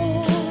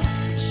soul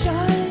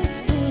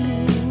shines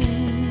through.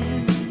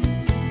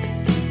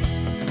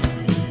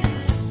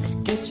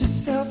 Get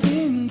yourself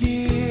in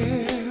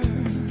gear.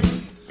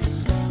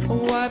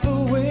 Wipe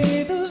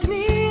away those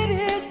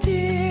needed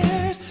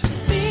tears.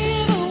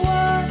 Be the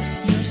one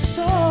your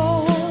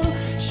soul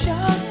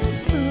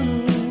shines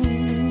through.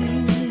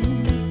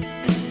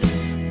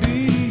 Be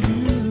you.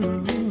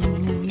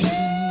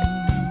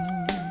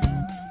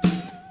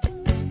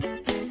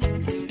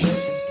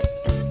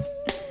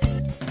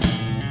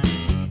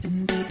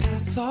 And they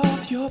pass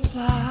off your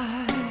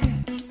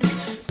plight,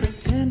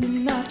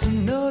 pretending not to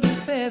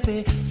notice as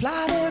they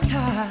fly their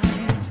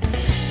kites.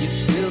 You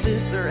fill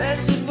this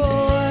wretched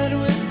void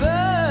with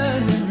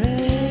burning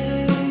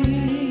rain.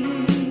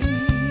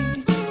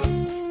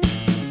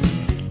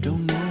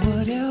 Don't know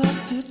what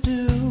else to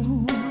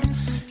do.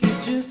 You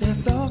just have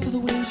thought of the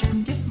ways you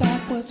can get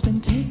back what's been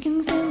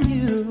taken from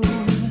you.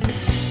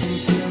 And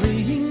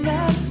carrying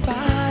that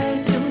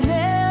spite, you'll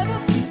never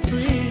be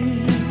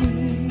free.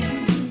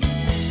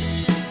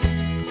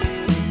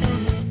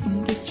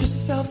 Get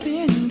yourself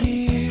in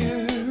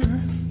gear.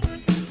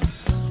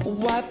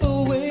 Wipe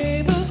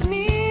away those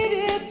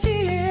needed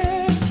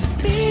tears.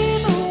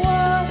 Be the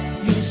one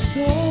your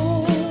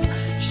soul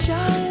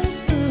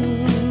shines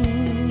through.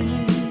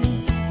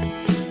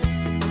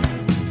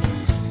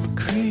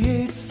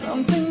 Create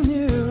something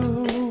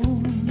new.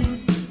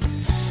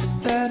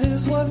 That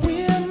is what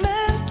we're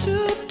meant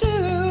to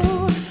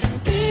do.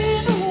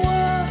 Be the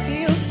one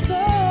your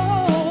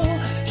soul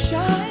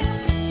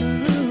shines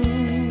through.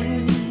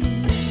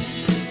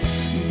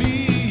 Be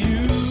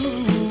you.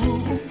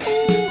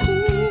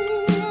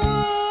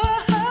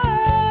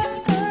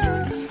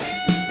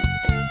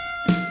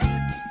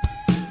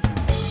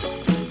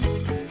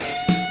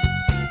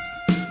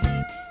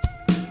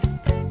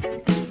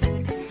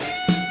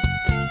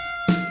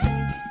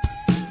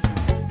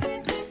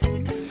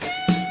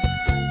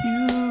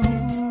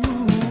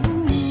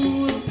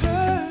 You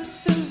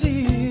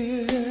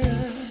persevere.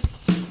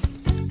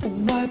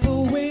 Wipe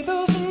away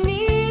those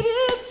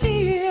needed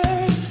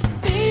tears.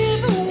 Be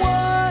the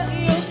one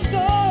your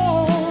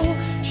soul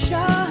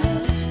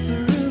shines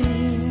through.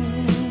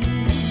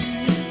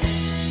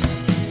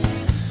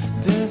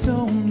 There's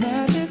no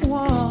magic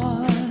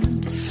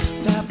wand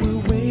that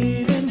will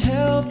wave and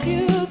help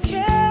you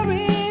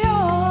carry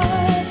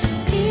on.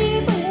 Be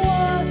the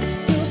one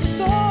your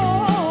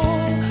soul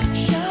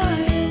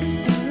shines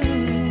through.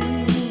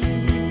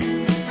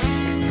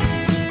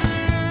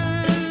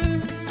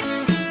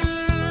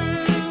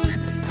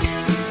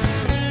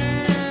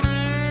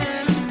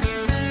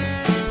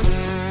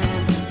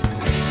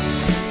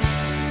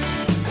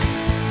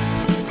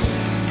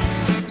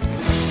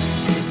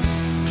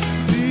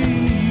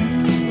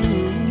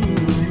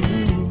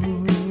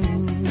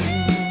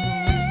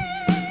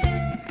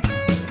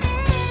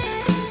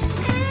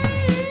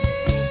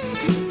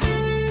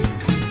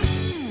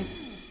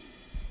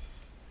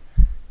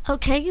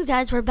 Okay, you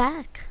guys, we're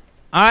back.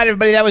 All right,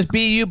 everybody, that was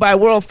BU by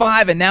World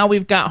 5, and now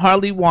we've got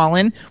Harley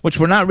Wallen, which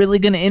we're not really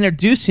going to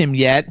introduce him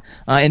yet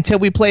until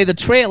we play the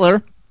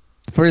trailer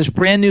for his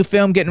brand new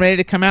film getting ready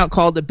to come out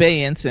called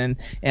Abeyance. And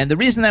the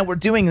reason that we're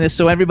doing this,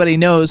 so everybody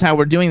knows how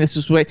we're doing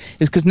this way,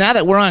 is because now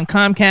that we're on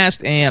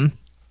Comcast and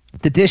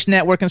the Dish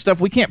Network and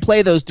stuff, we can't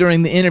play those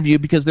during the interview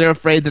because they're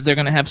afraid that they're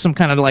going to have some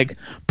kind of like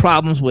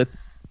problems with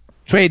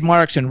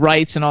trademarks and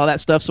rights and all that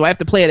stuff. So I have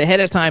to play it ahead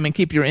of time and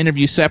keep your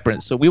interview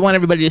separate. So we want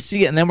everybody to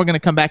see it, and then we're going to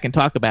come back and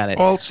talk about it.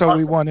 Also,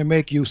 we want to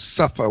make you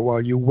suffer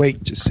while you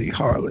wait to see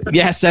Harley.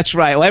 Yes, that's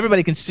right. Well,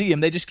 everybody can see him.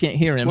 They just can't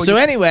hear him. Well, so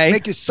anyway.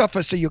 Make you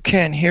suffer so you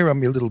can't hear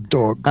him, you little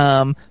dog.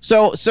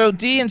 So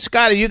Dee and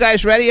Scott, are you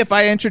guys ready if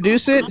I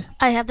introduce it?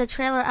 I have the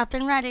trailer up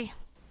and ready.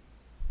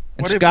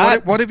 And What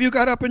Scott? what have you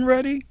got up and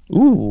ready?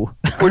 Ooh.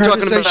 We're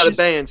talking about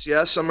abeyance,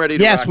 yes? I'm ready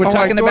to Yes, rock. we're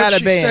talking about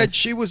she abeyance. said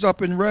she was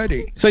up and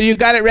ready. So you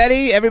got it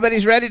ready?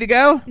 Everybody's ready to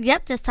go?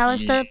 Yep, just tell us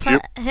to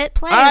hit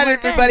play. All right, We're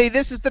good. everybody,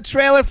 this is the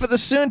trailer for the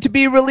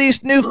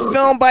soon-to-be-released new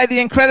film by the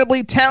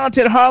incredibly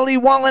talented Harley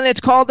Wallen.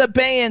 It's called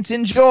Abeyance.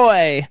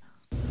 Enjoy.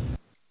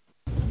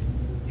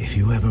 If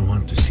you ever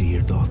want to see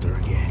your daughter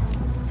again,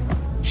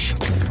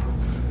 shut your mouth.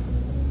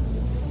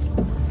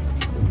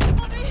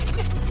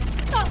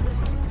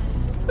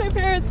 My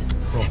parents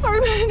are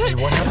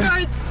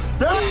guards.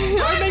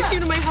 Are making it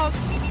to my house.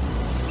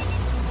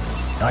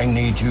 I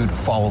need you to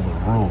follow the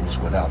rules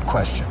without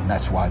question.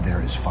 That's why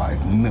there is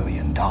 $5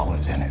 million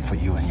in it for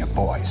you and your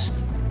boys.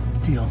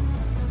 Deal.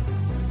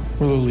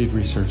 We're the lead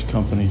research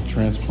company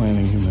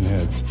transplanting human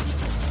heads.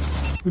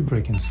 We're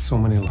breaking so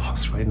many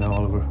laws right now,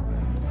 Oliver.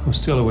 I'm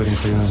still awaiting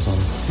clearance on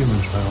human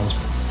trials.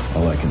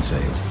 All I can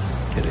say is,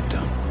 get it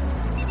done.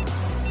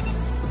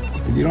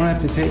 But you don't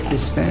have to take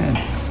this stand.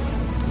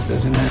 It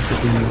doesn't have to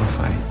be your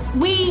fight.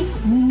 We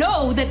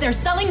know that they're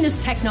selling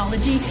this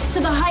technology to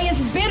the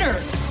highest bidder.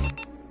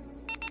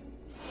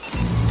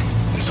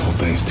 This whole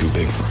thing's too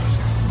big for us.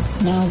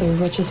 Now the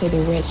richest of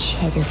the rich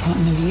have their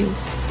fountain of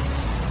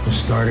youth. You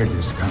started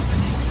this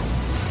company,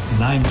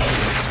 and I'm...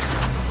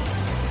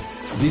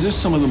 These are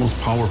some of the most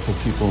powerful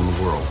people in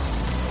the world.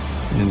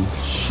 And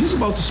she's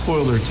about to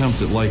spoil their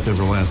attempt at life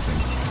everlasting.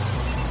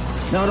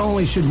 Not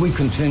only should we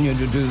continue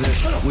to do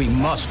this, we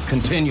must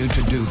continue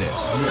to do this.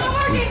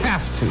 We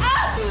have to.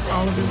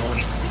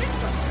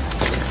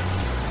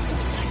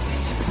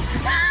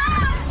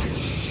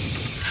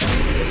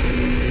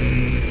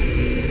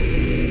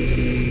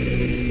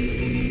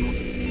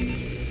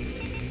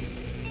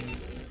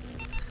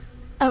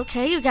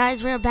 Okay, you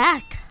guys, we're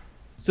back.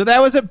 So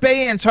that was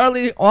Abeyance,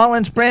 Harley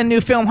Wallen's brand new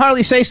film.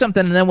 Harley, say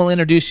something, and then we'll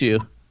introduce you.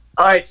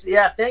 All right. So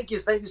yeah, thank you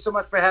so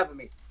much for having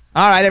me.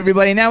 All right,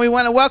 everybody. Now we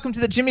want to welcome to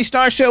the Jimmy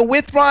Star Show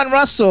with Ron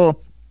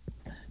Russell,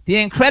 the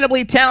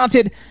incredibly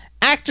talented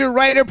actor,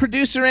 writer,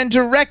 producer, and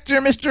director,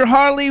 Mr.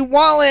 Harley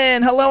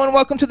Wallen. Hello and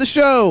welcome to the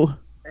show.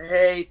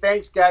 Hey,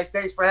 thanks, guys.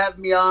 Thanks for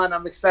having me on.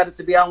 I'm excited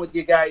to be on with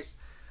you guys.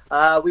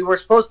 We were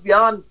supposed to be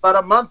on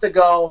about a month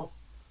ago.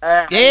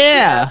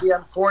 Yeah. The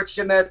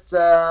unfortunate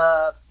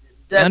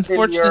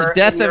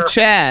death of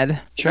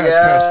Chad.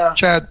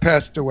 Chad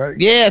passed away.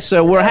 Yeah,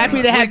 so we're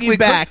happy to have you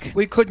back.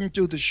 We couldn't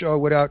do the show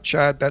without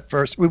Chad that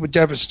first. We were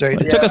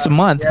devastated. It took us a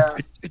month. Yeah.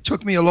 It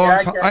took me a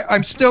long time.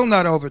 I'm still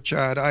not over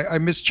Chad. I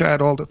miss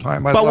Chad all the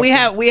time. But we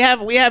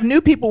have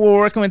new people we're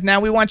working with now.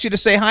 We want you to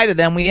say hi to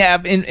them. We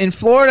have in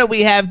Florida.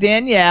 We have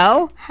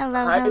Danielle.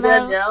 Hello, Hi, hello.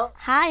 Danielle.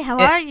 Hi, how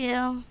are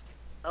you?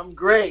 I'm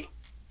great.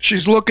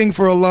 She's looking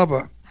for a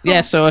lover.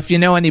 Yeah, so if you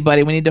know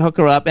anybody, we need to hook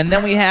her up. And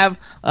then we have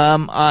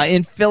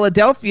in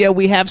Philadelphia,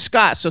 we have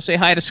Scott. So say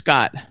hi to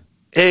Scott.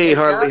 Hey,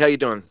 Harley, how you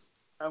doing?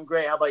 I'm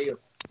great. How about you?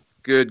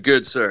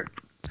 Good, sir.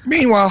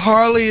 Meanwhile,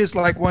 Harley is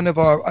like one of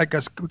our. I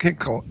guess we can't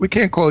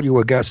call you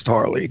a guest,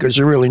 Harley, because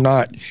you're really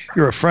not.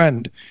 You're a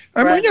friend.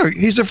 I mean,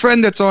 he's a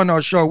friend that's on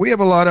our show. We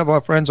have a lot of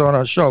our friends on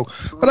our show.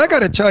 But I got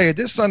to tell you,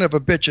 this son of a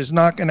bitch is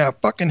knocking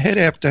out fucking hit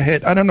after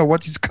hit. I don't know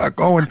what he's got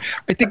going.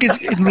 I think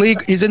he's in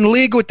league. He's in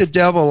league with the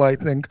devil, I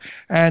think.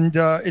 And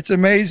it's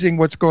amazing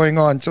what's going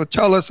on. So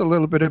tell us a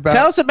little bit about.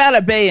 Tell us about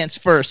Abeyance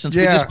first, since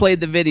we just played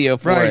the video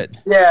for it.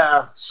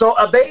 Yeah. So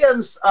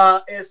Abeyance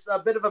is a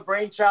bit of a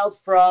brainchild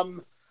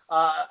from.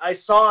 I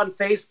saw on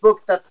Facebook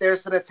that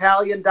there's an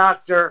Italian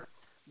doctor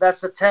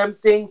that's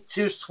attempting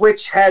to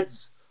switch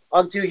heads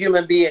onto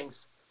human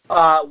beings.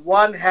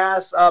 One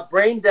has a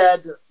brain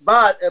dead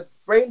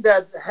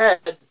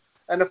head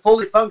and a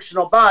fully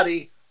functional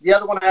body. The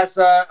other one has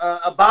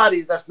a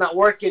body that's not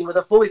working with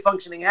a fully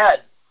functioning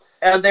head.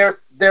 And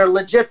they're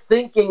legit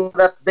thinking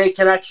that they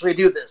can actually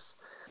do this.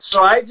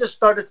 So I just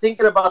started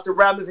thinking about the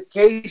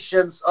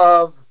ramifications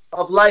of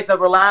life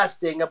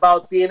everlasting,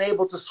 about being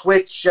able to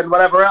switch and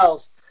whatever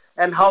else.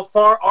 And how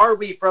far are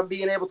we from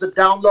being able to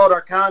download our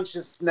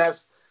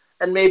consciousness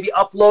and maybe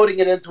uploading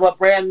it into a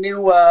brand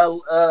new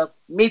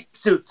meat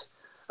suit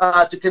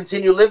to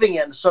continue living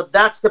in? So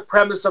that's the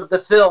premise of the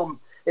film,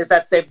 is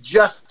that they've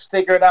just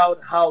figured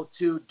out how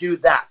to do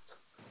that.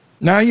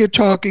 Now you're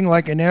talking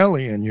like an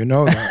alien, you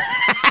know that.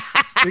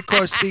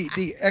 Because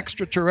the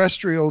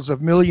extraterrestrials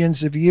of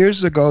millions of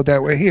years ago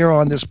that were here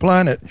on this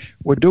planet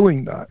were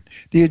doing that.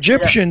 The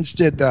Egyptians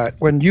did that.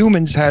 When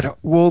humans had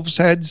wolves'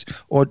 heads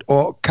or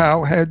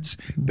cow heads,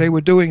 they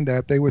were doing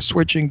that. They were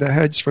switching the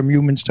heads from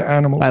humans to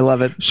animals. I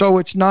love it. So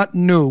it's not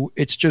new.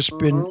 It's just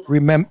been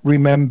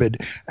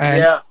remembered.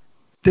 And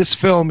this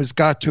film has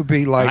got to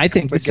be like, I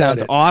think it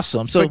sounds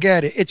awesome. So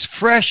forget it. It's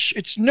fresh.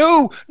 It's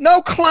new.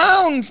 No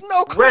clowns.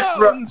 No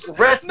clowns.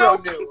 Retro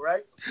new,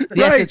 right?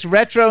 Yes, it's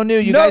retro new.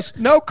 You guys,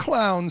 no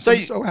clowns. So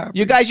I'm so happy.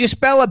 You guys, you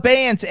spell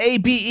Abeyance,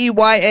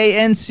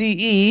 Abeyance.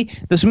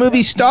 This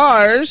movie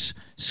stars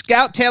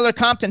Scout Taylor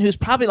Compton, who's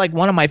probably like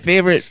one of my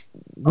favorite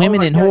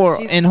women in horror.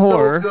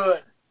 So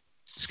good.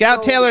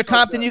 Scout Taylor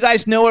Compton, you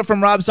guys know her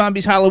from Rob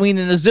Zombie's Halloween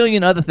and a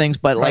zillion other things,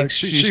 but like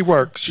she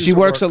works. She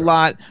works a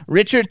lot.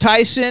 Richard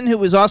Tyson, who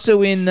was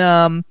also in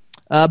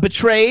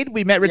Betrayed.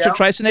 We met Richard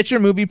Tyson at your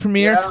movie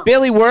premiere. Yeah.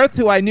 Bailey Worth,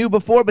 who I knew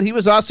before, but he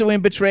was also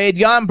in Betrayed.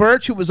 Jan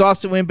Birch, who was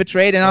also in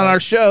Betrayed. And on our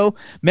show,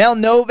 Mel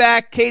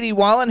Novak, Katie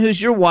Wallen,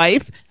 who's your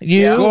wife.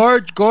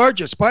 You.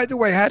 Gorgeous. By the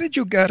way, how did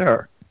you get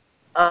her?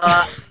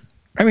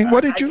 I mean,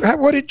 what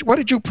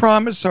did you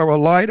promise her or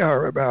lie to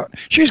her about?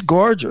 She's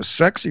gorgeous,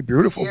 sexy,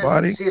 beautiful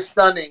body. She's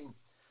stunning.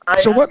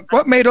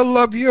 What made her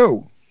love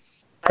you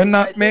and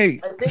not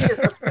me?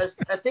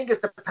 I think it's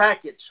the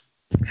package.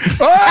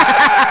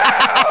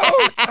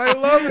 Oh, I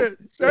love it.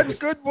 That's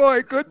good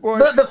boy.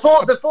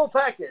 The full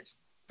package.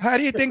 How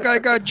do you think I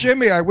got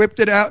Jimmy? I whipped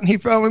it out and he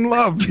fell in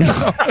love. You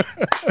know?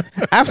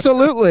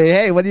 Absolutely.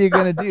 Hey, what are you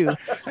going to do?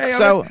 Hey,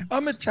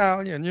 I'm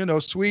Italian. You know,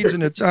 Swedes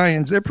and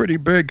Italians, they're pretty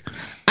big.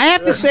 I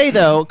have to say,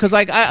 though, because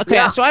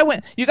so I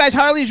went, you guys,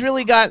 Harley's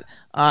really got,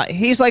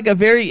 he's like a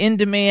very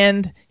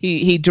in-demand,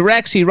 he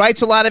directs, he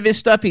writes a lot of his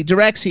stuff, he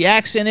directs, he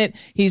acts in it.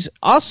 He's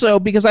also,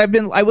 because I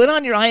went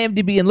on your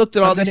IMDb and looked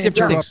at all these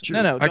different things. You.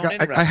 No, don't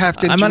interrupt. I have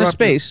to interrupt. I'm on a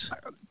space.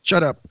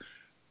 Shut up.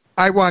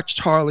 I watched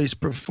Harley's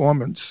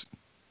performance.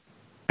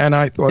 And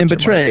I thought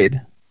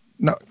Betrayed.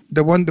 No,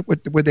 the one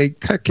where they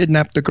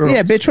kidnapped the girl.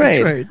 Yeah,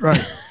 Betrayed.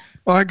 Right.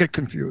 Well, I get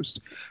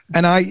confused.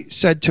 And I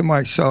said to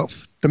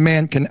myself, the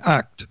man can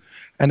act.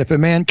 And if a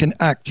man can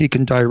act, he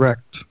can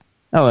direct.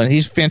 Oh, and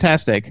he's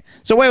fantastic.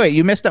 So wait,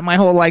 you messed up my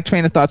whole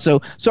train of thought. So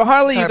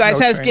Harley, you guys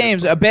has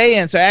games.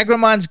 Abeyance,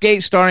 Agramon's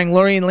Gate, starring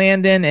Laureen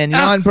Landon and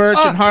Jan Birch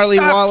and Harley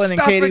Wallen and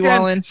Katie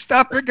Wallen.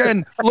 Stop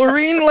again.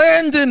 Laureen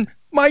Landon,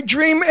 my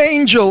dream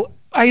angel.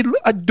 I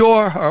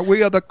adore her.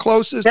 We are the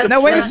closest.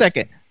 Now wait a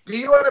second. Do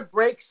you want to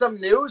break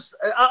some news?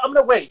 I'm going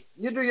to wait.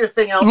 You do your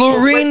thing.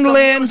 Laureen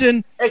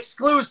Landon.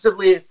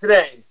 Exclusively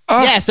today.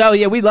 Yes. Oh,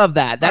 yeah. We love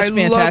that. That's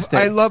fantastic.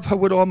 I love her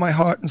with all my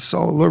heart and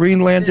soul.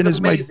 Laureen Landon is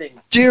my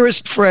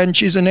dearest friend.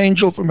 She's an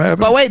angel from heaven.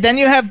 But wait, then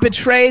you have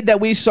Betrayed that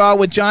we saw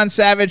with John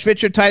Savage,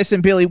 Richard Tyson,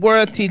 Billy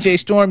Worth, T.J.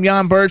 Storm,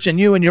 Jan Birch, and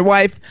you and your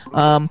wife.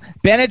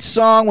 Bennett's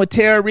Song with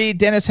Tara Reid,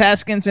 Dennis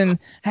Haskins, and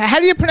how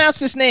do you pronounce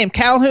this name?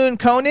 Calhoun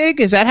Koenig?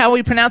 Is that how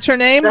we pronounce her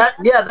name?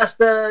 That's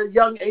the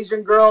young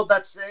Asian girl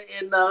that's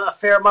in a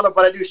fair amount of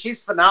what I do.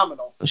 She's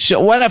phenomenal.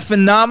 What a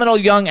phenomenal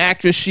young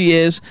actress she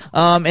is.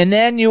 And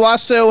then you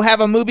also have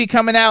a movie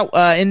coming out,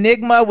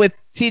 Enigma, with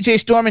T.J.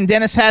 Storm and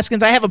Dennis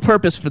Haskins. I have a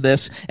purpose for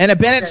this. And a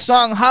Bennett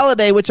Song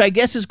Holiday, which I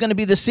guess is going to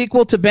be the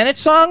sequel to Bennett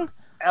Song?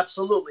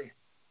 Absolutely.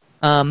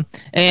 And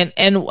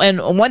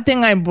one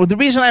thing the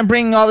reason I'm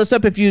bringing all this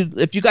up, if you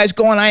guys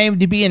go on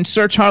IMDb and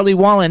search Harley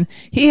Wallen,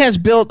 he has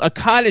built a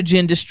cottage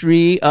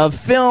industry of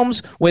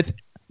films with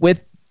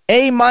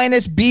A-,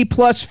 B+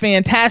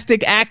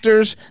 fantastic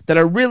actors that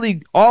are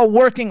really all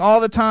working all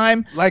the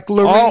time, like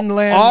Laureen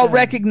Landon, all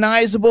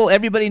recognizable.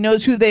 Everybody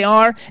knows who they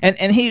are, and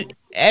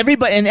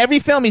everybody in every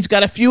film he's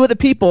got a few of the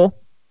people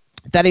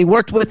that he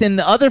worked with in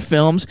the other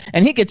films,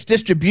 and he gets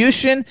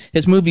distribution.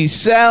 His movies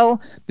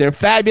sell. They're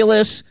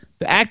fabulous.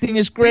 The acting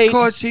is great.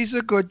 Because he's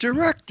a good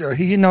director.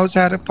 He knows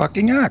how to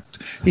fucking act.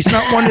 He's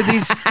not one of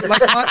these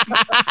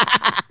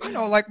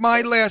like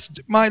my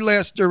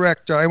last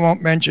director. I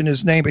won't mention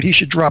his name, but he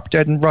should drop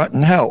dead and rot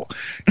in hell.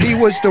 He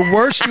was the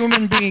worst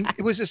human being.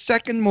 It was his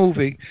second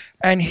movie,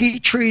 and he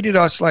treated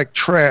us like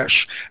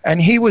trash.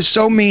 And he was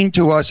so mean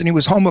to us, and he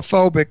was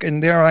homophobic.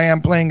 And there I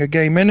am playing a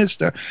gay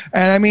minister.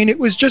 And I mean, it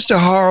was just a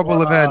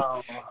horrible event.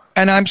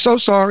 And I'm so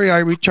sorry I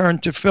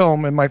returned to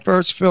film, and my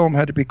first film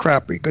had to be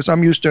crappy because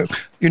I'm used to,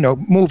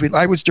 movie.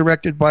 I was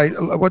directed by,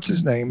 what's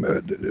his name?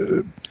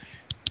 The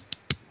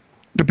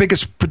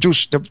biggest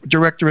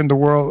director in the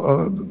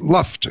world,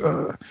 Luft.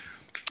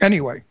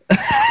 Anyway.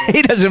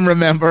 He doesn't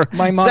remember.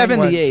 My mind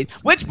 78.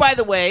 went. Which, by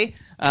the way,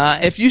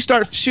 if you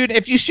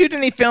shoot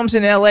any films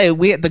in LA,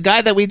 the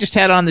guy that we just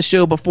had on the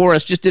show before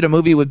us just did a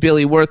movie with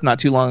Billy Worth not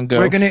too long ago.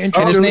 We're going to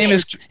introduce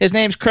his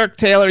name's Kirk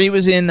Taylor. He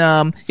was in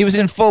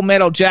Full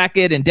Metal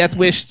Jacket and Death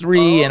Wish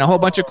 3 and a whole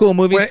bunch of cool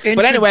movies.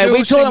 But anyway,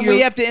 we told him we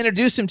have to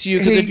introduce him to you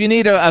because if you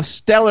need a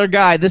stellar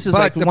guy, this is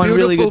like one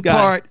really good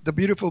guy. The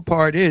beautiful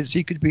part is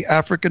he could be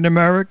African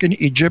American,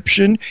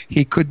 Egyptian,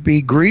 he could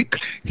be Greek,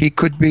 he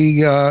could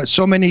be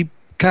so many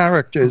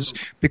characters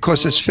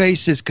because his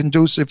face is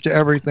conducive to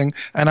everything,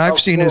 and I've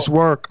seen his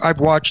work. I've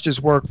watched his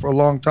work for a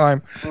long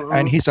time,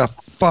 and he's a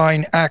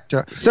fine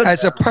actor.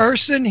 As a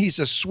person, he's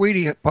a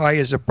sweetie pie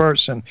as a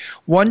person.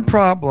 One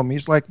problem,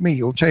 he's like me.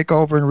 He'll take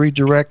over and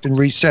redirect and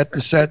reset the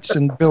sets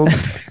and build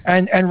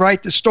and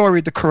write the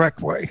story the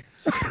correct way.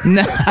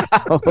 No,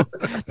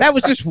 that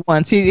was just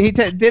once. He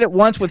did it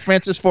once with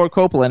Francis Ford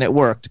Coppola, and it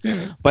worked.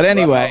 But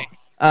anyway.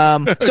 He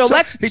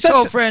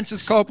told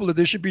Francis Coppola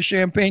there should be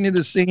champagne in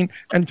the scene,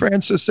 and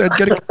Francis said,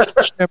 "Get a glass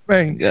of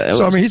champagne."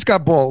 So I mean, he's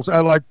got balls. I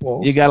like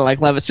balls. You gotta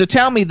love it. So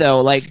tell me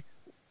though,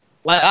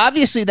 Well,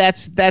 obviously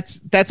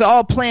that's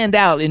all planned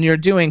out, and you're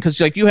doing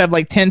because like you have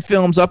like 10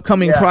 films,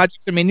 upcoming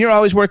projects. I mean, you're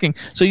always working.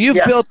 So you've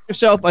built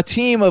yourself a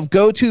team of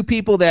go-to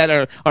people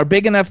that are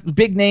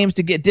big names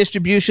to get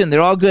distribution.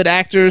 They're all good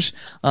actors.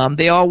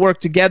 They all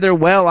work together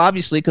well,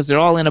 obviously, because they're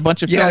all in a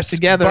bunch of films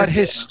together. But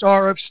his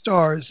star of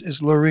stars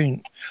is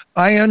Lorene.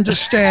 I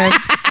understand.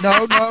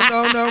 No.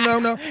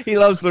 He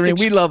loves Lorene.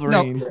 We love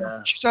Lorene.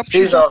 No, she's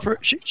up for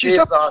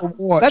the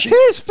award. That's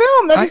his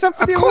film. That's up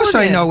for the award. Of course,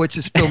 I then. know it's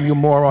his film, you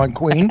moron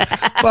queen.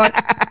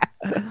 But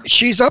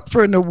she's up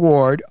for an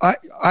award.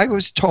 I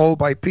was told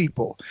by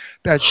people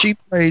that she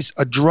plays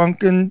a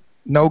drunken,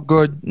 no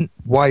good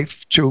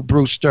wife to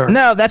Bruce Dern.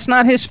 No, that's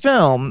not his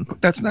film.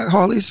 That's not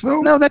Harley's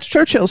film? No, that's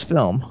Churchill's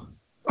film.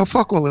 Oh,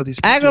 fuck all of these.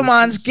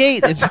 Agramon's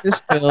Gate is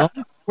his film.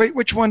 Wait,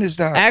 which one is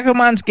that?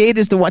 Agramon's Gate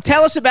is the one.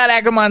 Tell us about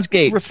Agramon's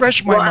Gate.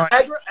 Refresh my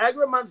mind.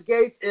 Agramon's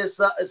Gate is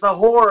a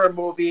horror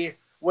movie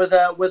with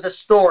a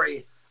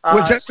story.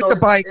 Was that with the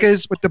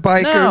bikers? With the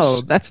bikers?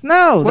 No, that's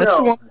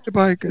the one with the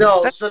bikers.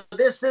 No, so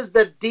this is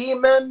the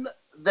demon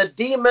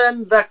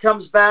that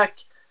comes back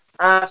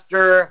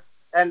after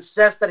and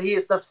says that he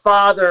is the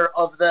father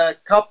of the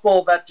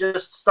couple that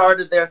just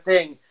started their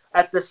thing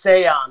at the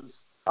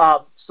seance.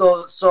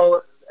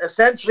 So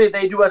essentially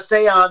they do a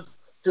seance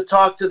to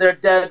talk to their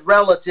dead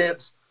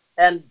relatives,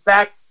 and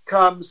back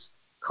comes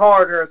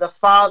Carter, the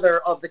father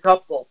of the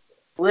couple.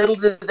 Little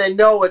did they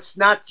know it's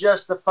not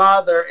just the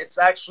father, it's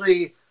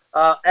actually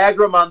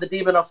Agramon, the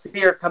demon of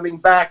fear, coming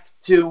back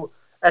to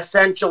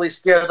essentially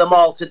scare them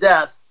all to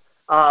death,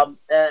 and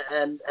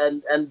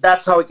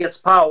that's how it gets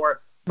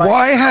power.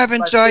 Why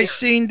haven't I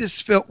seen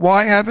this film?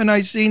 Why haven't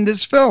I seen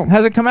this film?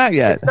 Hasn't come out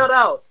yet. It's not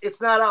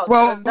out.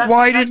 Well,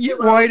 why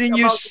didn't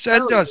you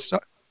send us?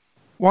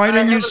 Why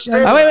didn't you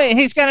send? Oh, wait!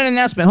 He's got an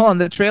announcement. Hold on,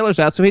 the trailer's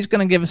out, so he's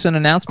going to give us an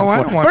announcement. Oh,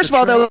 I don't want. First of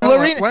all, though,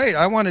 Lorene. Wait,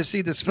 I want to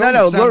see this film.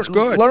 No, it sounds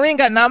good. Lorene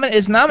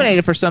is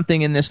nominated for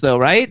something in this, though,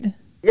 right?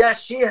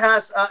 Yes, she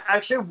has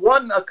actually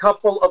won a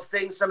couple of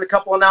things and a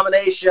couple of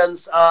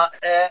nominations,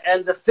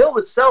 and the film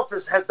itself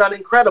has done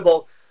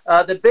incredible.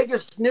 The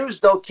biggest news,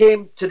 though,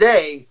 came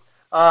today,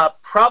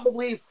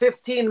 probably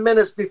 15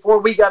 minutes before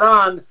we got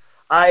on.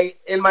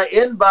 In my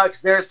inbox,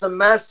 there's a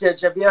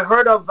message. Have you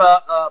heard of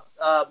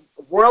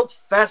World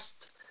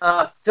Fest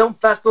Film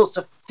Festival? It's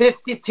a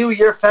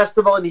 52-year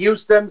festival in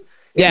Houston.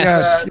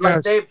 Yes.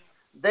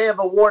 They have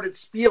awarded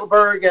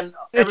Spielberg and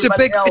it's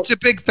a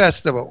big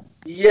festival.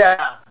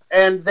 Yeah.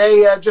 And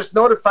they just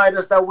notified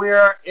us that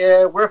we're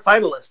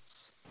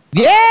finalists.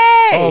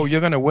 Yay! Oh,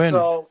 you're gonna win.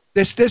 So,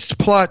 this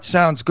plot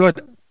sounds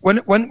good.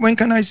 When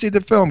can I see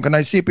the film? Can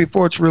I see it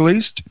before it's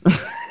released?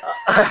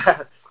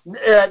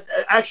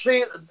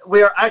 Actually,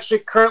 we are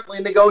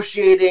currently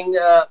negotiating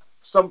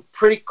some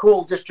pretty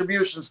cool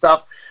distribution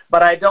stuff,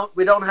 but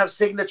we don't have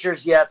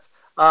signatures yet.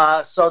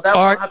 So that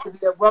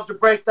we'll have to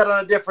break that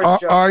on a different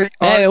show.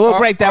 We'll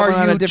break that one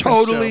on a different show. Are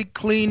you totally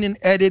clean and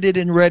edited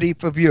and ready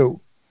for view?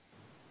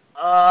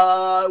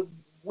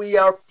 We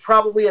are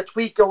probably a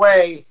tweak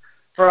away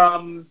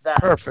from that.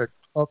 Perfect.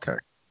 Okay.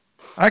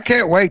 I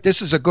can't wait.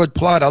 This is a good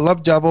plot. I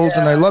love devils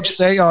and I love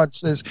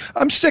seances.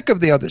 I'm sick of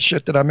the other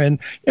shit that I'm in.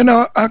 You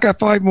know, I've got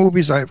 5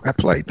 movies I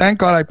play. Thank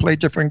God I play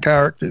different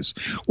characters.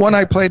 One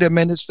I played a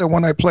minister,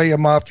 one I play a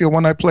mafia,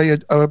 one I play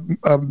a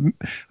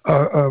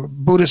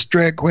Buddhist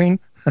drag queen.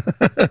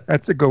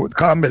 That's a good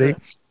comedy.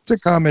 It's a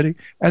comedy.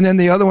 And then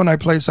the other one I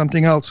play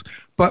something else.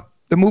 But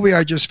the movie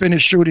I just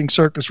finished shooting,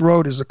 Circus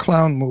Road, is a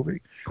clown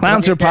movie.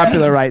 Clowns are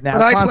popular right now.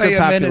 But I play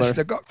a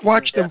minister.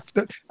 Watch them.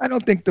 I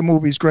don't think the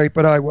movie's great,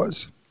 but I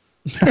was.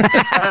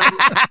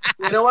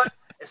 You know what?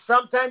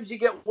 Sometimes you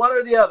get one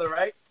or the other,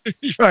 right?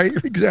 Right,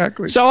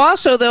 exactly. So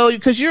also, though,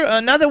 because you're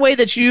another way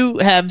that you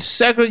have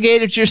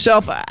segregated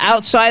yourself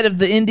outside of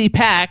the indie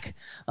pack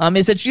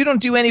is that you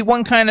don't do any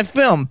one kind of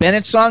film.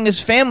 Bennett's Song is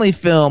family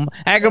film.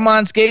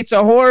 Agramon's Gate's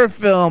a horror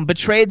film.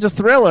 Betrayed's a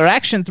thriller,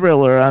 action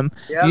thriller.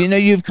 You know,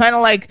 you've kind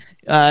of like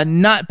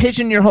not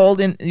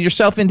pigeonholed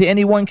yourself into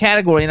any one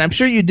category, and I'm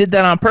sure you did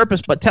that on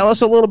purpose. But tell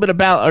us a little bit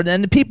about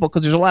and the people,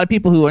 because there's a lot of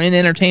people who are in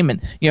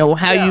entertainment. You know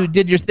how you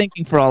did your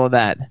thinking for all of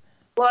that.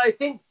 Well, I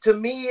think to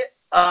me,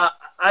 now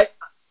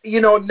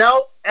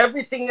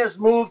everything has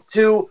moved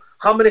to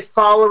how many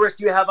followers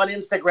do you have on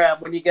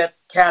Instagram when you get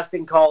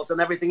casting calls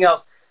and everything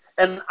else.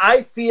 And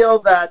I feel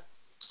that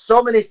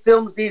so many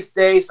films these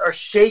days are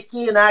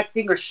shaky in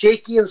acting or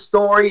shaky in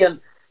story, and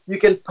you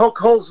can poke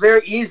holes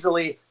very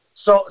easily.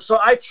 So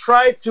I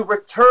try to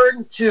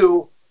return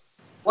to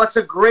what's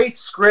a great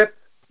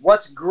script,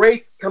 what's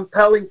great,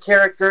 compelling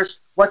characters,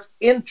 what's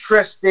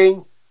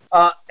interesting,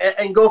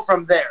 and go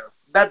from there.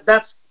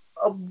 That's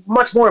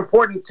much more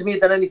important to me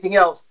than anything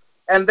else.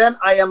 And then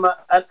I am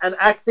an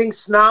acting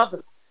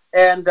snob,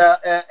 and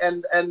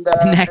an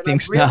acting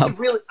snob.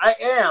 Really, I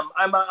am.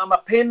 I'm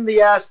a pain in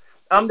the ass.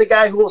 I'm the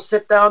guy who will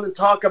sit down and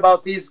talk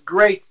about these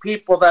great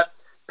people that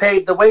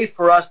paved the way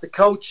for us, the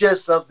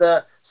coaches of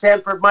the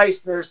Sanford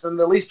Meisners and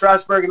the Lee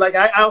Strasberg. Like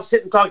I'll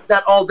sit and talk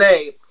that all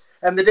day,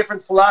 and the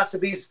different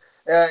philosophies,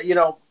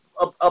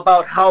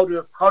 about how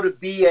to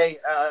be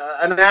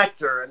an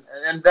actor,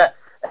 and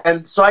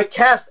And so I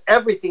cast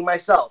everything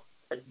myself.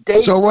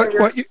 Day So what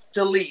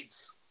to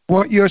leads.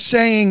 What you're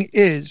saying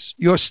is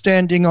you're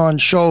standing on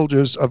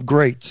shoulders of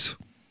greats.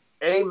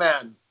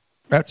 Amen.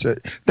 That's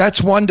it.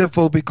 That's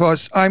wonderful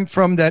because I'm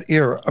from that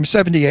era. I'm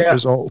 78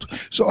 years old,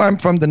 so I'm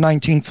from the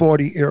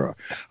 1940 era.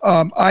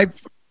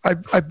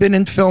 I've been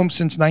in film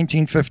since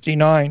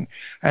 1959,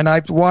 and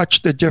I've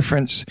watched the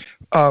difference.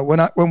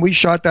 When we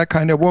shot That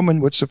Kind of Woman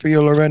with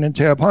Sophia Loren and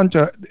Tab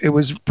Hunter, it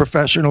was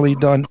professionally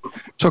done.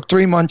 Took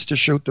 3 months to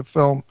shoot the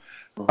film.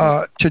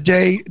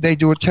 Today they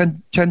do a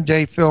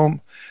 10-day film.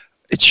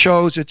 It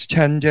shows it's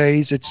 10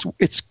 days.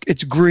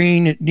 It's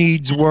green. It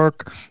needs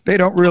work. They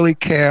don't really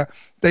care.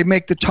 They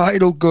make the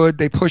title good.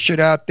 They push it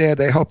out there.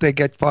 They hope they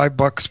get $5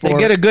 for it. They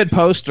get a good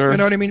poster. You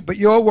know what I mean? But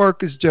your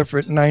work is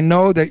different, and I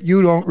know that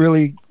you don't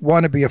really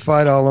want to be a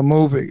 $5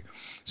 movie.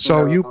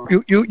 So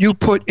you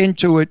put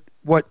into it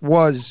what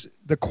was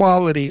the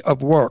quality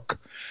of work.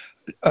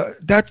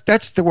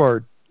 That's the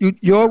word.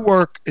 Your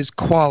work is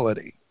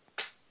quality.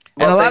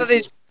 And a lot of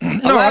these.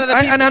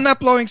 And I'm not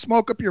blowing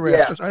smoke up your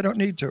ass because I don't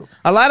need to.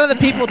 A lot of the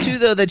people too,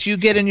 though, that you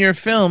get in your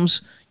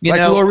films, you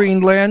like know,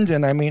 Laureen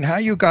Landon. I mean, how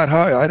you got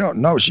her? I don't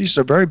know. She's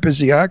a very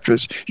busy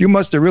actress. You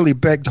must have really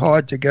begged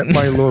hard to get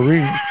my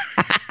Laureen.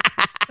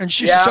 And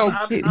she's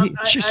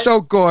she's so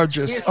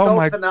gorgeous. Oh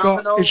my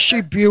God, is she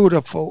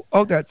beautiful?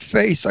 Oh, that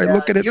face! I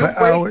look at it for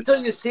hours. Wait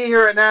until you see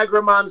her in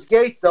Agramant's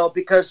Gate, though,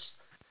 because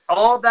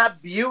all that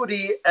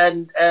beauty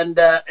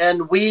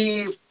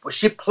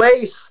she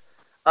plays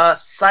a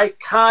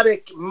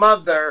psychotic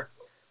mother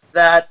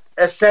that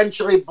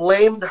essentially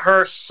blamed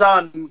her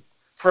son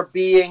for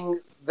being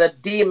the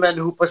demon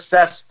who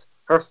possessed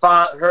her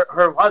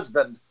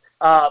husband.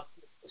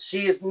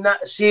 She's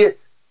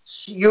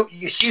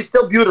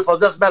still beautiful. It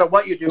doesn't matter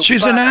what you do.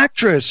 She's an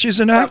actress. She's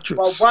an actress.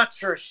 Well, watch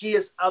her. She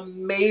is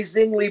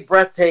amazingly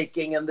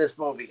breathtaking in this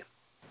movie.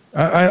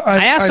 I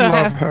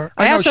love her.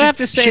 I also have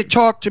to say, she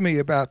talked to me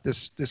about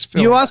this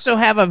film. You also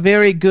have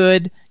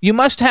you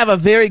must have a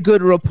very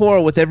good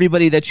rapport with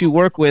everybody that you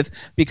work with,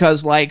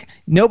 because I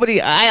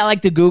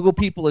like to Google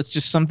people. It's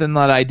just something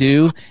that I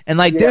do, and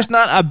there's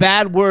not a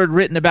bad word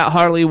written about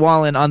Harley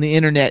Wallen on the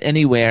internet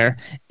anywhere,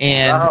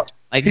 and.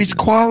 He's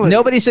quality.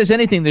 Nobody says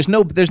anything. There's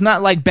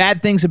not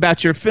bad things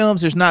about your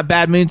films. There's not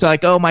bad moods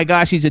like, oh my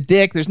gosh, he's a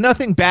dick. There's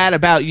nothing bad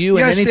about you.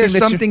 Yes, and there's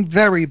something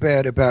very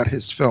bad about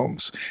his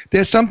films.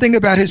 There's something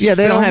about his films. Yeah,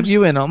 they don't have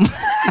you in them.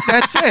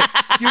 That's it.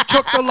 You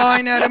took the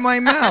line out of my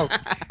mouth.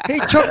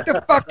 He took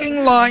the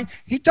fucking line.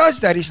 He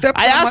does that. He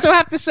steps. I also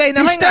have to say,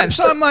 he steps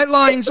on my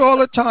lines all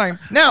the time.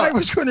 No, I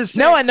was going to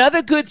say. No,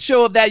 another good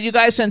show of that, you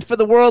guys, and for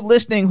the world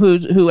listening,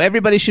 who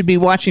everybody should be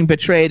watching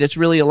Betrayed. It's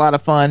really a lot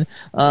of fun.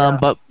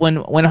 But when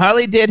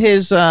Harley did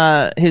his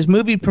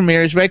movie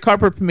premiere, his red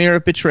carpet premiere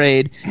of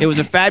Betrayed, it was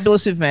a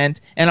fabulous event,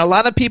 and a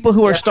lot of people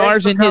who are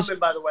stars in his.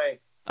 By the way.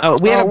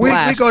 We had a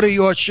blast. We go to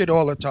your shit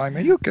all the time.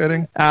 Are you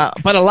kidding?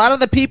 But a lot of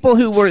the people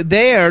who were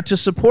there to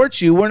support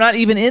you were not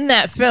even in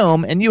that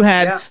film, and you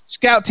had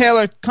Scout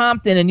Taylor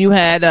Compton, and you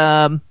had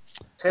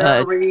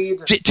Tara Reid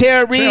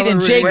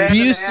and Jake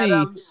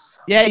Busey.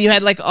 Yeah, you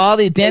had all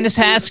the Dennis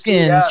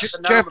Haskins.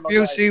 Jeff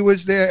Busey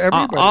was there.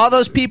 Everybody. All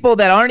those people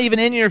that aren't even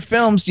in your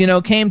films,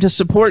 came to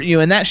support you,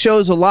 and that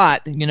shows a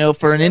lot,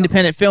 for an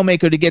independent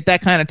filmmaker to get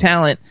that kind of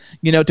talent,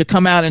 to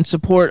come out and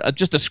support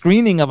just a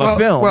screening of a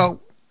film.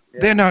 Well,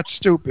 they're not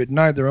stupid.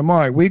 Neither am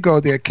I. We go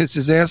there, kiss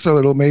his ass a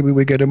little, maybe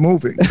we get a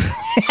movie.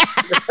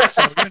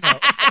 So,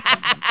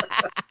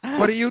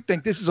 what do you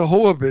think? This is a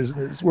whore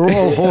business. We're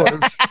all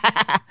whores.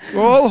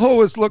 We're all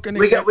whores looking.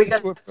 We got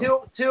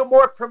two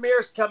more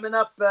premieres coming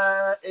up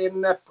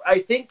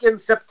I think in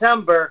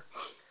September,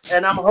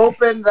 and I'm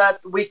hoping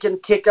that we can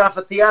kick off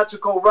a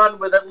theatrical run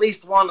with at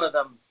least one of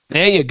them.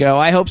 There you go.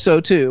 I hope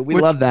so too. We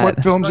love that.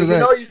 What films are they?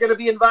 You're going to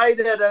be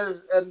invited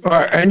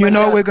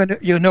we're going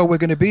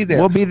to be there.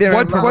 We'll be there.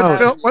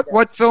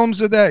 What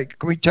films are they?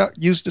 Can we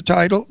use the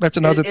title? That's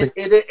another thing.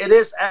 It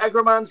is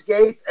Agramant's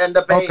Gate and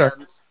the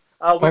bands.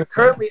 We're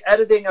currently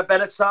editing a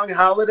Bennett Song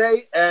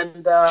Holiday,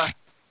 and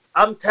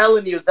I'm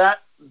telling you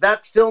that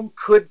film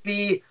could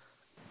be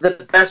the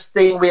best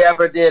thing we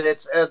ever did.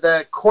 It's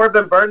the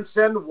Corbin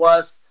Burnson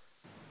was.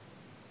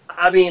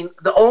 I mean,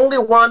 the only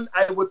one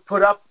I would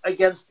put up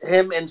against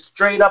him in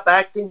straight-up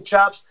acting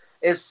chops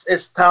is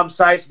Tom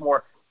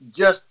Sizemore.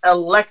 Just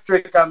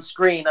electric on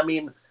screen. I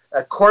mean,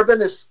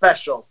 Corbin is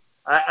special.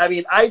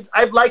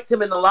 I've liked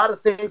him in a lot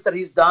of things that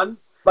he's done,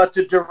 but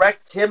to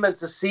direct him and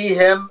to see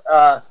him...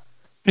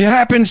 he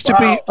happens to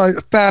be a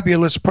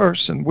fabulous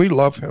person. We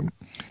love him.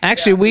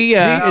 Actually, he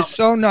is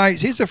so nice.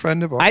 He's a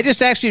friend of ours. I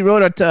just actually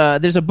wrote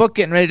there's a book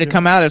getting ready to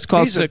come out. It's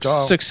called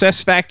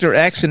Success Factor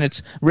X, and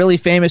it's really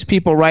famous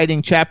people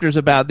writing chapters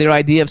about their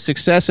idea of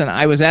success. And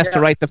I was asked to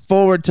write the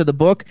foreword to the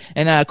book,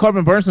 and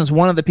Corbin Burnson is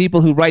one of the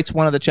people who writes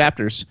one of the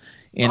chapters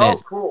in it. Oh,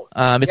 cool!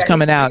 It's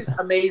coming out. He's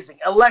amazing,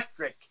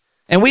 electric.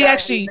 And we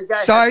actually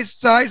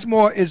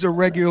Sizemore is a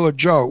regular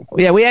Joe.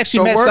 Yeah, we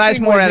actually met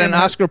Sizemore at an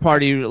Oscar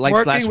party last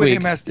week. Working with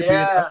him has to be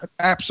an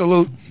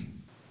absolute.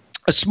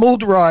 A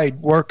smooth ride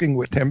working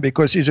with him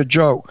because he's a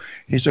Joe.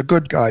 He's a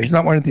good guy. He's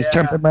not one of these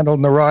temperamental,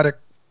 neurotic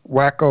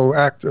wacko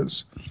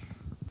actors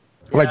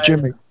like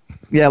Jimmy.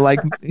 Yeah, like.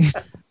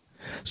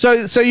 So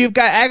you've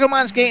got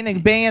Agamon's Gate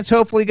and Bands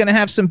hopefully going to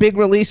have some big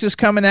releases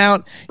coming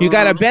out. You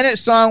got a Bennett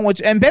song,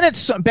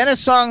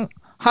 Bennett's song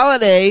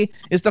Holiday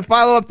is the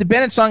follow-up to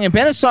Bennett's song, and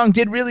Bennett's song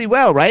did really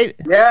well, right?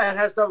 Yeah, it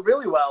has done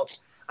really well.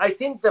 I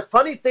think the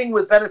funny thing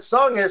with Bennett's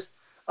song is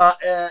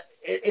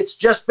it's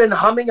just been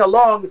humming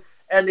along,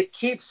 and it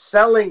keeps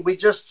selling. We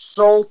just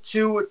sold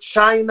to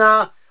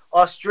China,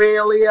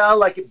 Australia,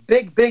 like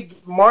big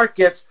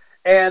markets,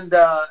 and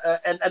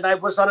I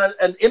was on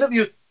an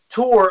interview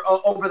tour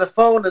over the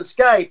phone and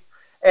Skype,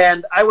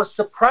 and I was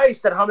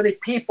surprised at how many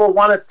people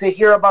wanted to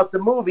hear about the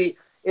movie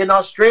in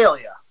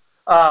Australia.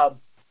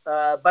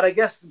 But I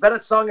guess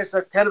Bennett's song is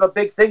kind of a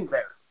big thing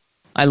there.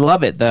 I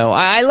love it though.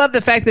 I love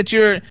the fact that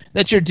you're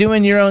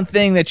doing your own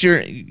thing. That you're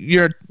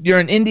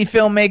an indie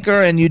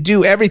filmmaker and you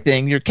do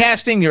everything. You're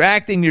casting, you're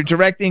acting, you're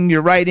directing,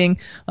 you're writing,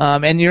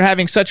 and you're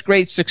having such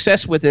great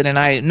success with it. And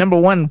I, number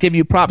one, give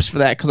you props for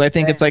that because I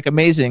think it's like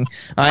amazing.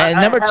 And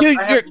number two,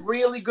 I have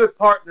really good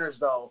partners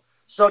though.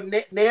 So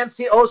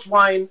Nancy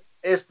Oswine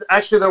is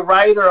actually the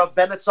writer of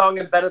Bennett's Song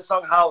and Bennett's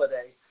Song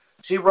Holiday.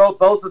 She wrote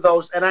both of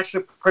those and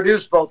actually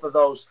produced both of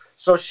those.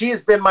 So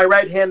she's been my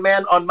right-hand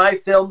man on my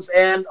films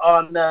and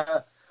on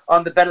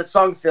the Bennett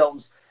Song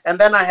films. And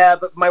then I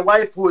have my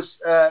wife, who's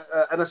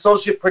an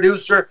associate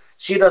producer.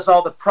 She does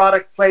all the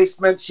product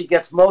placement. She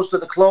gets most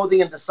of the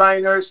clothing and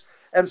designers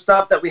and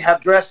stuff that we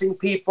have, dressing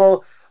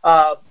people.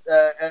 And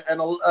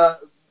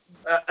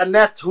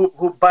Annette,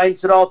 who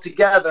binds it all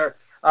together.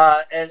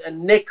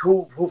 And Nick,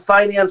 who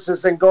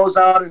finances and goes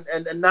out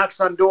and knocks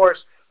on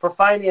doors for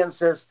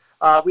finances.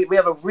 We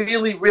have a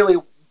really, really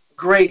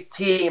great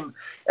team.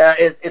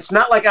 It's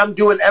not like I'm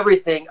doing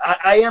everything.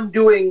 I am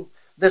doing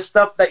the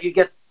stuff that you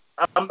get.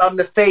 I'm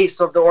the face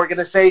of the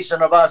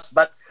organization of us,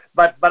 but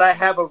I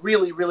have a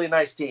really, really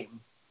nice team.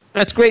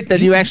 That's great that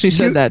you actually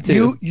said that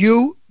too.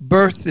 You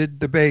birthed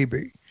the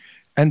baby,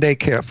 and they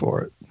care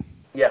for it.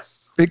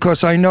 Yes.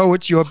 Because I know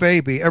it's your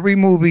baby. Every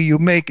movie you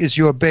make is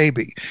your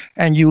baby,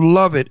 and you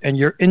love it, and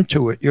you're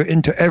into it. You're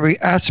into every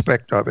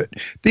aspect of it.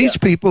 These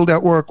people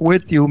that work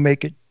with you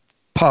make it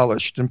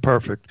polished and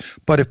perfect.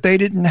 But if they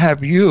didn't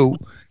have you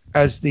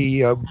as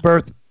the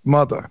birth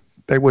mother,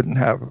 they wouldn't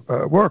have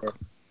work.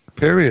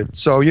 Period.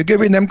 So you're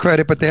giving them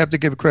credit, but they have to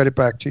give credit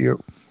back to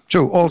you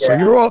too. Also,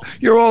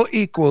 you're all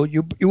equal.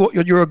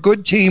 You're a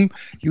good team.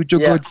 You do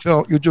good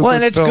film. You do. Well,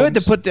 and it's films. good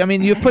to put. I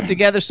mean, you put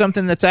together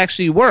something that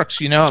actually works.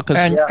 You know,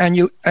 and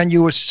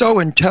you were so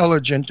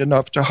intelligent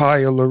enough to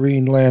hire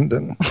Lorene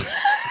Landon.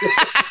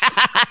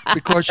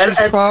 Because she's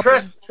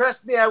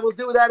trust me, I will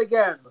do that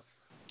again.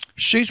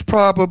 She's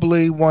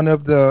probably one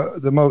of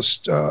the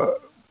most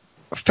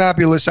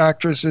fabulous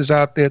actresses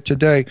out there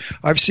today.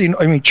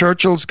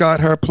 Churchill's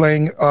got her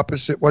playing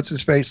opposite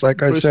what's-his-face,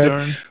 like I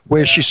said,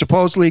 where she's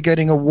supposedly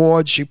getting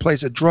awards. She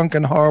plays a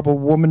drunken, horrible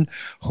woman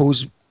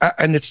who's...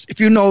 And if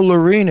you know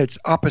Lorene, it's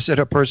opposite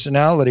her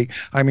personality.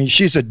 I mean,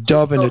 she's a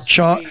dove and a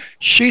charm.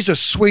 She's a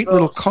sweet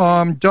little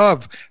calm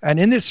dove. And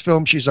in this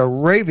film, she's a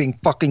raving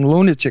fucking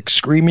lunatic,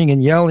 screaming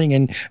and yelling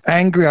and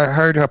angry. I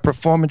heard her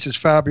performance is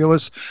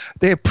fabulous.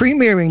 They're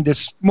premiering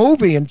this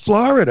movie in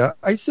Florida.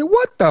 I said,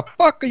 what the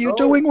fuck are you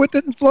doing with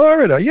it in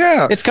Florida?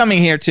 Yeah. It's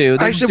coming here, too.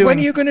 I said, when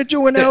are you going to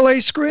do an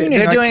LA screening?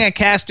 They're doing a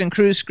cast and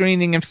crew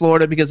screening in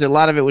Florida because a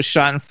lot of it was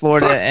shot in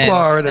Florida.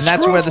 Florida. And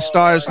that's where the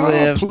stars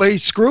live.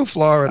 Please, screw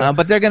Florida.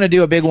 But they're going to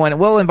do a big one.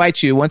 We'll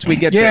invite you once we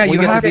get you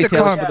have to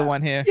come for the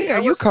one here. Yeah,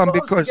 you come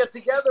because get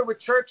together with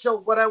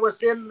Churchill when I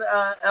was in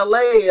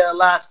LA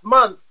last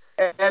month,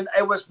 and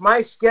it was my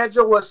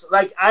schedule was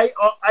like I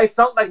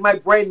felt like my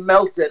brain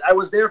melted. I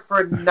was there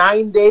for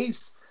 9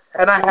 days,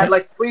 and I had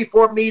like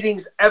 3-4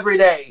 meetings every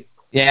day.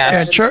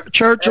 Yeah,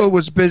 Churchill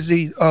was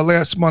busy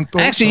last month.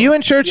 Also. Actually, you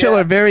and Churchill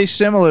are very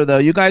similar, though.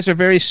 You guys are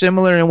very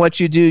similar in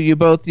what you do. You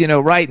both,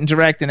 write and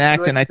direct and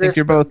act, and I think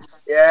you're both.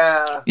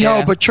 Yeah.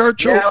 No, but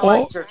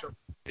Churchill,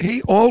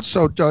 he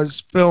also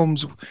does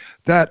films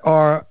that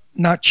are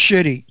not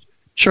shitty.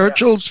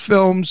 Churchill's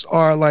films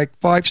are like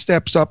 5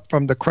 steps up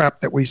from the crap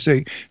that we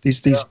see.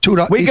 These two.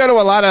 We go to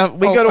a lot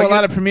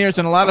of premieres,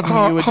 and a lot of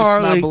them you would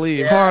just not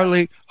believe.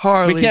 Harley.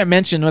 We can't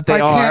mention what they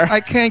are. I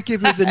can't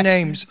give you the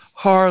names.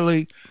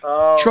 Harley.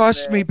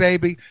 Trust me,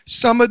 baby.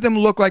 Some of them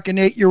look like an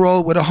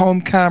 8-year-old with a home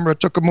camera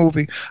took a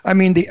movie. I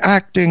mean, the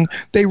acting,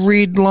 they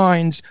read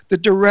lines, the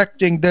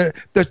directing,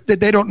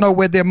 they don't know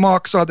where their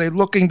marks are. They're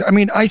looking. I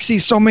mean, I see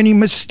so many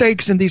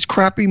mistakes in these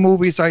crappy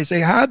movies. I say,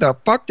 how the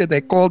fuck did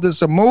they call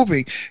this a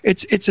movie?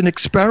 It's an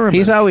experiment.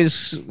 He's always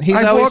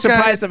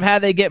surprised of how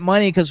they get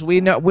money because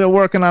we know we're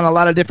working on a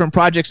lot of different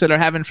projects that are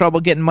having trouble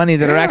getting money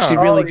that are actually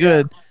really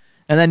good.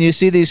 And then you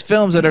see these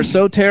films that are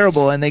so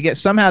terrible, and they get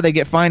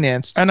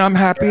financed. And I'm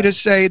happy to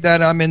say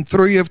that I'm in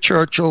 3 of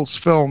Churchill's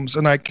films,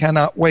 and I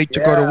cannot wait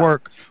to go to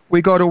work.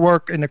 We go to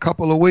work in a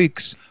couple of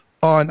weeks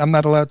on. I'm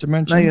not allowed to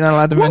mention. No, you're not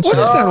allowed to mention. What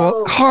is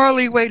that?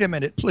 Harley, wait a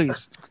minute,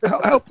 please.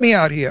 Help me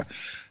out here.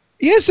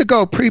 Years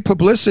ago,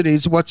 pre-publicity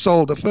is what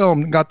sold the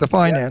film and got the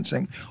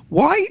financing.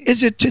 Why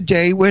is it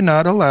today we're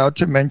not allowed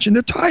to mention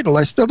the title?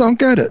 I still don't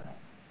get it.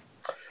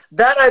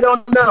 That I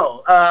don't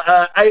know.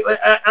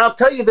 I'll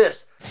tell you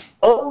this.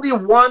 Only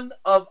one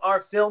of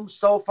our films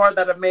so far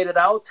that have made it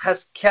out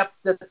has kept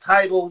the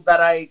title that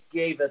I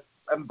gave it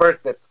and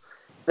birthed it.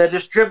 The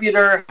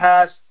distributor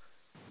has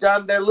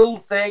done their little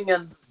thing,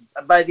 and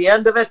by the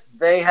end of it,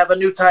 they have a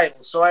new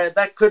title. So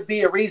that could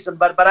be a reason,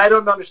 but I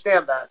don't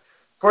understand that.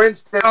 For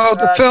instance,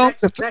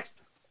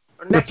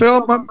 next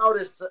film out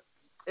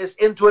is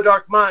Into a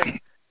Dark Mind.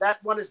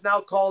 That one is now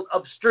called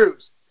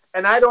Abstruse.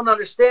 And I don't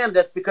understand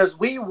it because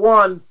we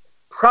won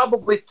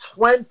probably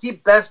 20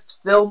 Best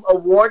Film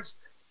Awards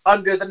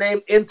under the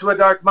name Into a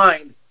Dark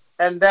Mind.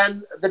 And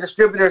then the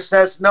distributor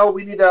says, no,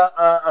 we need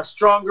a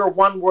stronger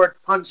one-word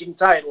punching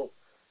title.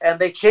 And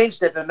they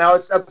changed it, and now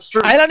it's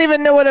Abstruse. I don't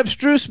even know what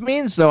abstruse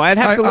means, though. I'd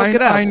have to look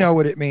it up. I know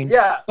what it means.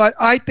 Yeah. But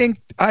I think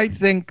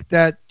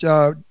that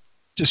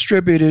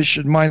distributors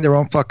should mind their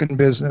own fucking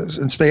business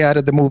and stay out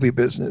of the movie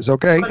business,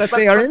 okay? But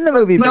they are in the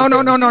movie business.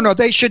 No.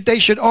 They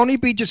should only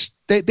be just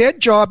their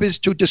job is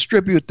to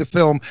distribute the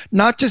film,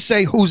 not to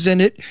say who's in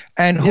it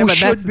and who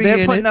should be in it.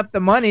 They're putting up the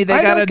money.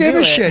 They got to do it. I don't give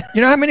a shit.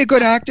 You know how many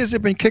good actors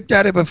have been kicked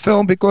out of a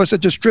film because the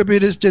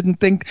distributors didn't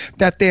think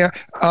that their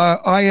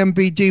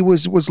IMDb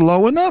was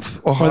low enough,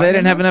 or they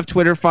didn't have enough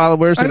Twitter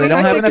followers, or they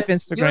don't have enough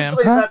Instagram.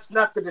 Usually that's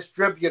not the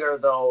distributor,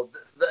 though.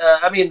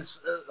 I mean,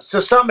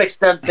 to some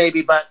extent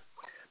maybe, but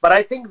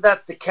I think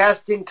that's the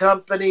casting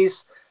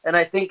companies, and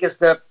I think it's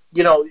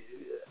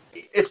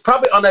it's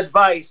probably on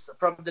advice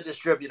from the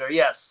distributor.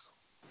 Yes.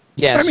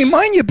 I mean,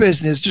 mind your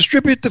business.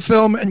 Distribute the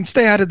film and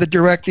stay out of the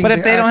directing. But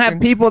if they don't have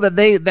people that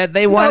they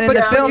want in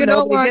the film,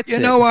 nobody gets it. You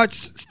know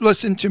what?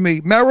 Listen to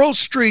me. Meryl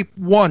Streep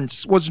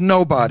once was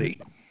nobody.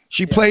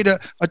 She played a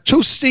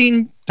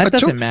two-scene. That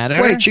doesn't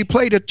matter. Wait, she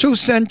played a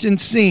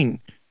two-sentence scene.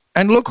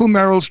 And look who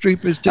Meryl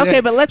Streep is today.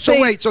 Okay, but let's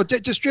say... So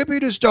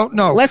distributors don't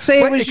know. Let's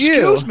say it was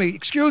you.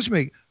 Excuse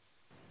me.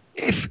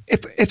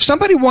 If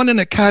somebody won an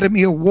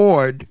Academy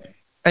Award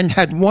and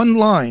had one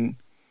line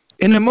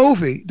in a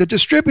movie, the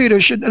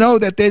distributor should know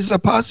that there's a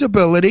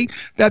possibility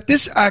that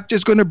this actor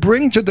is going to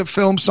bring to the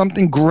film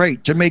something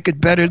great to make it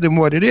better than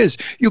what it is.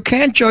 You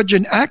can't judge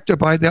an actor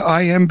by the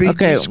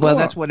IMDb score. Well,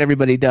 that's what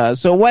everybody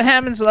does. So what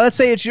happens? Let's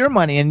say it's your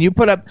money, and you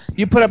put up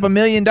 $1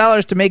 million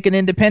to make an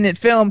independent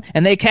film,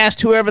 and they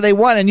cast whoever they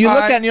want, and you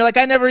look at it and you're like,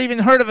 I never even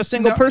heard of a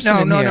single person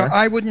in here. No,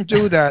 I wouldn't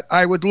do that.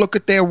 I would look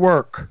at their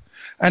work.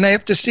 And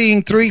after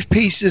seeing 3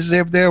 pieces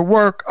of their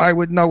work, I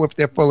would know if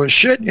they're full of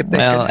shit.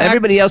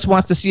 Everybody else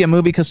wants to see a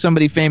movie because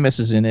somebody famous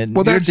is in it.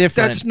 Well, You're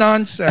different. That's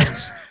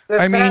nonsense.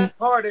 The sad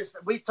part is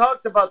we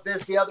talked about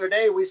this the other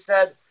day. We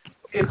said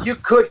if you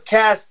could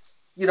cast,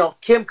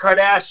 Kim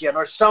Kardashian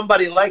or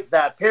somebody like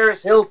that,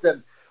 Paris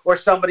Hilton or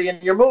somebody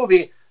in your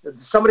movie,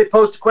 somebody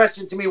posed a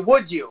question to me,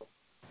 would you?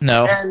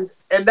 No.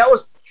 And that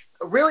was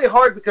really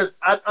hard because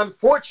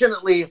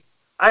unfortunately,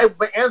 my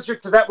answer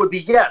to that would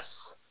be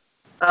yes.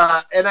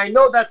 And I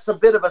know that's a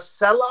bit of a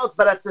sellout,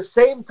 but at the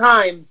same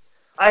time,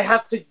 I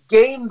have to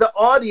gain the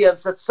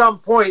audience at some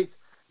point,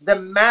 the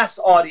mass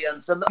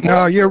audience. And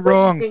you're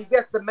wrong. You can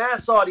get the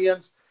mass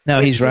audience. No,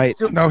 he's right.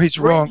 No, he's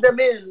wrong. Bring them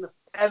in,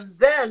 and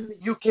then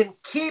you can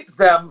keep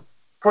them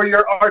for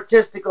your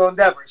artistical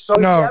endeavors. So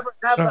if you ever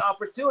have the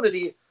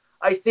opportunity,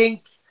 I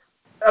think,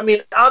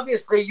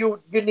 obviously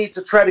you need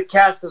to try to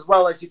cast as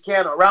well as you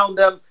can around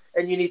them,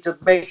 and you need to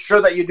make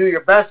sure that you do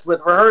your best with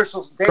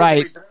rehearsals and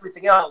tape reads and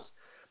everything else.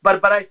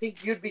 But I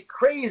think you'd be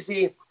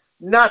crazy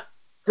not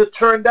to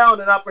turn down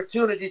an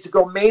opportunity to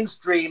go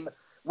mainstream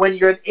when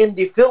you're an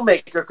indie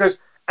filmmaker. Because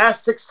as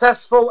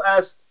successful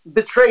as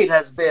Betrayed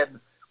has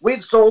been,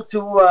 we've sold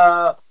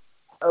to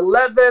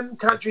 11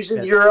 countries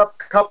in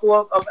Europe, a couple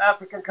of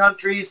African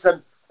countries,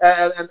 and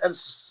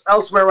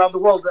elsewhere around the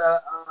world.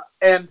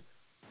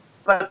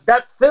 But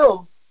that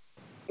film,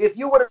 if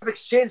you would have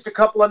exchanged a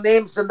couple of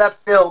names in that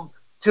film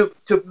to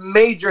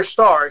major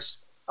stars,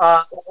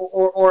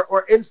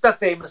 or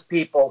insta-famous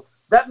people,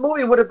 that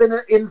movie would have been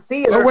in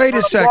theaters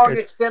for a long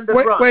extended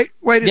run. Wait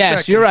a second.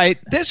 Yes, you're right.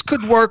 This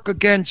could work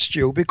against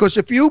you because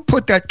if you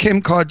put that Kim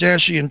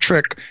Kardashian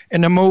trick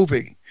in a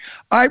movie,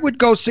 I would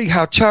go see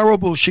how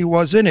terrible she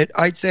was in it.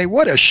 I'd say,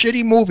 what a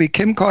shitty movie.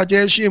 Kim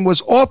Kardashian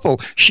was awful.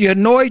 She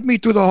annoyed me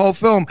through the whole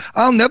film.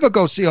 I'll never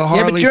go see a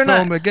Harley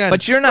film again.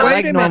 But you're not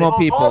like normal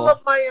people. All of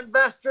my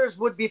investors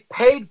would be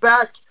paid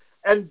back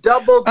and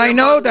doubled. I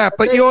know that,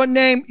 but your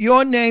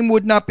name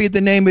would not be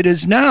the name it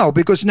is now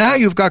because now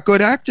you've got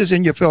good actors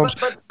in your films.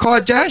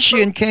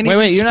 Kardashian can't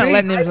even speak. You're not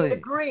letting him. I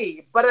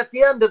agree, but at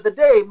the end of the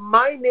day,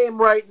 my name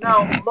right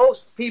now,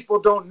 most people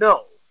don't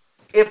know.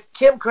 If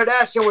Kim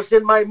Kardashian was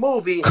in my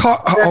movie,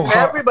 then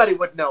everybody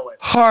would know it.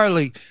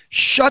 Harley,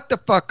 shut the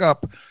fuck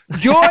up.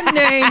 Your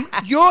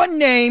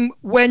name,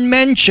 when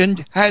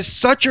mentioned, has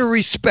such a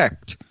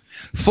respect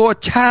for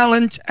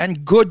talent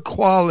and good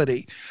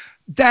quality.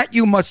 That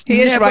you must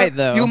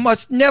you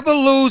must never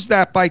lose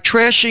that by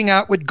trashing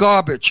out with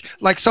garbage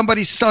like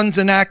somebody's son's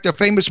an actor,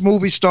 famous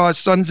movie star's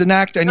son's an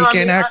actor, and he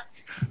can't act.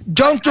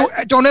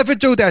 Don't ever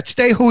do that.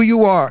 Stay who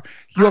you are.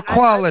 Your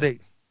quality.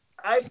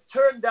 I've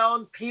turned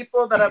down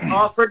people that have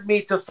offered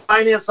me to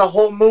finance a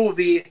whole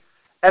movie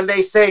and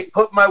they say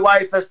put my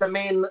wife as the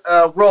main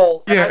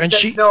role. Yeah, I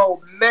said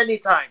no many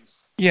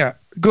times. Yeah,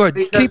 good.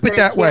 Because Keep it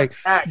that way.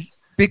 Act.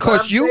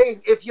 Because I'm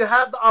saying, if you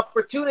have the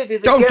opportunity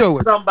to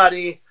get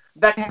somebody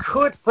that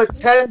could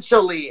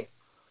potentially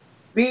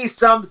be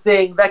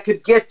something that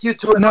could get you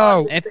to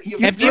an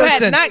If you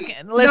had not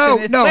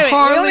listen, no, wait,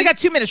 Harley, we only got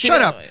 2 minutes.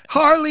 Shut up,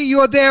 Harley.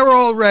 You're there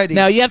already.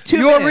 No, you have 2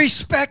 minutes. You're minutes.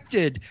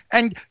 respected,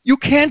 and you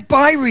can't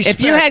buy respect.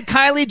 If you had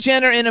Kylie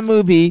Jenner in a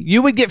movie,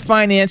 you would get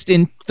financed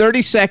in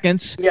 30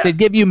 seconds. Yes. They'd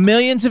give you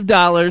millions of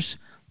dollars.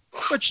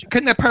 But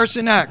can the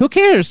person act? Who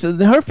cares?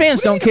 Her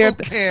fans don't care.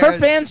 Her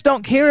fans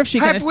don't care if she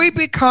can. Have we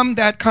become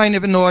that kind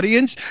of an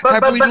audience?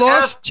 But we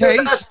lost after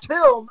taste? that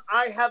film,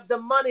 I have the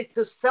money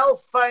to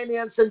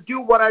self-finance and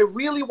do what I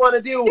really want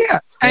to do. Yeah,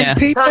 and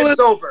people times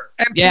over.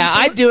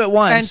 I'd do it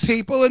once. And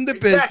people in the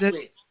business.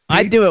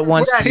 I'd do it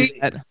once.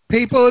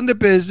 People in the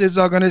business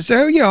are going to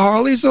say, "Oh yeah,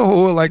 Harley's a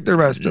whore like the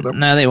rest of them."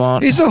 No, they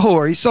won't. He's a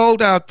whore. He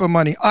sold out for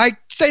money. I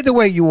say the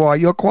way you are.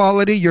 Your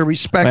quality, you're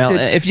respected. Well,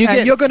 if you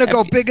and you're going to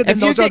go bigger than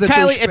those other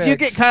douchebags. If you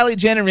get Kylie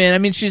Jenner in, I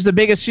mean, she's the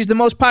biggest. She's the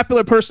most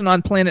popular person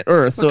on planet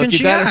Earth. So can if you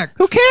she got act?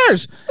 Who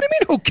cares? What do you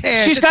mean? Who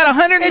cares? She's got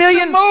 100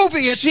 million. It's a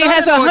movie. She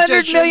has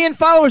 100 million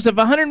followers. If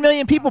 100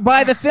 million people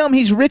buy the film,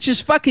 he's rich as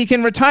fuck. He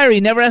can retire.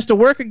 He never has to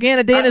work again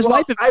a day in his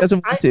life if he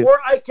doesn't want to. Or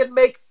I can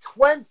make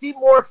 20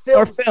 more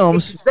films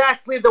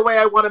exactly the way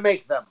I want to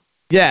make them.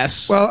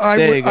 Yes. Well,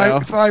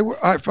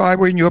 if I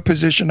were in your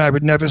position, I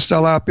would never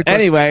sell out because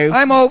anyway,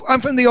 I'm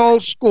from the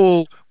old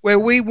school where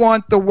we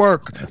want the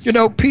work. You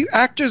know,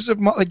 actors of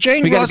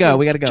Jane Russell.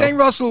 We gotta go. Jane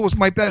Russell was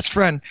my best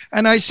friend,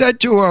 and I said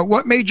to her,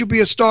 "What made you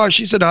be a star?"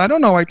 She said, "I don't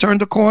know. I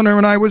turned the corner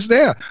and I was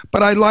there,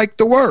 but I liked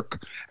the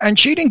work." And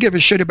she didn't give a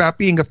shit about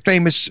being a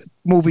famous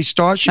movie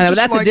star. She just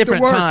that's liked a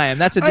different the work. time.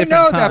 That's a different I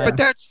know time. that, but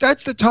that's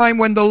the time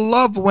when the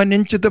love went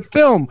into the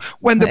film.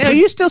 When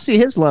you still see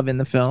his love in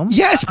the film.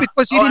 Yes,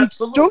 because he didn't.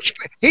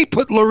 He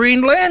put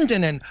Lorene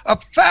Landon in, a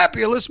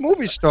fabulous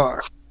movie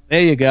star.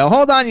 There you go.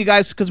 Hold on, you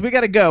guys, because we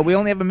got to go. We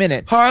only have a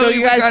minute. Harley,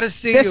 you guys, we got to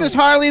see This is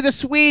Harley the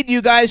Swede,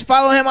 you guys.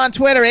 Follow him on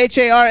Twitter,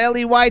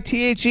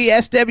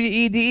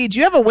 HarleyTheSwede. Do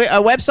you have a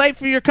website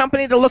for your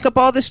company to look up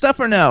all this stuff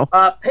or no?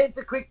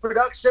 Painted Creek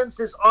Productions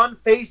is on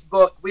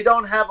Facebook. We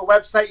don't have a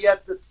website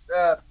yet that's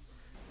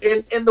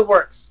in the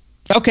works.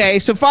 Okay,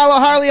 so follow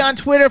Harley on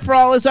Twitter for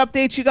all his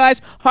updates, you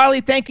guys. Harley,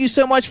 thank you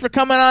so much for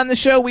coming on the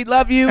show. We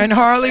love you. And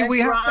Harley, we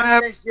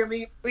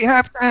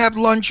have to have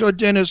lunch or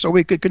dinner so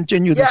we could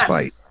continue this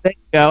fight. There you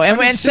go. And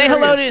say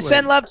hello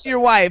send love to your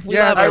wife. We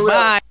love her.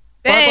 Bye.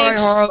 Bye-bye,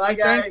 Harley. Bye,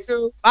 guys. Thank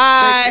you.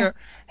 Bye.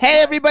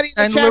 Hey, everybody in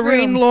the and chat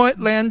Lorene room.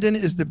 Landon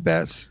is the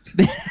best.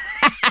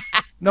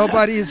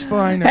 Nobody is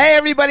finer. Hey,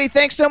 everybody.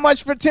 Thanks so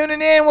much for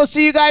tuning in. We'll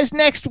see you guys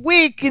next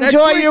week.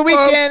 Enjoy your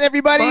weekend, folks.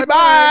 everybody.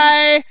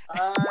 Bye-bye.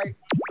 Bye.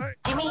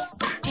 Jimmy,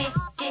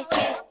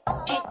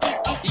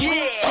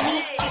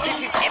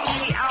 this is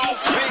MC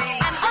Alfred.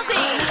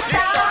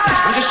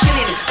 I'm just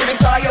chilling, every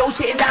star yo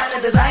sitting down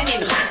and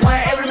designing.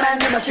 Why every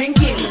man in my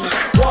thinking?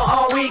 What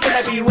are we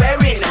gonna be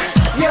wearing?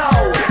 Yo,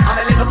 I'm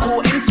a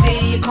Liverpool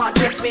MC. You can't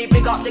test me.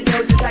 Big up the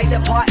girls inside the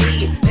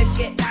party. Let's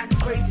get down to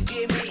crazy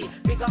Jimmy.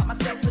 Big up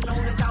myself and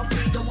known as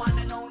Alfred, the one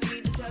and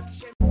only, the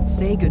Turkish.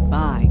 Say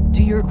goodbye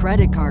to your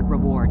credit card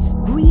rewards.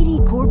 Greedy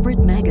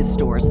corporate mega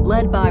stores,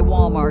 led by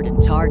Walmart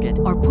and Target,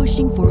 are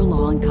pushing for a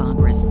law in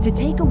Congress to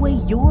take away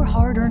your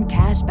hard-earned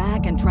cash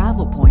back and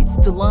travel points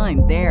to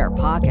line their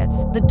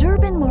pockets. The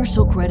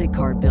Durbin-Marshall credit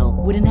card bill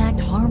would enact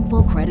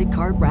harmful credit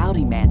card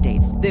routing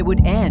mandates that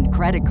would end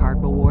credit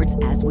card rewards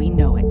as we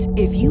know it.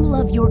 If you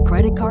love your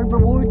credit card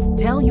rewards,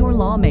 tell your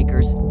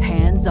lawmakers,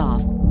 hands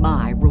off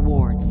my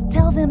rewards.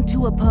 Tell them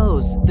to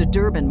oppose the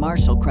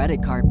Durbin-Marshall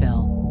credit card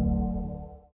bill.